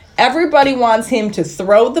 So everybody wants him to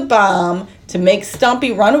throw the bomb to make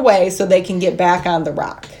Stumpy run away so they can get back on the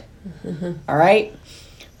rock. All right?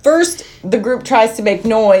 First, the group tries to make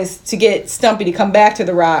noise to get Stumpy to come back to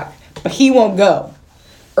the rock, but he won't go.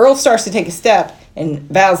 Earl starts to take a step, and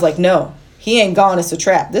Val's like, no, he ain't gone. It's a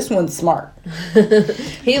trap. This one's smart.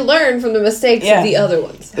 He learned from the mistakes of the other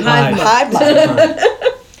ones. Hive mind.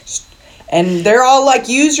 And they're all like,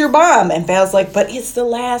 use your bomb. And Val's like, but it's the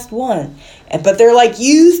last one. But they're like,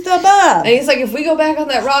 use the bomb. And he's like, if we go back on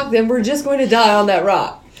that rock, then we're just going to die on that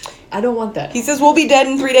rock. I don't want that. He says, we'll be dead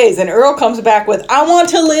in 3 days. And Earl comes back with, I want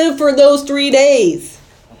to live for those 3 days.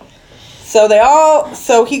 So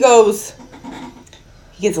he goes,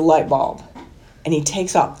 he gets a light bulb. And he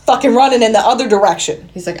takes off, fucking running in the other direction.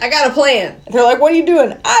 He's like, I got a plan. And they're like, what are you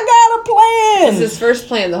doing? I got a plan. It's his first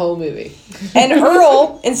plan the whole movie. And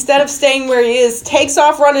Earl, instead of staying where he is, takes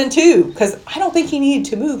off running too. Because I don't think he needed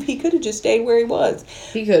to move. He could have just stayed where he was.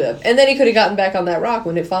 He could have. And then he could have gotten back on that rock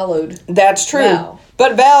when it followed. That's true. Val.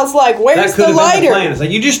 But Val's like, where's the lighter? Plan. It's like,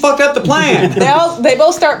 you just fucked up the plan. They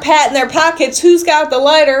both start patting their pockets. Who's got the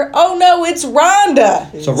lighter? Oh no, it's Rhonda.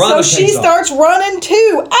 So she starts running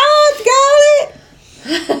too. I've got it.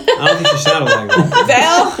 I don't think she sounded like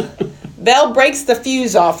that. Val breaks the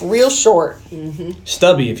fuse off real short.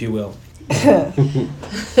 Stubby, if you will. And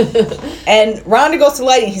Rhonda goes to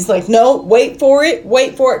light it. He's like, no, wait for it,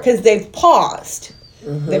 because they've paused.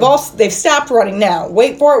 They've stopped running now.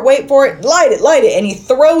 Wait for it, light it. And he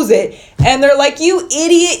throws it, and they're like, you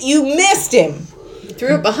idiot, you missed him. He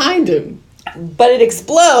threw it behind him. But it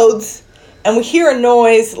explodes, and we hear a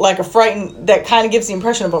noise like that kind of gives the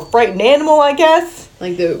impression of a frightened animal, I guess.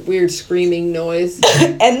 Like the weird screaming noise.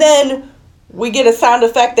 And then we get a sound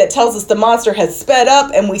effect that tells us the monster has sped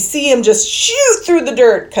up, and we see him just shoot through the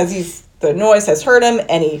dirt because the noise has hurt him,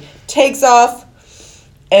 and he takes off.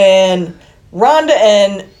 And Rhonda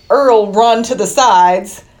and Earl run to the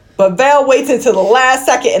sides, but Val waits until the last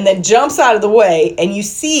second and then jumps out of the way, and you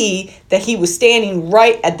see that he was standing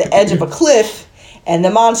right at the edge of a cliff, and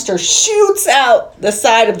the monster shoots out the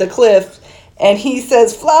side of the cliff, and he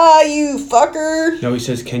says, fly, you fucker. No, he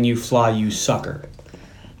says, can you fly, you sucker?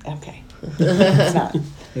 Okay. It's not. And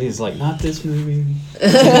he's like, not this movie.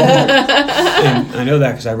 And I know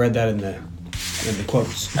that because I read that in the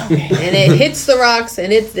quotes. Okay. And it hits the rocks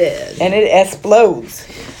and it's dead. And it explodes.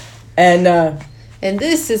 And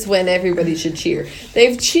this is when everybody should cheer.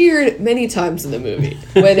 They've cheered many times in the movie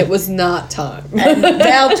when it was not time. And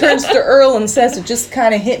Val turns to Earl and says, it just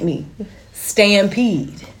kind of hit me.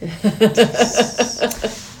 Stampede.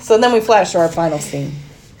 So then we flash to our final scene.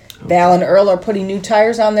 Val and Earl are putting new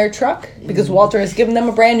tires on their truck because Walter has given them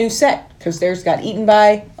a brand new set because theirs got eaten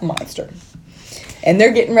by a monster. And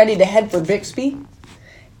they're getting ready to head for Bixby.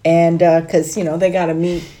 And because, they got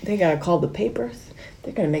to call the papers.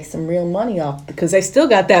 They're going to make some real money off because they still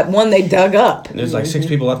got that one they dug up. There's like 6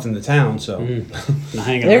 people left in the town, so.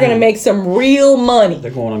 They're going to make some real money.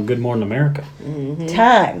 They're going on Good Morning America.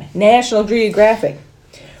 Time. National Geographic.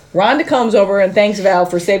 Rhonda comes over and thanks Val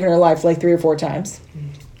for saving her life like 3 or 4 times.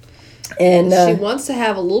 And she wants to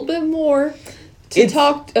have a little bit more to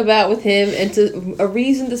talk about with him and a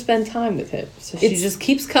reason to spend time with him. So she just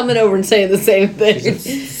keeps coming over and saying the same thing.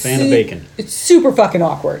 Fan of bacon. It's super fucking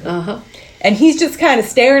awkward. Uh-huh. And he's just kind of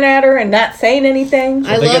staring at her and not saying anything.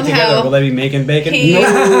 I If they love get together, how will they be making bacon?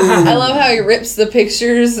 I love how he rips the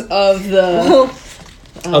pictures of the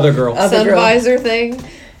Other girl. Other sun girl. visor thing.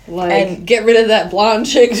 Like, And- get rid of that blonde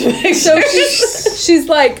chick's picture. So she's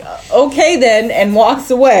like, okay then, and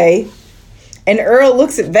walks away. And Earl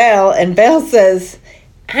looks at Val, and Val says,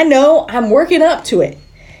 I know, I'm working up to it.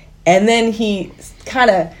 And then he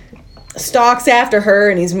kind of stalks after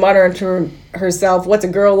her, and he's muttering to herself, what's a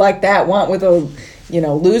girl like that want with a,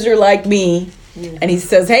 loser like me? And he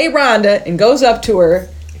says, hey, Rhonda, and goes up to her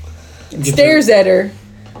and stares at her,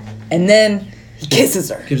 and then he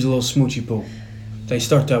kisses her. Gives a little smoochy poo. They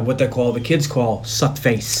start to what the kids call suck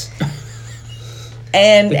face.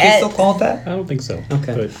 And The kids still call it that? I don't think so.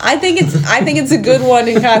 Okay. But I think it's a good one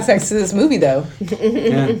in context to this movie, though.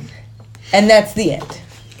 Yeah. And that's the end.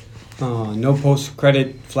 No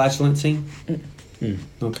post-credit flatulent scene?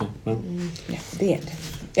 Okay. Well. Yeah, the end.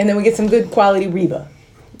 And then we get some good quality Reba.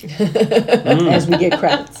 as we get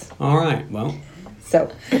credits. All right. Well, So,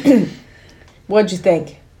 what'd you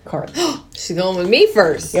think, Carly? She's going with me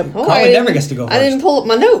first. Yep. Oh, Carly I never didn't- gets to go I didn't first. pull up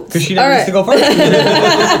my notes. because she never All gets to go right. first.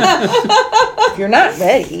 If you're not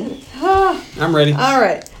ready, I'm ready. All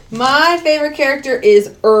right. My favorite character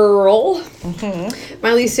is Earl.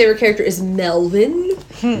 My least favorite character is Melvin.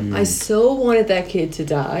 I so wanted that kid to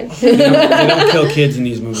die. They don't kill kids in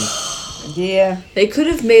these movies. yeah. They could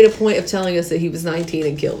have made a point of telling us that he was 19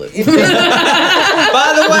 and killed him. By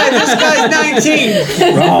the way, this guy's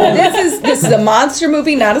 19. Wrong. This is a monster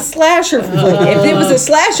movie, not a slasher flick. If it was a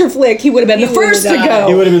slasher flick, he would have been the He would've first to died. He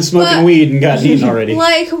go. would have been smoking But- weed and gotten eaten already.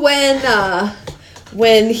 Like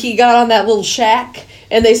when he got on that little shack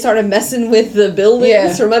and they started messing with the buildings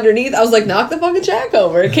Yeah. from underneath. I was like, knock the fucking shack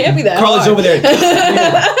over. It can't be that Carly's hard. over there.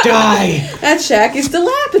 Die. That shack is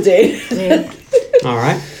dilapidated. Yeah. All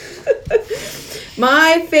right.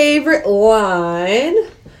 My favorite line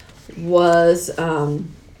was the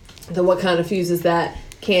what kind of fuse is that?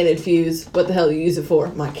 Cannon fuse. What the hell do you use it for?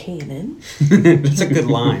 My cannon. That's a good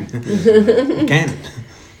line. Cannon.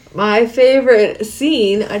 My favorite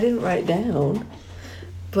scene, I didn't write down,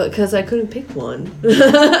 but because I couldn't pick one.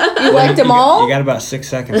 You liked them all? You got about 6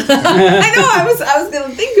 seconds. I know, I was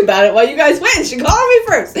gonna think about it while you guys went. She called me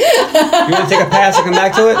first. You want to take a pass and come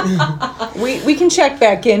back to it? We can check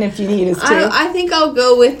back in if you need us to. I think I'll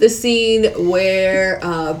go with the scene where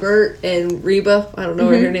Bert and Reba, I don't know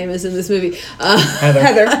what her name is in this movie,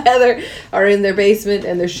 Heather are in their basement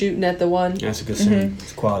and they're shooting at the one. That's a good scene.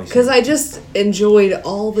 It's a quality scene. Because I just enjoyed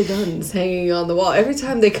all the guns hanging on the wall. Every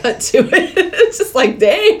time they cut to it, it's just like,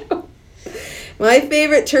 damn. My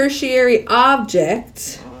favorite tertiary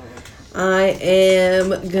object, I am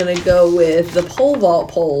going to go with the pole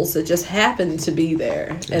vault poles that just happened to be there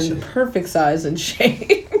and the perfect size and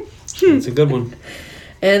shape. It's a good one.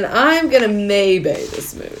 And I'm going to maybe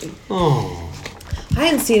this movie. Oh. I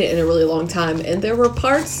hadn't seen it in a really long time, and there were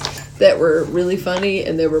parts that were really funny,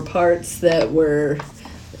 and there were parts that were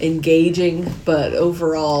engaging, but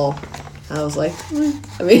overall, I was like,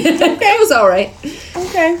 I mean, it was all right.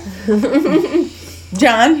 Okay.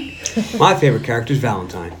 John? My favorite character is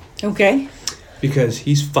Valentine. Okay. Because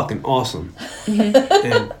he's fucking awesome.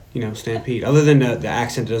 And, Stampede. Other than the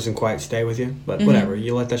accent that doesn't quite stay with you, but whatever,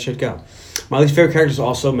 you let that shit go. My least favorite character is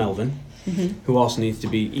also Melvin, who also needs to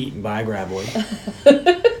be eaten by a graboid.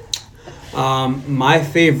 My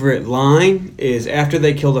favorite line is after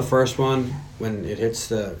they kill the first one, when it hits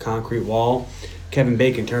the concrete wall, Kevin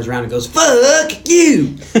Bacon turns around and goes, "Fuck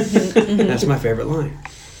you!" That's my favorite line.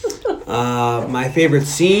 My favorite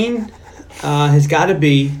scene has got to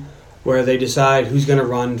be where they decide who's going to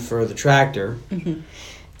run for the tractor.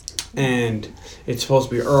 And it's supposed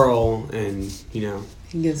to be Earl, and, He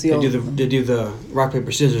gets they do the rock,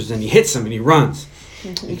 paper, scissors, and he hits him and he runs.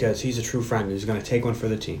 Because he's a true friend and he's going to take one for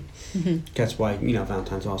the team. That's why,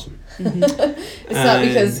 Valentine's awesome. It's not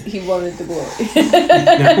because he wanted the glory.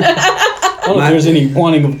 I don't know if there's any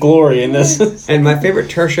wanting of glory in this. And my favorite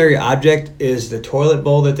tertiary object is the toilet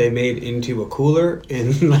bowl that they made into a cooler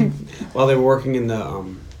while they were working in the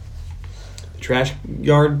trash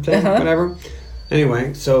yard thing, whatever.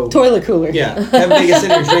 Anyway, so... Toilet cooler. Yeah. Kevin Bacon's sitting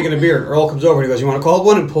there drinking a beer. Earl comes over and he goes, "You want a cold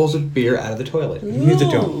one?" And pulls a beer out of the toilet. And gives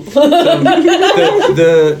it to him. So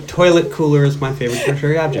the toilet cooler is my favorite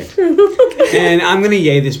tertiary object. And I'm going to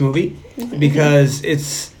yay this movie because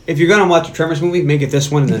it's... If you're going to watch a Tremors movie, make it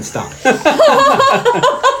this one and then stop.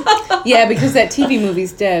 Yeah, because that TV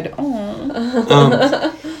movie's dead.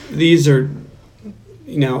 Oh. These are...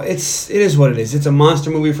 it is what it is. It's a monster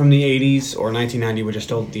movie from the 80s or 1990, which is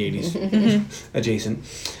still the 80s adjacent.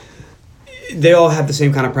 They all have the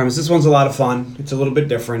same kind of premise. This one's a lot of fun. It's a little bit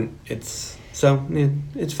different. It's fun.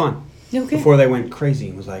 Okay. Before they went crazy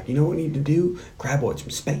and was like, you know what we need to do? Graboids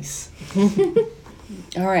from space.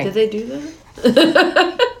 All right. Did they do that?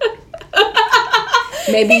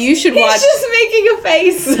 Maybe you should watch. He's just making a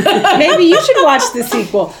face. Maybe you should watch the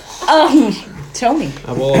sequel. Tony.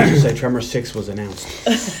 I will also say Tremors 6 was announced.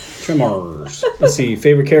 Tremors. Let's see.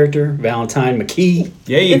 Favorite character? Valentine McKee.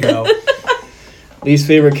 There you go. Least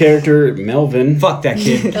favorite character? Melvin. Fuck that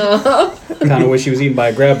kid. Kind of wish he was eaten by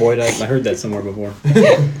a graboid. I heard that somewhere before.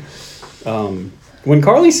 When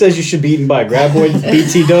Carly says you should be eaten by a graboid,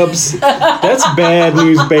 BT dubs, that's bad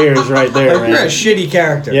news bears right there, Like, you're a man. shitty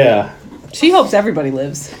character. Yeah. She hopes everybody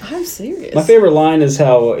lives. I'm serious. My favorite line is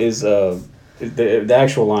the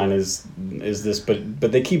actual line is this, but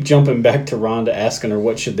they keep jumping back to Rhonda asking her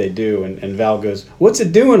what should they do, and Val goes, "What's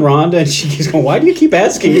it doing, Rhonda?" And she keeps going, "Why do you keep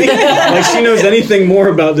asking me?" Like she knows anything more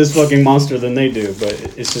about this fucking monster than they do, but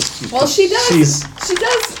it's just Well, she does. She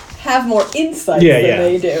does have more insights Yeah, than yeah.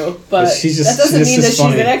 they do. But she's just- that doesn't it's mean that just she's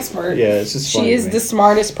funny. an expert. Yeah, it's just funny She to is me. the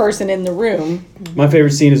smartest person in the room. My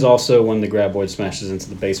favorite scene is also when the graboid smashes into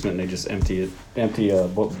the basement and they just empty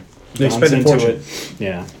what They guns spend a into fortune. it.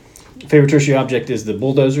 Yeah. Favorite tertiary object is the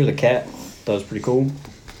bulldozer, the cat. That was pretty cool.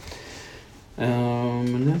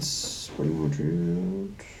 And that's pretty much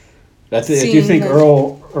it. I do Seeing think the-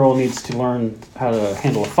 Earl needs to learn how to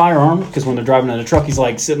handle a firearm because when they're driving in the truck, he's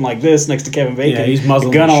like sitting like this next to Kevin Bacon. Yeah, he's with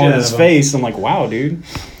muzzling a gun the all shit in out his of him. face. I'm like, wow, dude.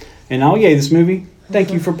 And I'll yay this movie.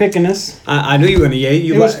 Thank you for picking this. I knew you were gonna yay.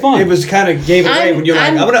 It was fun. It was kind of gave it away when you're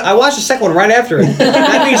like, I watched the second one right after it.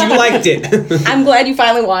 That means you liked it. I'm glad you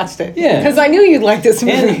finally watched it. Yeah. Because I knew you'd like this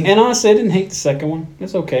movie. And honestly, I didn't hate the second one.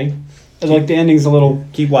 It's okay. I like the ending's a little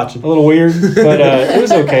Keep watching. weird, but it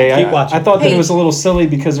was okay. Keep watching. I thought that Hey. it was a little silly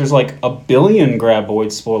because there's like a billion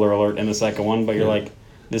graboids, spoiler alert, in the second one, but you're like,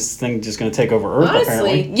 this thing just going to take over Earth, Honestly,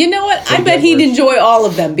 apparently. You know what? I Take bet that he'd word. enjoy all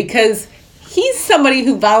of them because he's somebody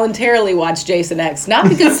who voluntarily watched Jason X, not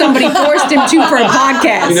because somebody forced him to for a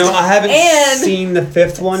podcast. You know, I haven't And seen the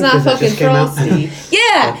fifth one It's not because it fucking just came out. Frosty.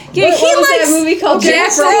 yeah, What he was likes that movie called? Jack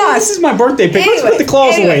Jason? This Frost. is my birthday pick. Let's put the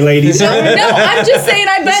claws Anyway. away, ladies. No, I'm just saying.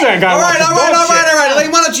 I This bet. guy All right.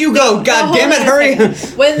 Why don't you go? God damn it, hurry!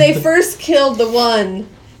 When they first killed the one,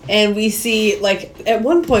 and we see, like, at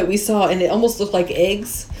one point we saw, and it almost looked like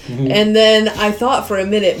eggs. Mm-hmm. And then I thought for a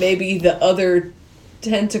minute maybe the other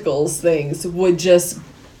tentacles things would just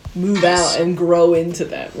move out and grow into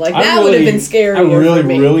them. Like, that would have been scary. I really, for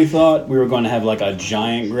me. really thought we were going to have like a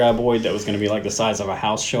giant graboid that was going to be like the size of a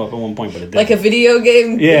house show up at one point, but it didn't. Like a video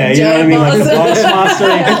game. Yeah, you know what I mean? Like the giant boss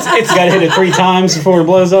monster. It's got to hit it 3 times before it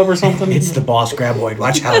blows up or something. It's the boss graboid.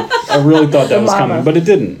 Watch out! I really thought that was mama. coming, but it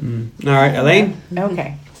didn't. All right, Elaine.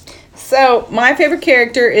 Okay. So my favorite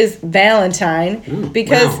character is Valentine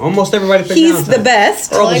because Wow, almost everybody picked he's Valentine. the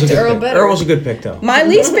best. Earl was a liked good Earl pick. better. Earl was a good pick, though. My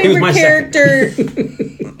least He was favorite my second.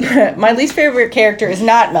 character. My least favorite character is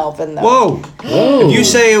not Melvin though. Whoa! If you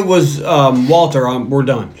say it was Walter, we're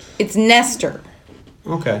done. It's Nestor,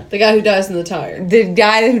 Okay. The guy who dies in the tire. the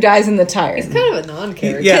guy who dies in the tire. He's kind of a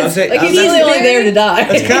non-character. Yeah, I was saying- like, he's that's- really only there to die.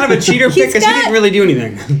 It's kind of a cheater pick because he got- didn't really do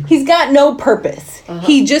anything. He's got no purpose.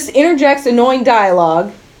 He just interjects annoying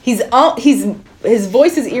dialogue. His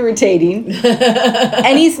voice is irritating,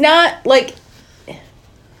 and he's not like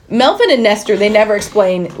Melvin and Nestor. They never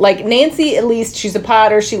explain. Like Nancy, at least she's a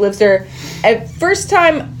Potter. She lives there. At first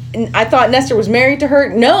time, I thought Nestor was married to her.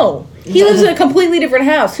 No, he lives in a completely different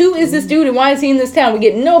house. Who is this dude, and why is he in this town? We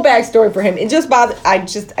get no backstory for him. It just bothers. I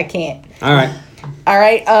can't. All right. All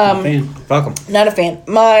right. Man. Fuck him. Not a fan.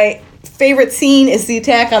 My favorite scene is the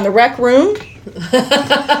attack on the rec room.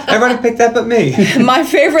 Everybody picked that but me. My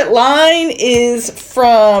favorite line is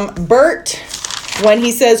from Bert when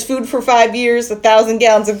he says, "Food for 5 years, 1,000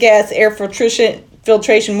 gallons of gas, air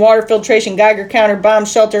filtration, water filtration, Geiger counter, bomb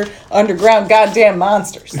shelter, underground, goddamn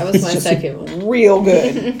monsters." That was my second one. Real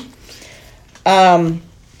good.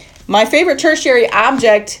 My favorite tertiary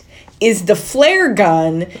object is the flare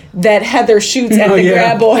gun that Heather shoots at the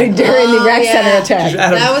yeah. graboid during the rec yeah. center attack.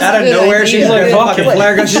 That was a out of good nowhere, idea. she's like, Yeah. fucking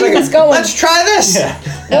flare gun. She's She like, was going- let's try this.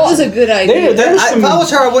 That was a good idea. If I was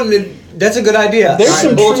her, I wouldn't. That's a good idea. There's All right,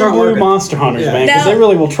 some bullets true aren't blue working. monster hunters, Yeah. man, because Now- they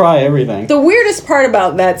really will try everything. The weirdest part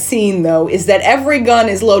about that scene, though, is that every gun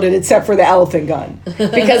is loaded except for the elephant gun.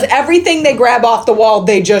 Because everything they grab off the wall,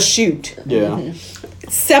 they just shoot. Yeah.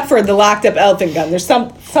 Except for the locked up elephant gun. There's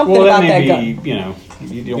something Well, about that that may gun. be,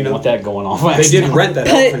 you don't know, want that going off. They did accidentally. rent that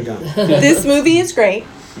elephant gun. This movie is great,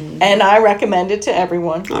 and I recommend it to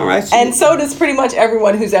everyone. All right. And so does pretty much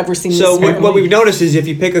everyone who's ever seen So this movie. what we've noticed is if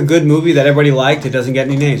you pick a good movie that everybody liked, it doesn't get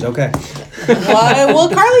any names. Okay. Well,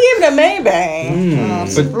 Carly gave it a maybe.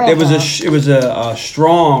 But it was a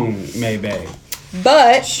strong maybe.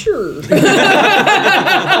 But Sure.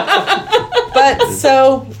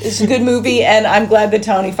 so it's a good movie, and I'm glad that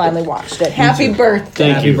Tony finally watched it. Happy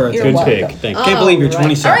birthday! Thank you. birthday. You're Good welcome. pick. Thank you. Can't believe you're right.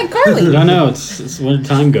 27. All right, Carly. I know, it's where did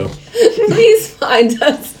time go? Please find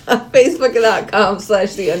us on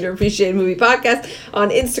Facebook.com/The Underappreciated Movie Podcast, on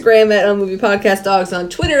Instagram at Unmovie Podcast Dogs, on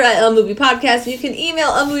Twitter at Unmovie Podcast. You can email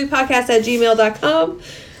unmoviepodcast@gmail.com.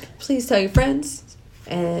 Please tell your friends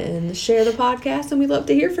and share the podcast, and we'd love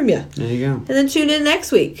to hear from you. There you go. And then tune in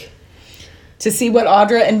next week. To see what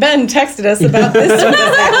Audra and Ben texted us about this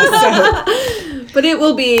episode. But it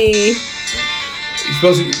will be...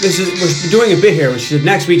 We're doing a bit here. Which is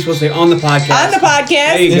next week's supposed to be on the podcast. On the podcast.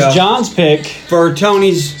 There you It's go. John's pick. For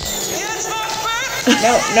Tony's.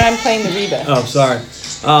 No, I'm playing the Reba. Oh, sorry.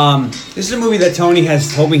 This is a movie that Tony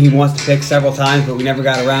has told me he wants to pick several times, but we never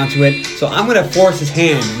got around to it. So I'm going to force his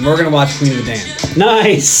hand, and we're going to watch Queen of the Damned.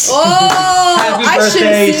 Nice. Oh, Happy I should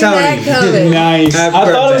have birthday, seen Tony. that coming. Nice. Happy I thought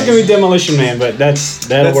it was birthday. going to be Demolition Man, but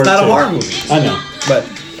that'll work That's not too. a horror movie. I know. But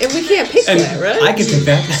And we can't pick that, right? I can pick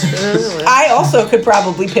that. I also could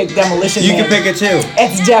probably pick Demolition You Man. can pick it too.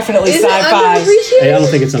 It's definitely Is it sci-fi. underappreciated? Hey, I don't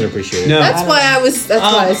think it's underappreciated. No. That's why I was. That's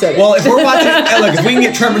why I said it. Well, if we're watching, look, if we can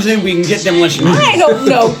get Tremors in, we can get Demolition Man. I don't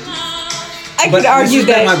know. I But could argue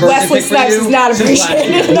this has been my that birthday Wesley pick for Snipes you is not since last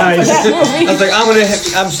appreciated year. enough for Nice. that movie. I was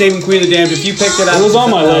like, I'm saving Queen of the Damned. If you picked it, It was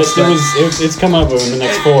on my list. It's come up in the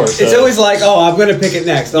next 4. So. It's always like, oh, I'm gonna pick it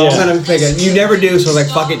next. Oh, Yeah. I'm gonna pick it. You never do, so I was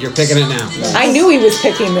like, fuck it, you're picking it now. I knew he was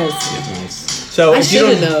picking this. Nice. So I if you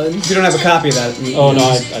should have don't, known. if you don't have a copy of that, Oh no,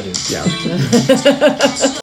 I do. yeah.